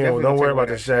 Yeah, it's definitely Don't gonna worry take about away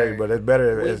the that shade, shade. but it's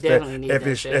better We if definitely need that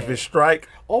if shade. it strike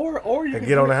Or you and can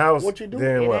get do on the house. What you do?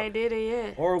 Then It what? ain't did it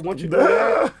yet. Or once you do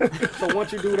that, so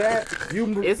once you do that, you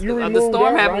remove The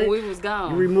storm that, happened right? when we was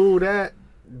gone. You remove that,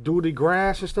 do the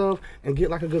grass and stuff, and get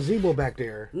like a gazebo back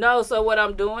there. No, so what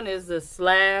I'm doing is the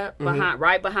slab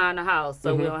right behind the house,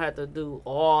 so we don't have to do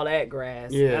all that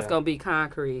grass. Yeah. That's gonna be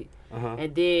concrete,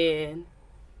 and then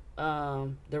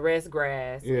the rest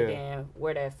grass, Yeah. and then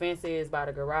where that fence is by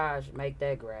the garage, make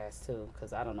that grass too,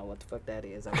 cause I don't know what the fuck that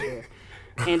is over there.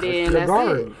 And then The that's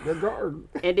garden, it. the garden.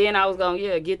 And then I was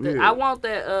gonna get the. Yeah. I want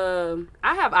that.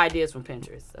 I have ideas from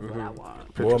Pinterest of what I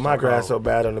want. Boy, my grass so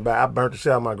bad on the back. I burnt the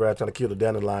shit out of my grass trying to kill the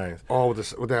dandelions. Oh, with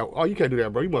that. Oh, you can't do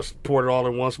that, bro. You must pour it all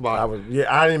in one spot.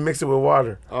 I didn't mix it with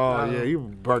water. Oh yeah, you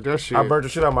burnt that shit. I burnt the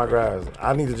shit out of my grass.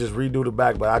 I need to just redo the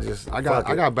back, but I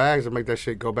got bags that make that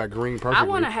shit go back green perfectly. I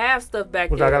want to have stuff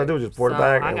back What there. I gotta do? Just pour the So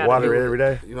bag I and gotta water do it every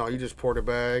day. You know, you just pour the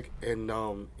bag and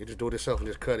you just do it yourself and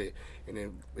just cut it, and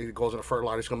then it goes in the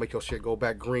fertilizer. It's gonna make your shit go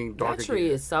back green, dark That tree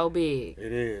again. is so big.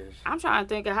 It is. I'm trying to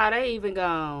think of how they even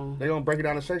gone. They gonna break it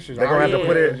down in sections. They gonna have to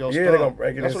put it. Your Yeah, stuff. they gonna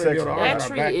break it That's in what they do sections. in our That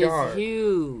tree backyard. is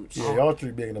huge. Yeah, y'all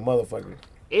tree big in the motherfucker.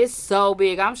 It's so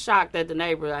big. I'm shocked that the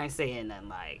neighbor ain't saying nothing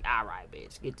like, all right,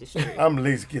 bitch, get this tree. I'm at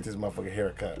least get this motherfucking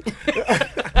haircut.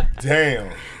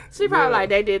 Damn. She probably like,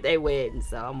 they did their wedding,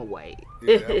 so I'm going to wait.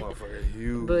 Yeah, that motherfucker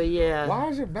huge. But yeah. Why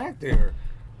is it back there?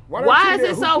 Why is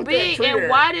it so big, and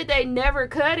why did they never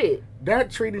cut it?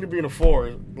 That tree need to be in the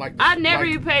forest. Like I never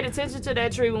even paid attention to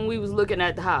that tree when we was looking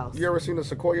at the house. You ever seen a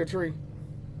sequoia tree?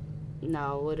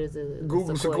 No, what is it?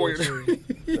 Google sequoia tree.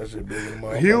 That shit big as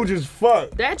motherfucker. Huge as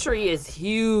fuck. That tree is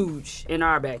huge in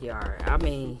our backyard. I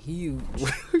mean, huge.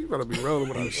 You better be rolling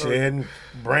with us. Shedding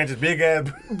branches, big ass.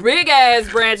 Big ass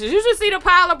branches. You should see the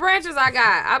pile of branches I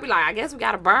got. I'll be like, I guess we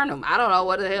gotta burn them. I don't know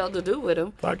what the hell to do with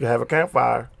them. I could have a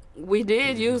campfire. We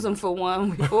did use them for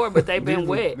one before, but they've been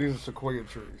wet. These are sequoia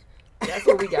trees. That's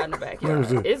what we got in the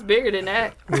backyard. It's bigger than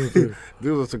that.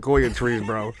 These are sequoia trees,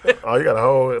 bro. Oh, you got a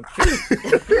whole.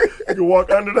 You can walk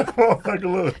under that motherfucker.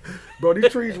 Look. Bro,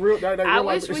 these trees real. They I real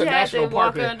wish it's we a had national to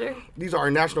walk park. under. These are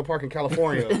a national park in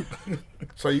California.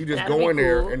 So you just That'd go be in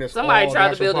there cool. and it's Somebody all tried to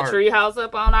national build park. a tree house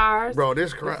up on ours. Bro,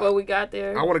 this crap. before we got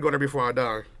there. I want to go there before I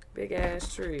die. Big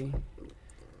ass tree.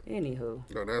 Anywho,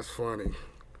 No, that's funny.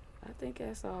 I think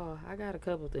that's all. I got a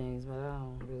couple things, but I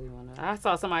don't really want to. I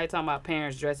saw somebody talking about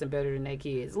parents dressing better than their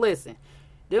kids. Listen,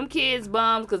 them kids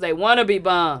bums because they want to be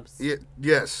bums. Yeah,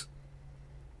 yes.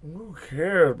 Who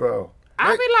cares, bro?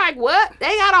 I be like, what?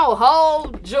 They got on whole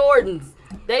Jordans.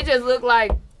 They just look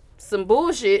like some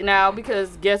bullshit now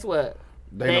because guess what?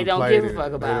 They don't give a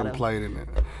fuck about They them. done played in it.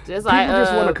 Just like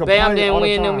just wanna complain Bam didn't all the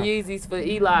win them time. Yeezys for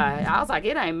Eli. I was like,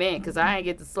 it ain't meant because I ain't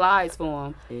get the slides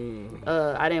for him.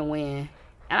 I didn't win.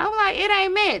 And I was like, it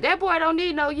ain't meant. That boy don't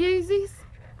need no Yeezys.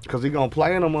 Because he going to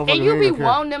play in them motherfuckers. And you He be don't care.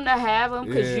 wanting them to have them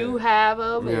because Yeah. you have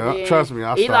them. Yeah, and then trust me,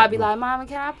 I Eli stopped be them. like, Mama,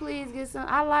 can I please get some?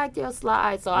 I like your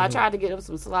slides. So I tried to get him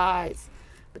some slides,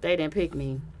 but they didn't pick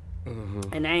me.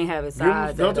 And they ain't having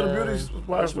sides. Go at, to the beauty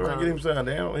supply store and get him something.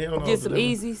 He don't know Get what some to do.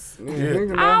 Yeezys.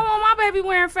 Yeah. I don't want my baby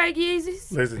wearing fake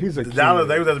Yeezys. Listen, He's a the Dallas, kid.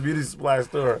 they was at the beauty supply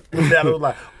store. The Dallas was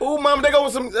like, "Oh, mama, they go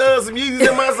with some Yeezys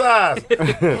in my size."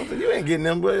 I said, you ain't getting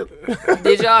them, but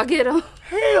Did y'all get them?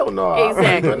 hell no.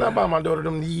 Exactly. I'm not buy my daughter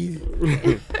them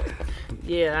Yeezys.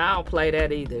 Yeah, I don't play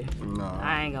that either. No.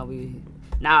 I ain't gonna be.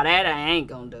 Now that I ain't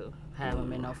gonna do. Have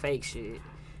him in no fake shit.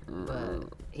 But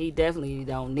he definitely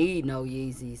don't need no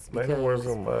Yeezys They can wear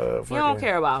because some you don't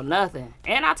care about nothing.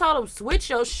 And I told him switch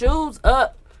your shoes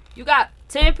up. You got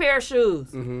 10 pair of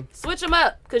shoes. Switch them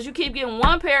up because you keep getting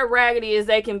one pair raggedy as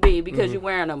they can be because you're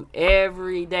wearing them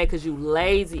every day because you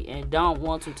lazy and don't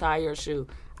want to tie your shoe.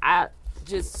 I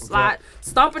just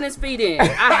stomping his feet in.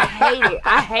 I hate it.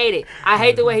 I hate it. I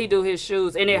hate the way he do his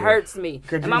shoes and it hurts me.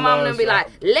 Could And you my mom love them be like,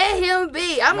 let him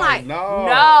be. I'm like, no.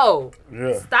 no.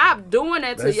 Yeah. Stop doing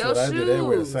that to That's your what I did. They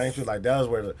wear the shoes. same shoes. Like that was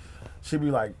where she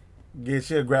be like,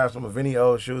 she'll grab some of Vinny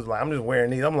old shoes. Like I'm just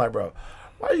wearing these. I'm like, bro,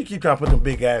 why you keep trying to put them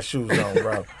big ass shoes on,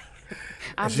 bro?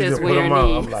 I'm And she just put 'em wearing on.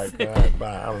 these. I'm like, all right,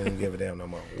 bye. I don't even give a damn no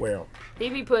more. Wear them. He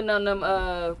be putting on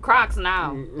them Crocs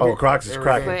now Oh, Crocs is for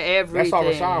cracking. everything. That's all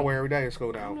Rashad wear every day in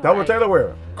school now. That what Taylor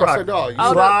wear. Crocs. I said, dog, you Oh,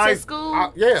 to Slides.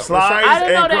 school? yeah. Slides I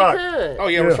didn't know and they Crocs. could. Oh,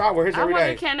 yeah, Yeah. Rashad wear his I every wonder,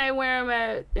 day. can they wear them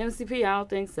at MCP? I don't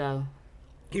think so.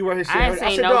 He wear his shit. I ain't every day. I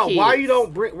seen said, no dog, why kids. you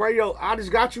don't bring, I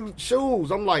just got you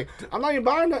shoes. I'm like, I'm not even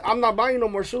buying that. I'm not buying no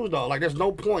more shoes, though. Like, there's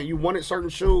no point. You wanted certain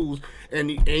shoes,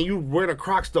 and you wear the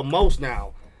Crocs the most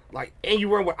now. Like, and you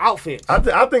wear them with outfits. I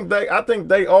think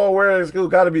they all wear it in school.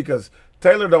 Got to be because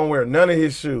Taylor don't wear none of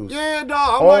his shoes. Yeah,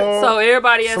 dog. I'm Oh. like, So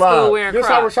everybody at Slide. school wearing this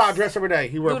how Crocs. Rashad dress every day.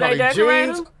 He wear Do they probably decorate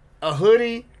jeans, them? a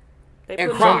hoodie, They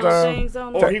and put Crocs. machines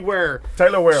on or them. he wear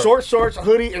Taylor wear short shorts,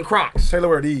 hoodie, and Crocs. Taylor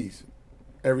wear these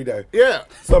every day. Yeah.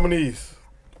 Some of these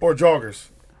or joggers.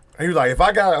 And he was like, if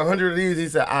I got 100 of these, he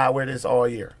said, I wear this all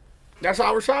year. That's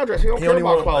how Rashad dress. He don't He care only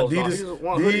about want clothes. dog. He Adidas, just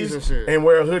want hoodies and these, shit. and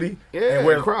wear a hoodie, Yeah, and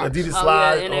wear Crocs. Adidas Oh,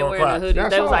 slides yeah, and they or wearing Crocs. the hoodies.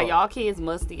 That's They was like, all. y'all kids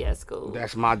musty at school.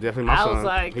 That's definitely my son. I was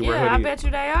like, He wear yeah, I hoodie. bet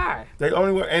you they are. They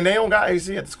only wear, and they don't got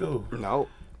AC at the school. No.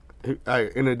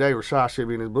 Hey, in the day, Rashad should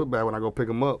be in his book bag when I go pick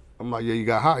him up. I'm like, yeah, you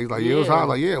got hot. He's like, yeah, it was Yeah. hot. I'm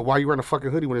like, yeah, why you wearing a fucking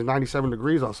hoodie when it's 97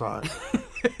 degrees outside?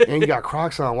 And you got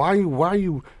Crocs on. Why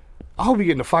you? I hope you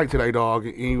get in a fight today, dog,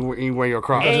 and you wearing your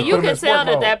Crocs. And just you put 'em can in tell sport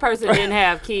that mode. that person didn't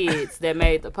have kids that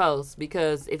made the post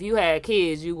because if you had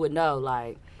kids, you would know.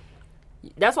 Like,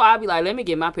 that's why I'd be like, let me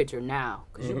get my picture now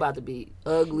because you about to be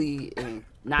ugly and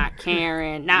not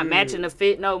caring, not matching the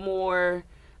fit no more.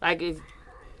 Like if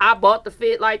I bought the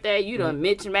fit like that, you done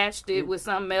matched it with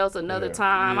something else another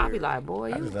time. I'd be like, boy,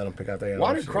 I just you. let them pick out their Why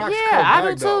own did shit. Crocs Yeah, come I back,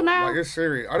 do too though? now. Like, it's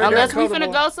serious. Are they Unless that we finna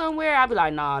comfortable? go somewhere, I'd be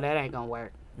like, nah, that ain't gonna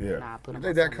work. Yeah. Nah, put them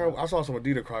They that come. I saw some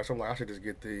Adidas Crocs. I'm like, I should just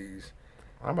get these.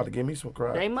 I'm about to get me some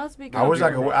Crocs. They must be. I wish I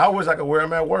comfortable. could. I wish I could wear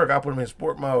them at work. I put them in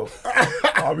sport mode.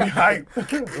 I'll be hyped.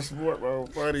 The sport, bro.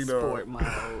 Funny, dog. Sport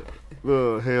mode.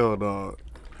 Ugh, hell, dog.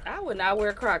 I would not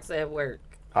wear Crocs at work.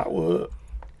 I would.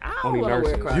 I don't Only want to wear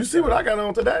nurses. Crocs. You see what I got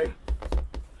on today?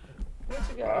 What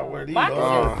you got I on? wear these. Mine is-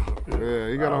 Yeah,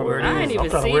 you got I on wear there. I ain't these. even I'm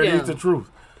trying see to wear them. these to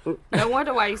truth. No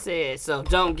wonder why he said, so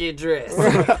don't get dressed.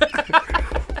 That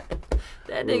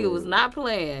nigga was not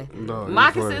playing. No, he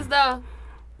Moccasins, playing. though.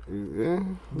 Yeah.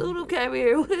 Lulu came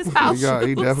here with his house He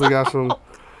shoes definitely got on. some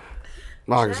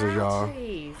moccasins, y'all.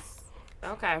 Jeez.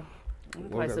 Okay. I'm gonna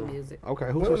play some music. Okay,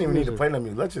 We who don't chose even need to music? play no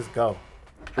music. Let's just go.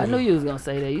 I knew you was gonna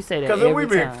say that. You say that Because every we've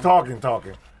been time.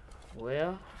 talking.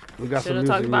 Well, We got should some have music.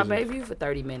 talked about Bayview for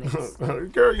 30 minutes.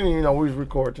 Girl, you know we was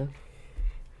recording.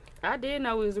 I did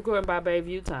know we was recording about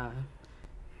Bayview time.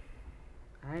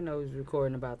 I didn't know we was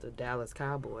recording about the Dallas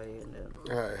Cowboy and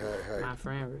Hey. my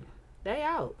friend. They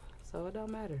out, so it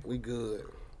don't matter. We good.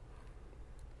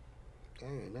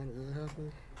 Dang, nothing good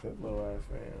happening. This little ass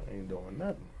fan ain't doing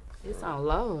nothing. It's on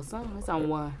low or something. It's on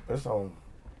one. It's on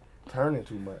turning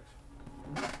too much.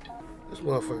 This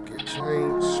motherfucker get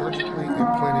changed, surgically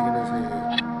implanted in his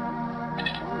head.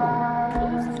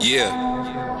 Yeah.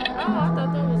 Oh, I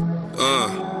thought that was.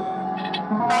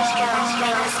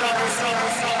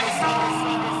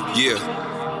 Yeah.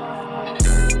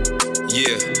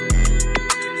 Yeah.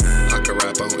 I can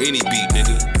rap on any beat,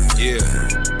 nigga. Yeah.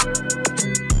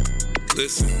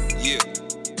 Listen, yeah.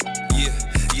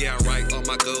 Yeah, I write all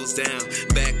my goals down.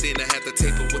 Back then I had to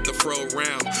tape it with the fro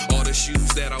round. All the shoes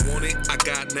that I wanted, I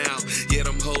got now. Yeah,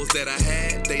 them hoes that I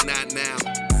had, they not now.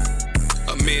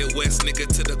 A Midwest nigga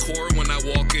to the core. When I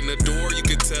walk in the door, you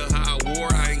can tell how I wore.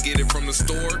 I ain't get it from the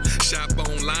store. Shop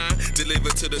online,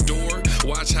 deliver to the door.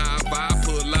 Watch how I vibe,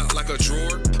 pull out like a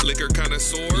drawer. Liquor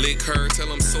connoisseur, lick her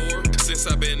till I'm sore. Since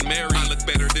I've been married, I look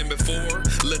better than before.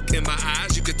 Look in my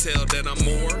eyes, you can tell that I'm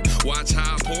more. Watch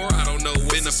how I pour, I don't know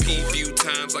what's a P. Few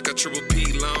times like a triple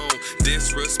P loan.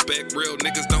 Disrespect, real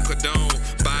niggas don't condone.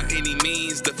 By any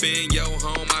means, defend your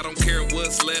home. I don't care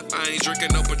what's left, I ain't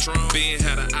drinking no Patron. Ben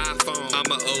had an iPhone, I'm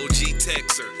an OG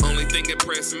texter. Only thing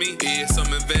impress me is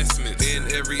some investments. In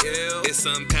every L, it's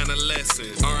some kind of lesson.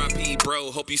 R.I.P.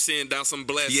 bro, hope you send down some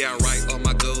blessings. Yeah, I write all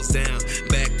my goals down.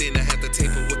 Back then I had to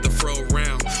tape it with the fro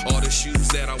round. All the shoes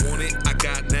that I wanted, I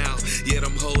got now. Yeah,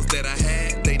 them hoes that I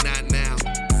had, they not now.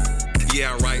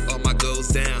 Yeah, I write all my goals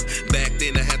down. Back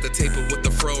then I had to tape it with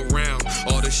the fro round.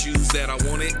 All the shoes that I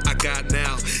wanted, I got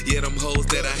now. Yeah, them hoes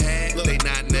that I had, they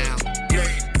not now.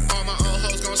 All my old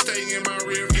hoes gon' stay in my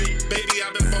rear view. Baby, I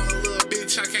been bought a little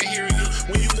bitch, I can't hear you.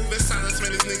 When you move in silence,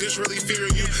 man, these niggas really fear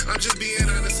you. I'm just being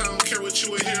honest, I don't care what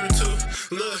you adhere to.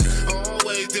 Look, I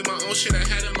always did my own shit, I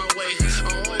had it my way.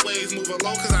 I always move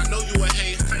alone, cause I know you a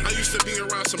hate. I used to be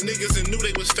around some niggas and knew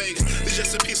they was fake. It's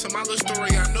just a piece of my little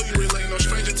story, I know you relate. No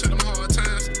stranger to them hard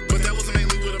times. But that was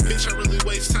mainly with a bitch, I really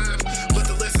waste time. But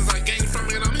the lessons I gained from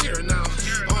it, I'm here now.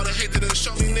 All the hate that done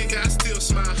show me, nigga, I still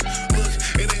smile. Look,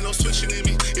 it ain't no switching in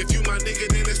me. If you my nigga,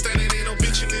 then it's that, it ain't no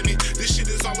bitching in me. This shit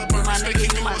is all about My respect.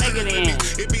 nigga, you my nigga then.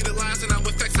 It be the lies and I'm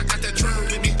with facts, I got that drama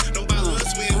with me. Nobody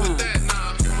else win with that,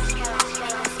 nah.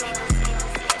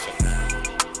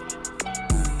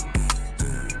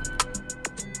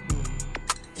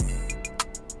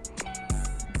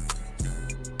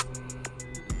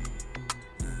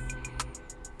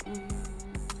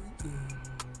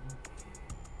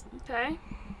 Okay.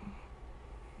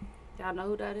 Y'all know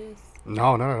who that is?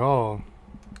 No, not at all.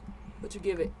 What you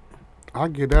give it? I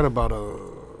get that about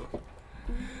I'm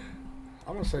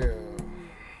gonna say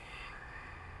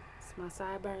It's my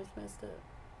sideburns messed up.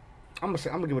 I'm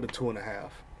gonna give it a 2.5.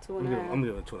 2.5. I'm gonna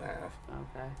give it a 2.5.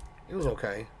 Okay. It was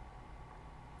okay.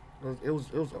 It was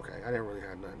okay. I didn't really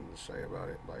have nothing to say about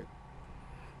it. Like,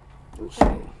 it was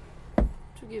Okay. What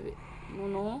you give it? You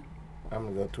know?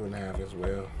 I'm gonna go 2.5 as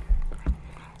well.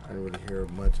 I didn't really hear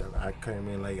much. I came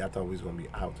in late. I thought we was gonna be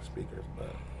out the speakers,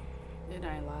 but It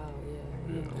ain't loud,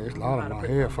 yeah. it's loud in my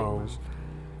headphones.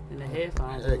 And the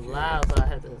headphones Heck was yeah. loud, so I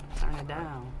had to turn it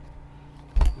down.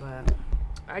 But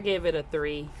I gave it a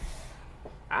 3.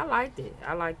 I liked it.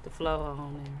 I liked the flow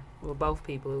on there. With both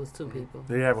people. It was 2 people.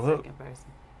 Did you have a hook? Second person.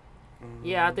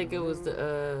 Yeah, I think it was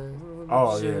the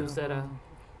Oh, shoes yeah. that I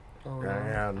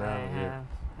Yeah, now, yeah.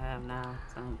 have now.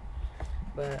 So.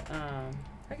 But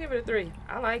I give it a 3.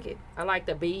 I like it. I like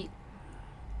the beat.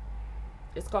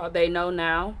 It's called They Know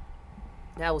Now.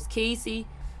 That was Kesey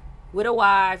with a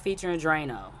Y featuring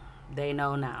Drano. They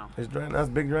Know Now. Is Drano, that's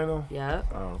Big Drano? Yep.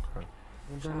 Oh, okay.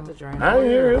 Shout out to Drano. I didn't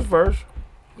hear his verse.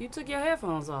 You took your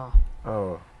headphones off.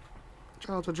 Oh.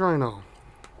 Shout out to Drano.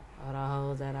 All the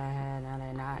hoes that I had, now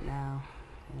they not now.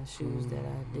 And the shoes that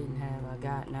I didn't have, I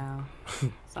got now.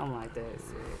 Something like that.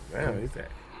 Damn, he said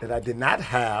that I did not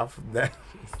have that.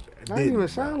 That didn't even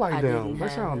sound like I them. didn't They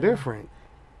have sound them. different.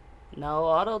 No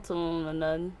auto-tune or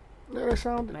nothing. Yeah, they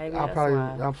sound. Maybe I that's probably.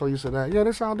 why. I'm so used to that. Yeah,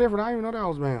 they sound different. I didn't even know that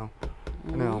was Bam.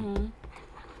 Now,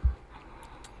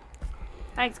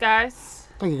 Thanks, guys.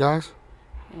 thank you guys.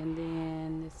 And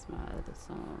then this is my other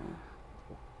song.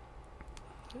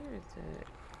 Where is it?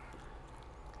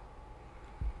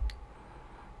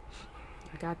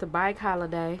 I got the Bike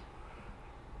Holiday.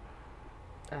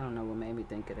 I don't know what made me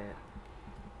think of that.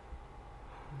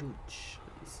 Dooch.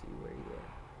 Let me see where you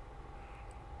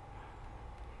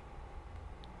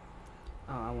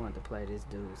at. Oh, I wanted to play this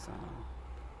dude's song.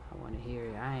 I want to hear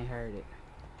it. I ain't heard it.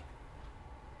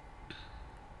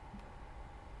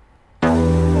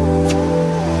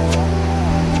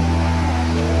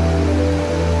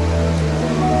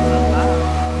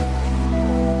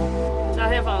 Put your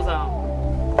headphones on.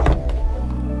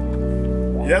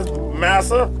 Yes,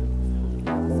 massa.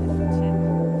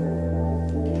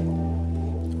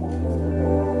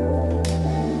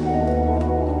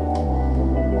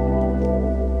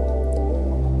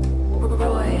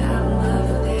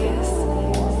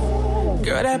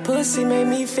 Girl, that pussy made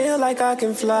me feel like I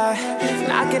can fly.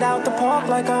 Knock it out the park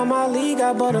like I'm Ali,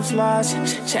 got butterflies.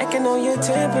 Checking on your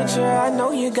temperature, I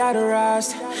know you got a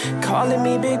rise. Calling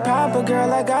me Big Papa,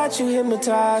 girl, I got you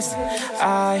hypnotized.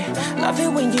 I love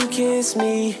it when you kiss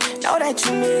me, know that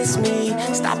you miss me.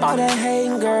 Stop all that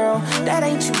hating, girl, that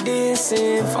ain't you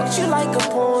dissing. Fucked you like a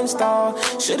porn star,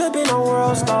 should've been a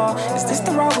world star. Is this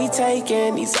the route we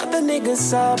taking? These other niggas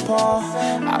subpar.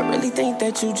 I really think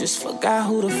that you just forgot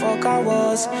who the fuck I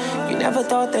was. You never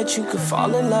thought that you could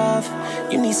fall in love.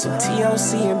 You need some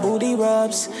TLC and booty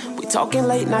rubs. We talking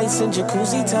late nights in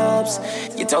jacuzzi tubs.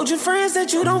 You told your friends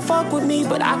that you don't fuck with me,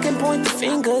 but I can point the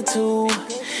finger too.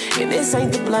 And this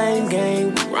ain't the blame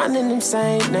game. We running them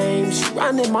same names. You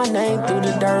running my name through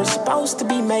the dirt. Supposed to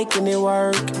be making it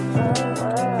work.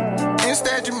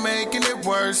 Instead, you're making it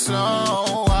worse. So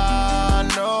I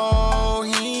know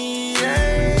he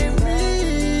ain't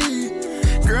me.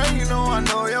 Girl, you know I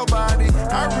know your body.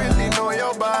 I really know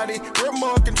your body.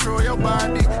 Remote control your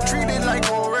body. Treat it like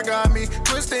origami.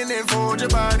 Twisting and fold your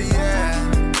body,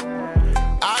 yeah.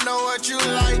 I know what you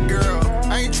like, girl.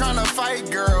 I ain't tryna fight,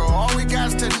 girl. All we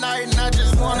got's tonight, and I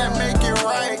just wanna make it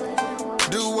right.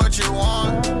 Do what you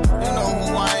want. You know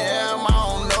who I am.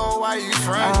 I don't know why you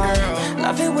front, girl.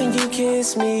 Love it when you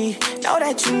kiss me, know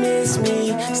that you miss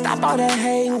me. Stop all that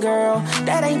hating, girl,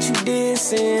 that ain't you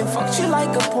dissing. Fucked you like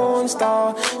a porn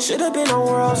star, should've been a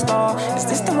world star. Is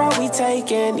this the route we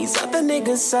taking? These other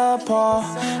niggas subpar.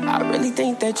 I really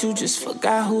think that you just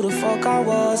forgot who the fuck I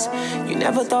was. You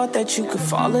never thought that you could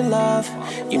fall in love.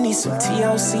 You need some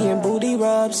TLC and booty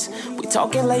rubs. We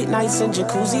talking late nights in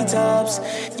jacuzzi tubs.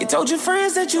 You told your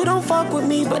friends that you don't fuck with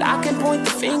me, but I can point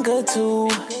the finger too.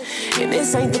 And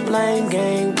this ain't the blame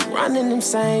game. We running them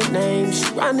same names.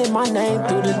 You running my name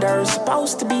through the dirt.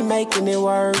 Supposed to be making it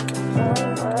work.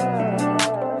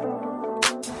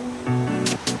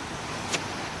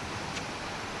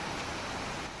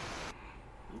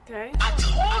 Okay. I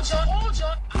told you.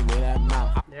 Give me that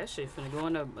mouth. That shit finna go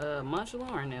in the Munch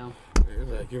Lauren now.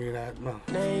 Give me that. No.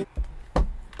 Name. I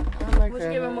like What that.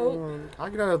 you give him, Mook? I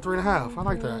give that a 3.5. I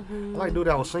like that. I like dude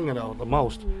that was singing though the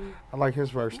most. I like his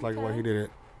verse, like the way he did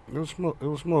it. It was smooth.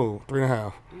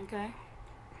 3.5. Okay.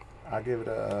 I give it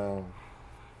a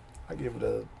 3.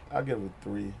 I give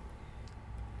it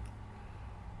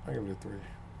a 3.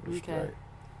 It was Okay. straight.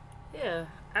 Yeah,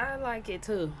 I like it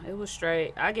too. It was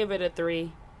straight. I give it a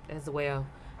 3 as well.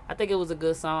 I think it was a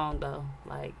good song though.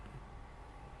 Like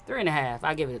 3.5.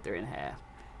 I give it a 3.5.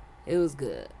 It was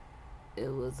good. It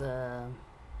was it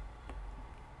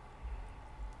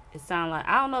sounded like,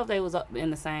 I don't know if they was up in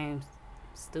the same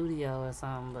studio or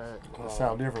something, but It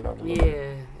sound different though.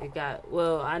 yeah, it got,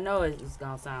 well, I know it's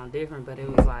gonna sound different, but it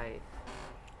was like,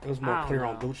 It was I more don't clear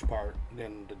on know. Dooch's part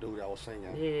than the dude that was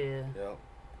singing. yeah, Yep.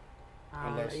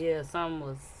 Unless- yeah, something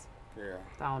was Yeah.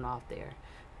 thrown off there.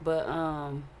 But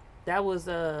that was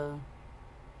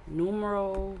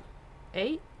numero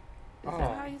 8. Is Oh.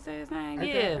 that how you say his name?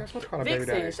 Ain't Yeah. that- that's what they call a baby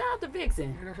Vixen. daddy. Shout out to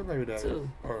Vixen. Yeah, that's her baby daddy. Too.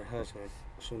 Or husband,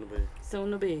 soon to be.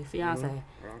 Soon to be fiance.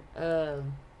 Right.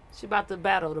 She about to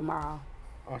battle tomorrow.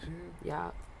 Oh, she is?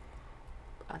 Y'all.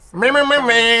 I saw Me.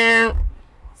 it.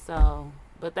 So,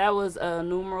 but that was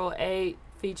numero 8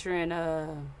 featuring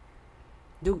Dooch.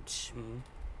 Mhm.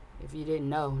 If you didn't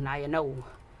know, now you know.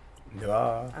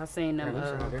 Yeah. I seen them Yeah,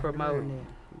 that's all promoting it.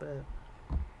 But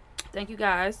thank you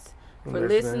guys for Listening.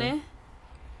 listening.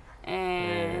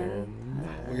 And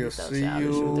We'll so see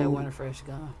childish with that you Winter Fresh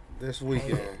gun. this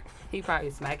weekend. He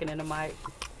probably smacking in the mic.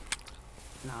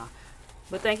 Nah.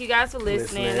 But thank you guys for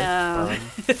listening.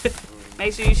 Listening.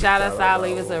 Make sure you shout us Shout out, out,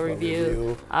 leave us a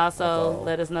review. Also, all.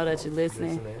 let us know that you're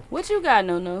listening. Listening. What you got,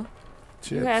 Nunu?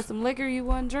 Chips. You had some liquor you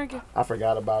wasn't drinking? I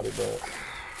forgot about it, but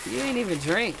You ain't even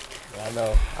drink. I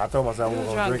know. I told myself I You was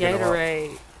was gonna drunk drink it.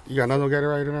 Gatorade. You got another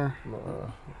Gatorade in there?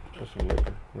 That's some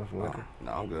liquor. That's some liquor.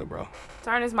 No, I'm good, bro.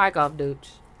 Turn his mic off, Dooch.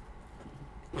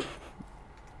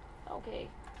 Okay.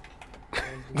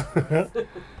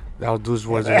 That was Deuce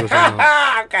was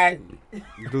Okay.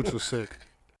 Deuce was sick.